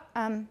about,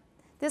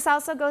 this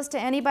also goes to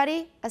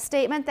anybody, a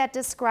statement that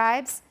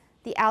describes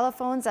the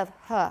allophones of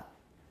h,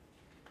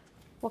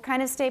 What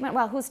kind of statement?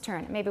 Well, whose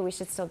turn? Maybe we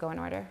should still go in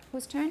order.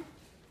 Whose turn?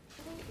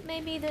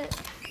 Maybe the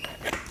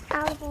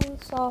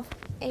allowance of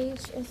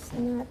H is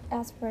not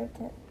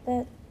aspirated,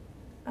 but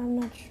I'm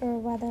not sure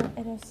whether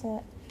it is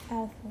an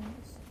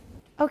allowance.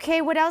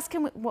 Okay, what else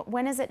can we,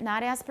 when is it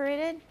not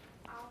aspirated?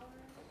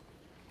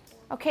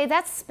 Okay,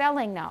 that's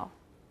spelling though.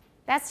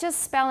 That's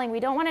just spelling. We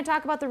don't want to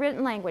talk about the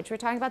written language. We're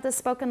talking about the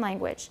spoken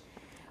language.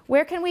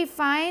 Where can we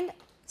find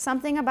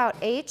something about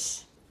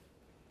H?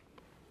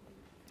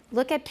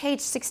 Look at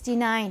page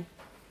 69.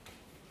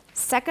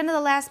 Second to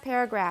the last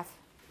paragraph.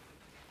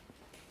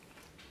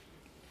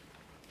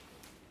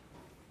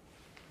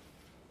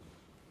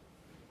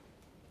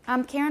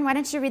 Karen, why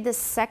don't you read the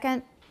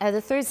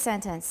third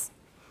sentence?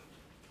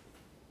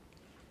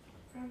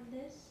 From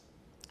this?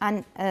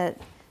 On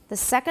the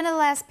second to the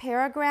last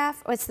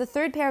paragraph, or it's the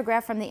third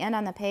paragraph from the end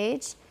on the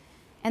page,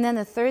 and then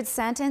the third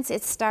sentence,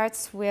 it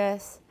starts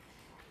with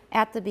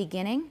at the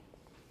beginning.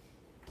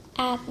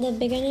 At the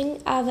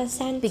beginning of a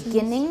sentence.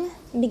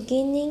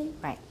 Beginning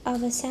right.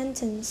 of a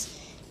sentence.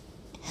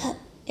 H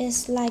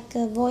is like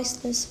a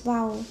voiceless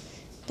vowel,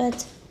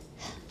 but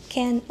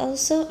can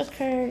also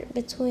occur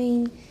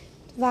between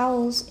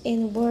vowels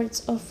in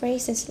words or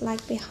phrases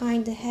like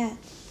behind the head.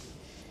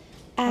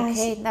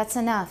 Okay, that's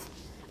enough.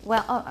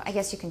 Well, I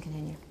guess you can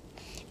continue.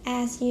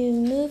 As you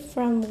move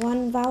from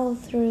one vowel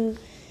through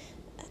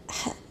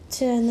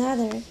to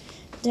another,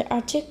 the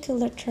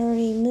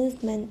articulatory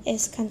movement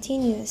is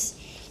continuous,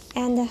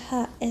 and the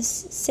h is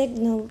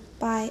signaled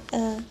by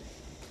a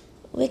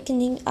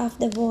weakening of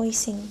the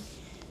voicing,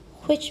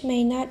 which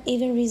may not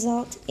even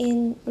result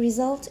in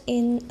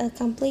a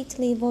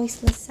completely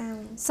voiceless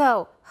sound.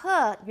 So,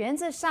 h 原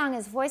则上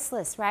is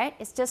voiceless, right?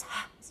 It's just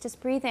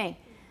breathing.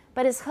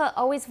 But is h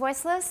always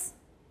voiceless?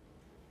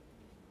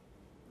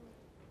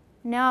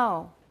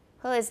 No,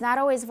 h is not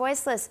always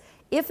voiceless.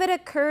 If it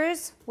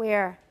occurs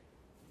where?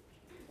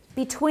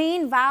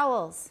 Between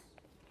vowels,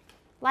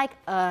 like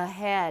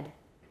ahead,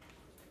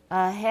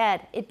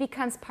 it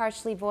becomes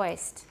partially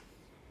voiced.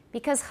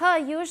 Because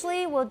h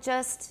usually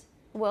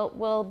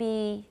will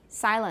be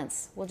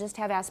silence. We'll just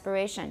have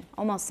aspiration,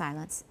 almost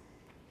silence.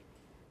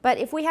 But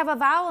if we have a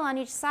vowel on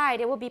each side,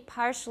 it will be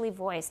partially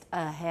voiced,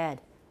 ahead,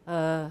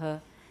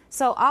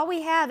 So all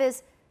we have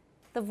is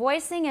the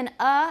voicing in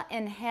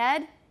and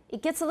head.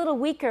 It gets a little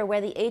weaker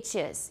where the H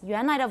is.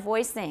 原来的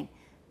voicing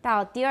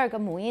到第二个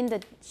母音的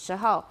时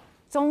候，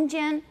中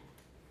间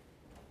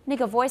那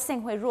个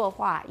voicing 会弱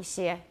化一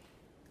些。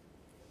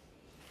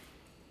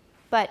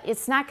But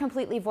it's not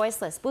completely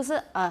voiceless. 不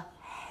是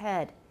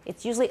ahead.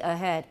 It's usually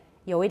ahead.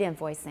 有一点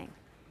voicing.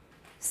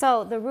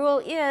 So the rule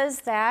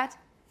is that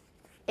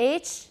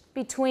H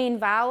between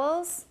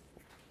vowels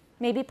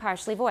may be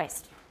partially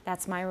voiced.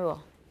 That's my rule.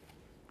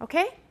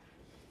 Okay?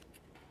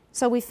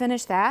 So we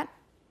finished that.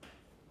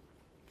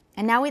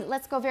 And now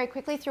let's go very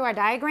quickly through our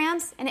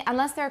diagrams. And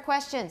unless there are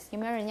questions, 有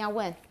没有人要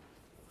问?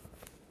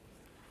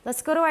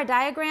 Let's go to our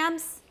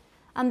diagrams.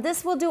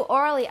 This we'll do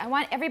orally. I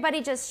want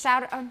everybody just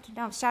shout. Oh,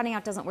 no, shouting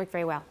out doesn't work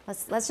very well.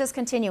 Let's just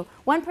continue.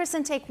 One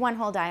person take one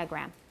whole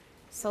diagram.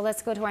 So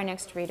let's go to our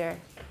next reader.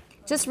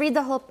 Just read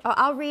the whole.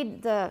 I'll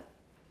read the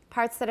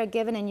parts that are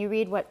given, and you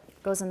read what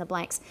goes in the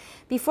blanks.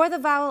 Before the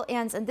vowel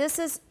ends, and this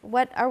is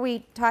what are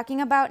we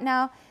talking about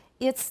now?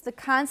 It's the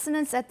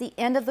consonants at the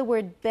end of the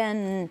word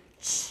bench.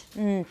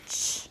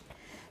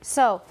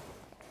 So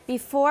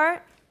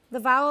before the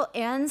vowel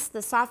ends,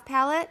 the soft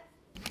palate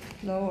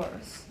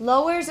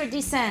lowers or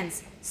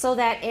descends, so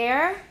that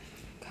air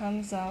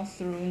comes out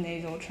through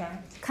nasal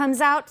tract.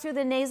 Comes out through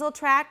the nasal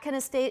tract, can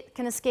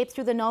escape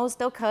through the nose,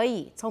 都可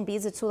以，从鼻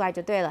子出来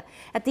就对了。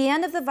At the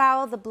end of the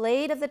vowel, the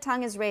blade of the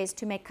tongue is raised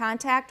to make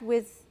contact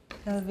with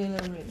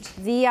Alveolar ridge.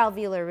 the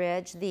alveolar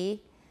ridge,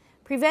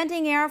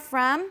 preventing air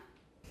from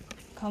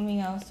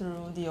Coming out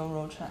through the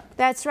oral tract.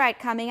 That's right,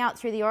 coming out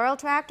through the oral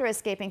tract or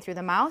escaping through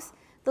the mouth.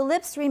 The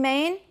lips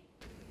remain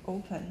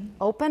Open.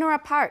 Open or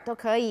apart, 都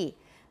可以。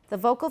The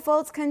vocal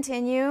folds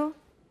continue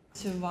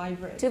To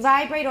vibrate. to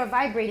vibrate or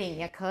vibrating,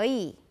 也可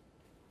以。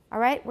All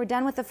right, we're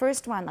done with the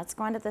first one. Let's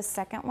go on to the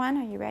second one.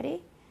 Are you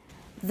ready?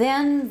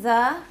 Then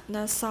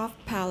the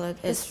soft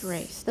palate is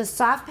raised. The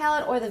soft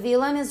palate or the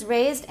velum is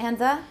raised, and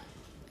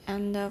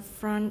the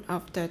front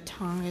of the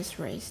tongue is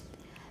raised.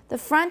 The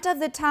front of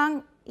the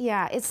tongue,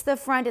 yeah, it's the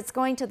front. It's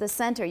going to the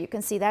center. You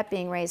can see that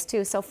being raised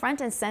too. So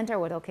front and center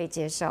would okay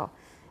接受,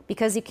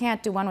 because you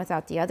can't do one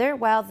without the other.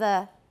 While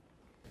the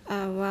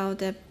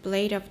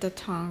blade of the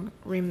tongue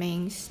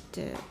remains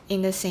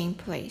in the same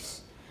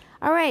place.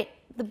 All right,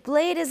 the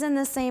blade is in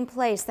the same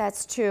place.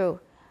 That's true.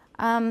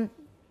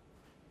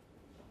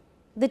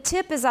 The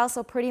tip is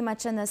also pretty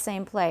much in the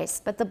same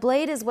place, but the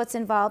blade is what's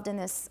involved in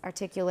this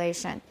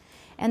articulation.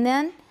 And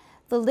then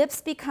the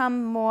lips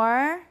become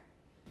more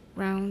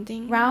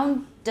rounded,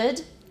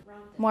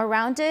 more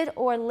rounded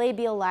or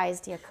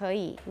labialized, 也可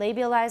以.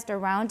 Labialized or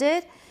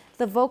rounded.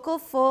 The vocal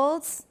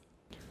folds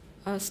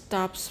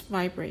stops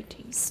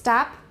vibrating.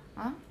 Stop?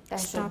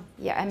 Stop.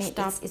 Yeah, I mean,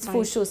 it's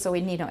复数, so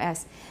we need no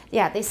S.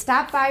 Yeah, they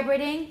stop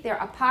vibrating. They're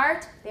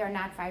apart. They are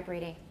not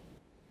vibrating.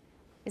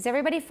 Is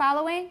everybody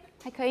following?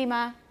 还可以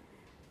吗?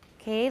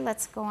 Okay,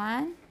 let's go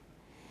on.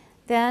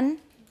 Then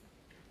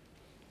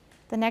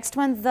the next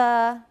one,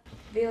 the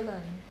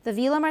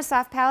velum or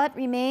soft palate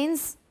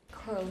remains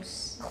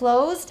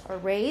closed or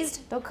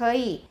raised, 都可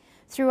以,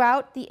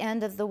 throughout the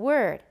end of the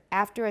word.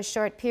 After a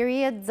short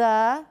period,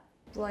 the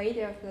blade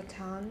of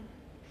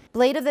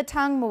the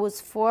tongue moves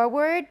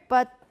forward,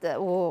 but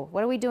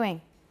what are we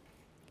doing?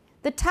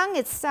 The tongue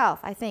itself,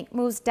 I think,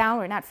 moves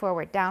downward, not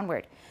forward,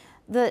 downward.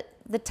 The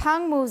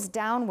tongue moves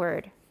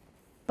downward,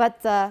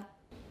 but the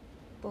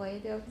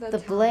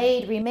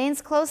blade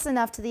remains close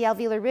enough to the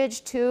alveolar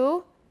ridge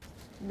to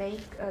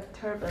Make a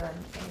turbulent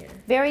air.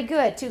 very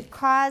good, to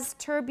cause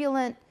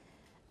turbulent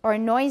or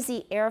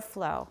noisy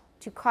airflow.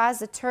 To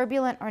cause a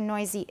turbulent or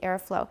noisy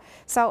airflow.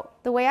 So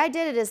the way I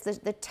did it is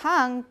the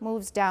tongue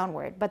moves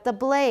downward, but the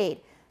blade,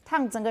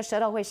 烫整个舌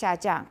头会下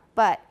降,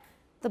 but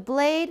the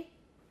blade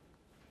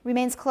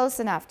remains close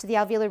enough to the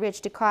alveolar ridge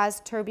to cause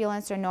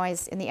turbulence or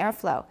noise in the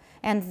airflow.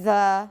 And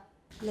the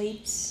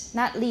Leaps.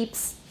 not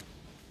leaps,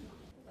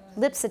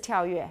 lips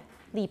跳跃,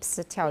 leaps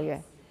跳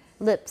跃,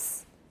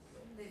 lips.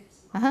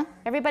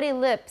 Everybody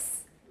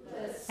lips.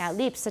 Yeah,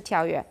 lips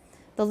跳跃.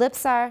 The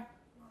lips are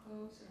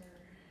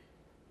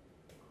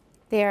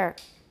they're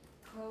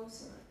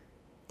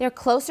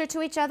closer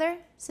to each other.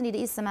 是你的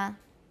意思吗?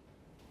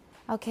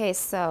 Okay,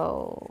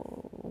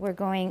 so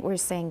we're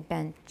saying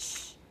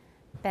bench.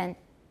 Bench.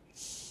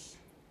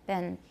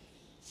 Bench.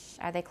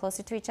 Are they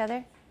closer to each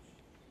other?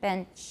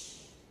 Bench.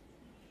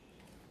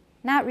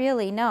 Not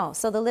really, no.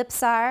 So the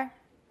lips are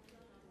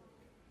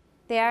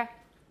they're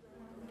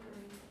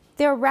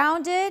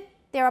rounded,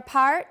 they're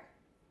apart,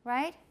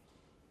 right?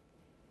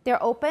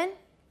 They're open.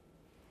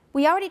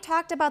 We already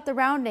talked about the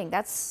rounding.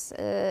 That's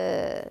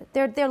they're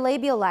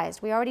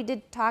labialized. We already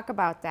did talk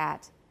about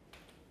that.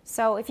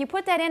 So if you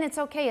put that in, it's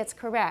okay. It's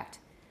correct.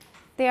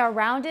 They are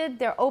rounded.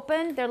 They're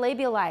open. They're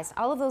labialized.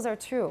 All of those are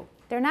true.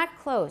 They're not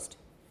closed.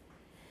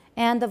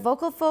 And the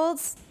vocal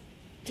folds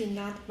Do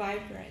not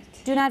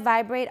vibrate. do not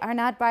vibrate, are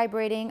not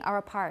vibrating, are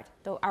apart,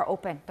 are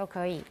open. 都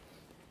可以.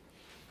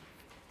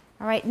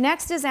 All right.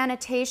 Next is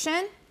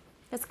annotation.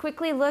 Let's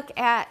quickly look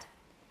at.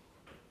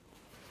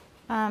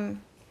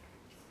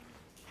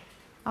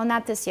 Oh,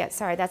 not this yet.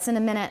 Sorry, that's in a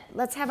minute.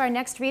 Let's have our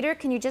next reader.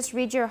 Can you just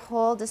read your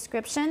whole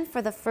description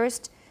for the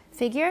first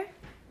figure?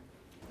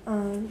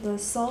 The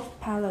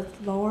soft palate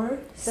lower.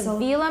 The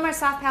velum or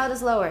soft palate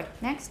is lowered.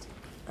 Next.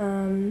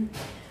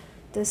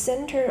 The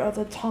center of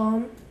the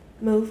tongue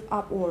move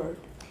upward.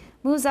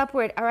 Moves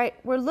upward. All right,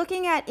 we're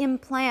looking at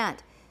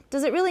implant.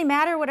 Does it really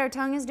matter what our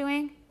tongue is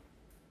doing?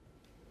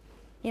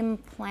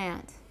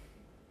 Implant.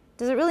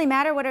 Does it really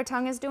matter what our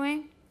tongue is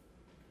doing?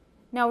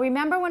 No,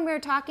 remember when we were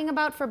talking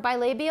about for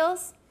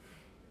bilabials?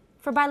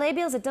 For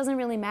bilabials, it doesn't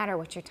really matter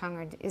what your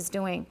tongue is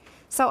doing.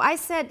 So I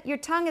said your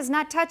tongue is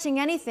not touching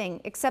anything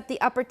except the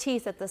upper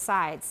teeth at the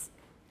sides.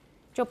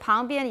 就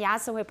旁边牙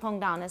齿会碰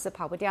到，那是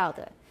跑不掉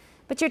的.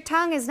 But your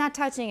tongue is not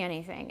touching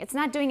anything. It's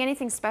not doing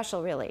anything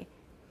special, really.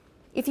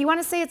 If you want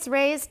to say it's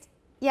raised,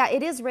 yeah,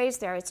 it is raised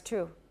there. It's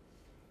true.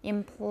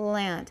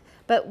 Implant.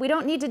 But we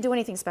don't need to do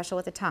anything special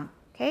with the tongue,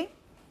 okay?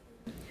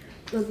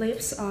 The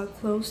lips are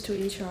close to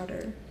each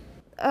other.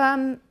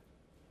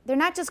 They're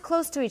not just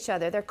close to each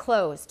other, they're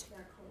closed.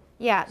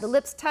 Yeah, the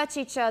lips touch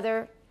each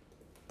other.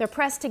 They're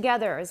pressed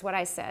together is what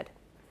I said.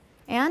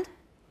 And?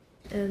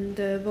 And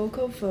the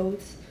vocal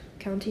folds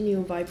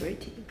continue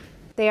vibrating.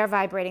 They are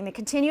vibrating. They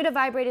continue to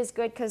vibrate is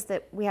good because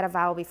we had a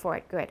vowel before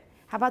it. Good.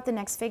 How about the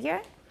next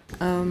figure?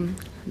 Then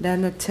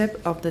the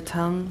tip of the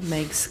tongue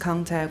makes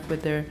contact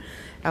with the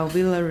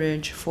alveolar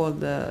ridge for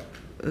the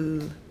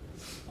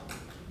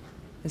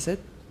is it?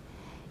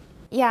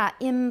 Yeah,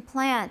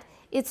 implant.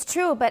 It's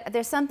true, but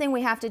there's something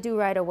we have to do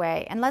right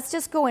away. And let's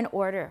just go in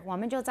order. 我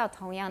们就照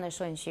同样的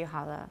顺序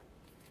好了.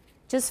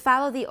 Just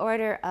follow the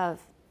order of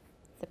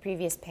the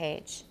previous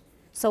page.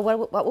 So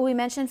what will we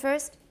mention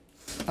first?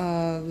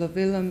 The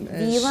velum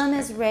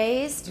is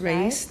raised.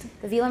 Raised.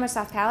 Right? The velum or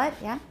soft palate,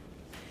 yeah.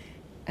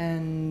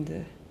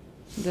 And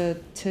the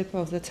tip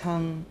of the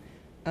tongue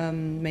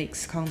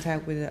makes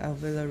contact with the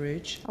alveolar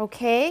ridge.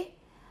 Okay.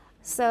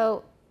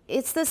 So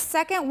it's the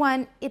second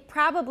one. It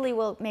probably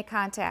will make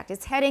contact.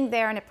 It's heading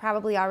there and it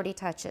probably already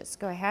touches.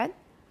 Go ahead.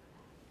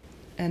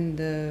 And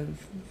the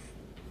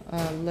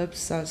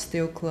lips are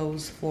still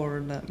closed for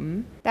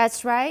the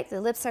That's right.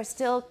 The lips are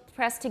still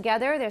pressed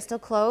together. They're still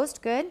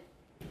closed. Good.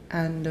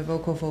 And the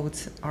vocal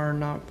folds are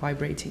not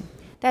vibrating.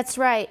 That's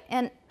right.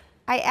 And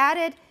I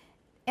added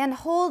and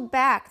hold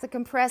back the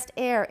compressed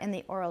air in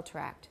the oral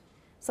tract.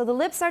 So the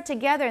lips are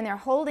together and they're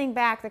holding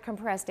back the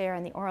compressed air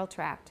in the oral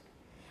tract.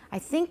 I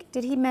think,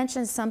 did he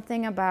mention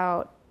something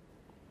about,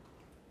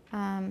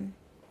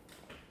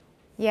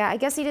 yeah, I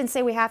guess he didn't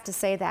say we have to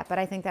say that, but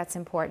I think that's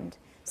important.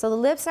 So the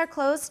lips are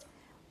closed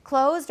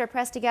or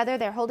pressed together.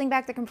 They're holding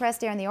back the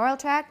compressed air in the oral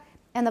tract.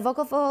 And the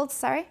vocal folds,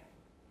 sorry?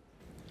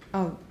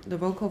 Oh, the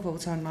vocal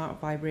folds are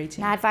not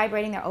vibrating. Not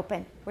vibrating, they're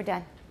open. We're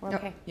done. We're Yep,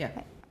 okay. yeah.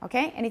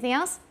 Okay, anything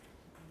else?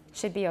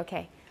 Should be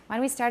okay. Why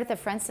don't we start at the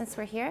front since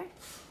we're here?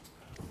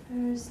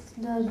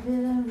 First, the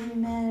velum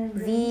remain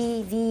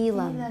raised.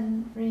 Velum.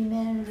 Velum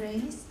remain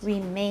raised.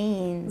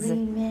 Remains.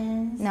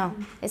 Remains. No,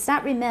 it's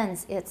not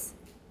remains. It's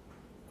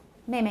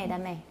妹妹的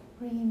妹。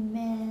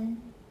 Remain.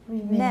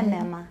 妹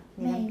妹吗？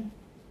 Remain.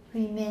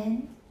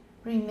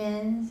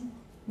 Remains.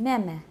 妹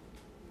妹。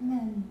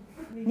 Man.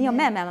 你有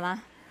妹妹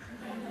吗？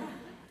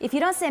 If you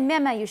don't say 妹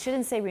妹, you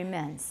shouldn't say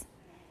remains.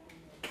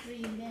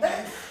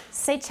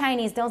 Say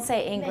Chinese, don't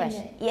say English.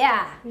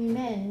 Yeah.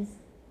 Remains.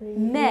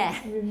 Meh.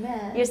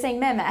 Remains. You're saying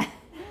妹妹.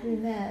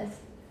 Remains.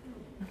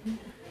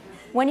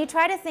 When you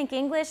try to think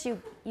English,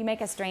 you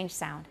make a strange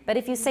sound. But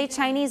if you say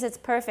Chinese, it's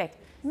perfect.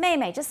 妹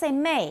妹, just say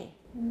妹.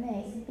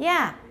 May.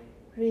 Yeah.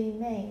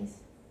 Remains.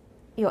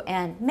 有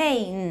n.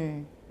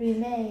 妹.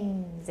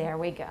 Remains. There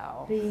we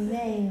go.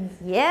 Remains.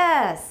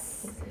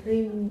 Yes.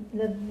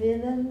 The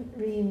villain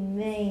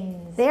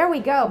remains. There we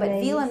go. But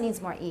Raised. velum needs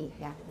more e.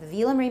 Yeah. The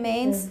velum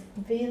remains.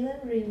 The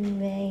villain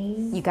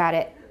remains. You got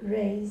it.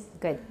 Raised.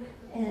 Good.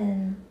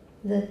 And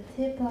the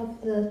tip of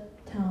the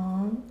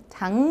tongue.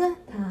 tongue.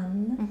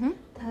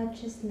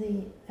 Touches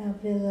the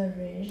alveolar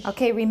ridge.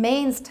 Okay,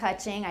 remains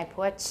touching. I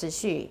put 持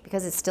续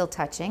because it's still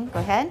touching. Go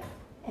ahead.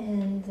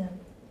 And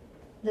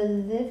the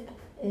lip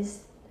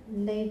is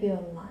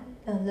labialized.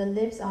 The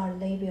lips are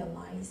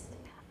labialized.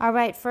 All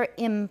right, for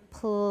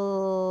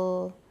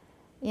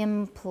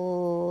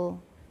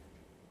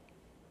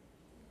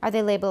are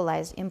they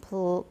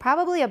labialized?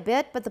 Probably a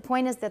bit, but the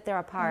point is that they're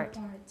apart.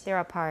 They're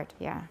apart,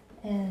 yeah.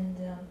 And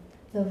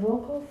the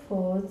vocal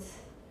folds.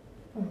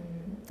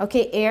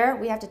 Okay, air.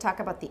 We have to talk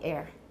about the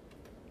air.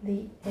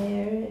 The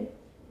air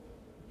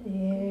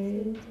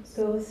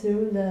goes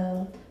through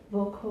the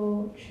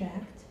vocal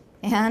tract.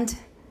 And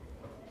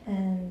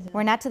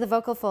we're not to the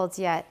vocal folds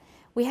yet.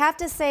 We have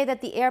to say that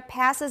the air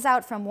passes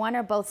out from one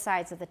or both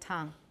sides of the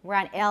tongue. We're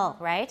on L,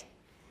 right?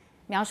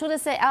 描述的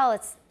是 L,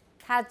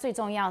 它最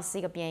重要是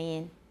一个变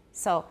音.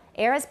 So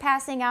air is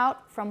passing out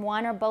from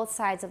one or both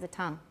sides of the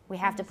tongue. We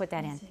have to put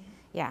that in.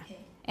 Yeah. Okay.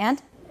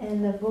 And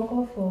the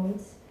vocal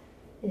folds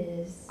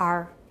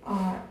are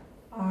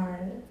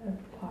apart.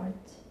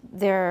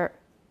 They're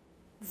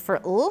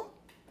for U?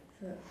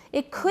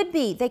 It could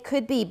be, they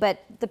could be,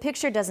 but the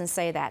picture doesn't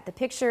say that. The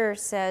picture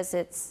says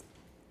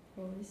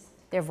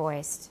they're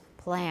voiced,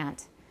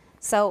 plant.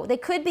 So they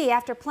could be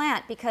after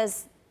plant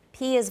because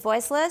P is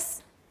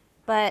voiceless,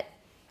 but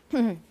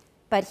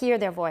here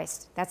they're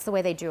voiced. That's the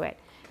way they drew it.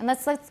 And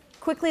let's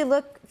quickly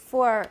look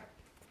for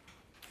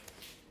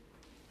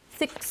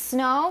thick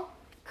snow.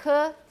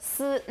 K,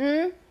 S,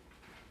 N.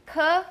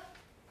 K,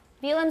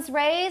 velum's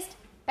raised.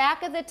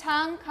 Back of the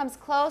tongue comes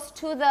close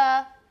to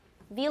the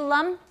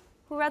velum.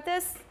 Who wrote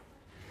this?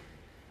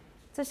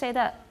 这谁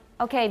的?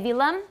 Okay,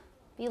 velum,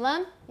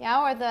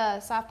 yeah, or the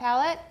soft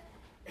palate.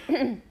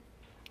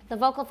 The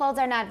vocal folds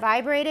are not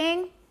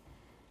vibrating.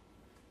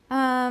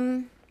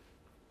 And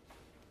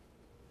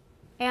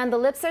the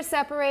lips are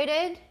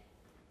separated.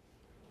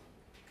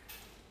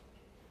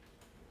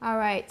 All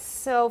right,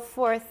 so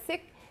for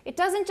thick, it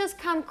doesn't just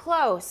come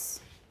close.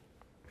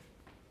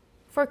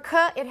 For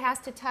K, it has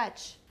to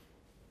touch.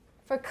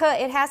 For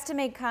K, it has to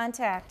make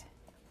contact.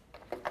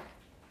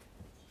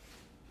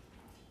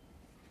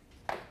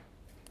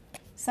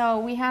 So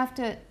we have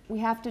to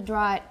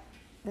draw it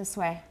this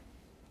way.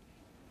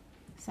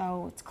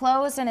 So it's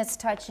closed and it's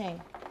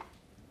touching.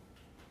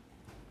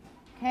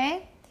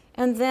 Okay?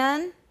 And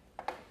then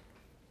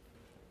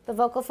the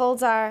vocal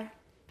folds are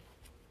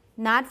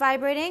not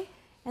vibrating.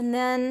 And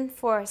then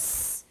for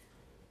S,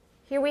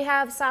 here we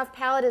have soft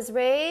palate is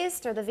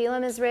raised, or the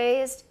velum is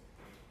raised.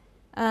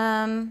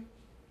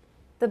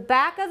 The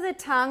back of the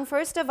tongue,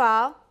 first of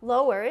all,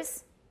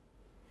 lowers.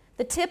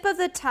 The tip of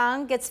the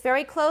tongue gets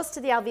very close to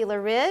the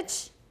alveolar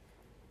ridge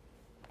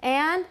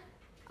and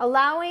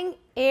allowing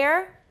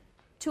air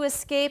to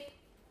escape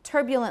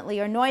turbulently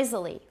or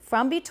noisily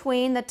from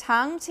between the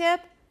tongue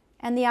tip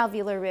and the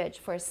alveolar ridge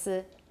for S.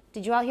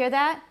 Did you all hear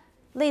that?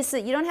 类似,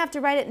 you don't have to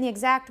write it in the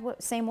exact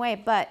same way,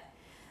 but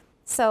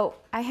so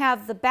I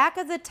have the back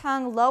of the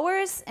tongue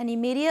lowers, and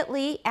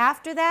immediately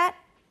after that,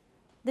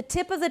 the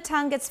tip of the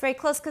tongue gets very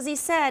close because he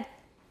said,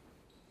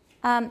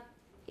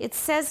 it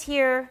says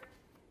here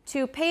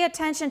to pay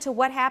attention to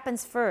what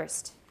happens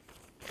first,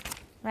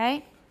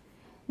 right?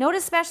 Note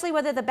especially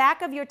whether the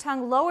back of your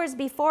tongue lowers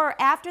before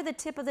or after the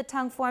tip of the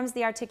tongue forms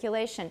the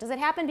articulation. Does it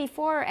happen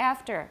before or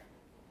after?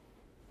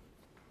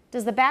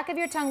 Does the back of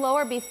your tongue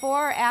lower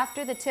before or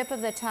after the tip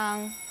of the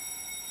tongue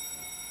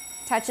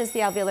touches the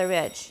alveolar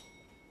ridge?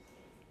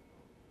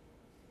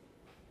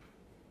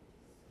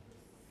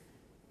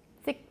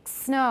 Thick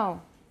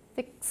snow,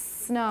 thick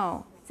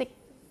snow, thick.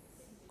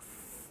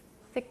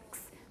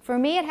 For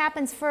me, it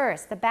happens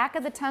first. The back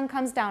of the tongue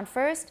comes down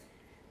first.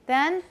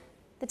 Then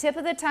the tip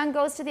of the tongue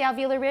goes to the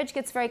alveolar ridge,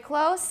 gets very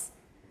close,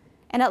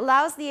 and it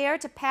allows the air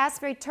to pass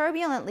very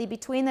turbulently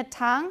between the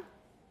tongue,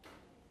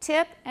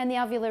 tip, and the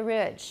alveolar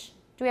ridge.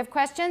 Do we have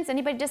questions?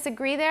 Anybody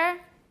disagree there?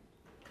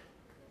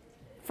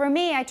 For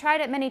me, I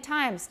tried it many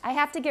times. I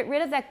have to get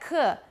rid of that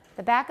K.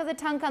 The back of the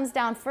tongue comes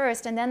down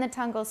first, and then the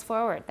tongue goes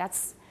forward.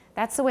 That's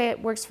the way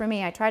it works for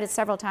me. I tried it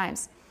several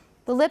times.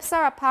 The lips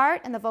are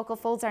apart, and the vocal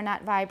folds are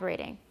not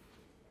vibrating.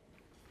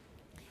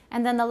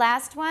 And then the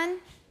last one,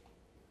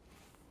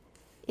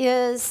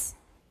 is,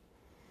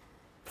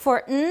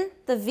 for n,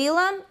 the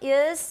velum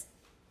is,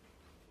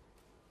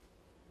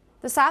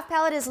 the soft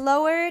palate is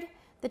lowered,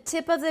 the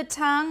tip of the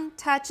tongue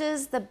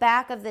touches the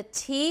back of the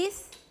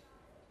teeth.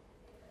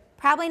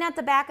 Probably not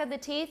the back of the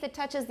teeth, it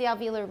touches the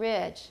alveolar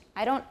ridge.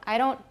 I don't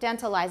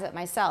dentalize it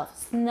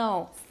myself.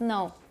 Snow.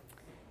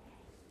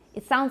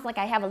 It sounds like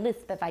I have a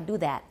lisp if I do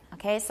that.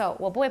 Okay, so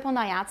我不会碰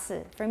到牙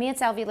齿. For me,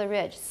 it's alveolar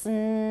ridge.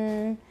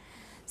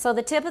 So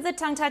the tip of the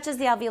tongue touches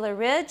the alveolar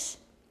ridge.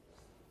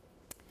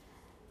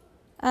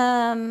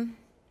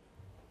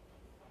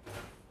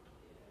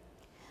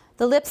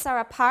 The lips are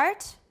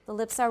apart. The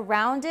lips are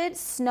rounded.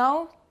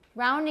 Snow.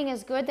 Rounding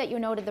is good that you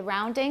noted the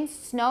rounding.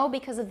 Snow,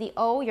 because of the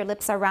O, your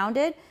lips are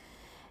rounded.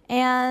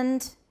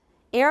 And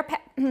air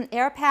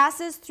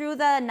passes through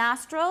the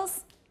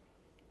nostrils.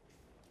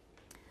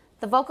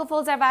 The vocal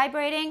folds are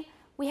vibrating.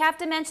 We have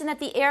to mention that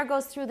the air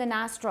goes through the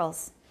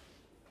nostrils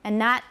and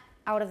not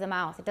out of the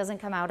mouth. It doesn't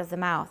come out of the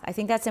mouth. I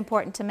think that's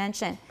important to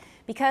mention.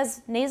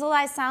 Because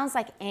nasalized sounds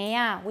like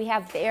we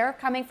have the air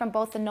coming from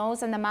both the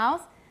nose and the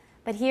mouth,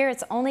 but here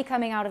it's only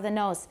coming out of the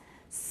nose.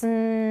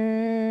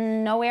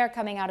 No air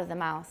coming out of the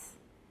mouth.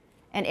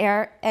 And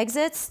air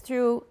exits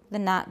through the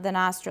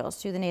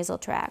nostrils, through the nasal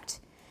tract.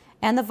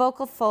 And the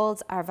vocal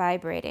folds are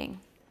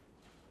vibrating.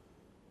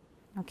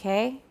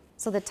 Okay?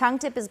 So the tongue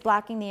tip is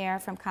blocking the air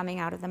from coming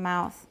out of the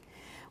mouth.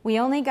 We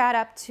only got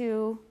up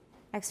to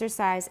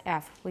exercise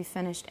F. We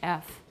finished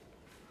F.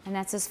 And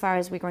that's as far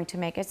as we're going to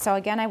make it. So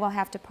again, I will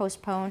have to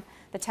postpone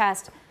the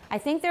test. I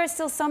think there are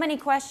still so many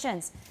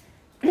questions.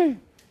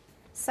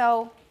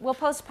 So we'll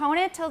postpone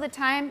it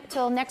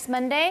till next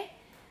Monday.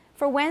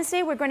 For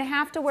Wednesday, we're going to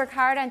have to work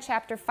hard on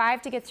Chapter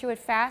 5 to get through it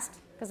fast,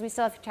 because we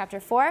still have Chapter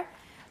 4.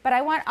 But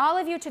I want all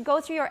of you to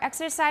go through your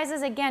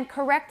exercises again,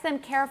 correct them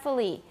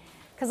carefully,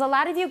 because a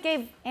lot of you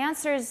gave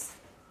answers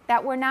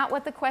that were not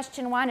what the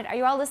question wanted. Are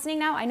you all listening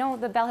now? I know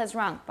the bell has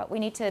rung, but we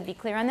need to be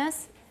clear on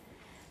this.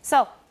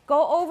 So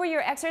go over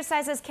your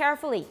exercises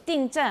carefully.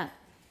 订正，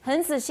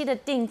很仔细的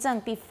订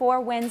正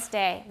before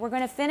Wednesday. We're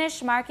going to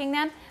finish marking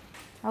them.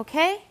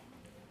 Okay?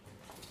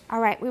 All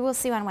right, we will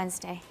see you on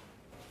Wednesday.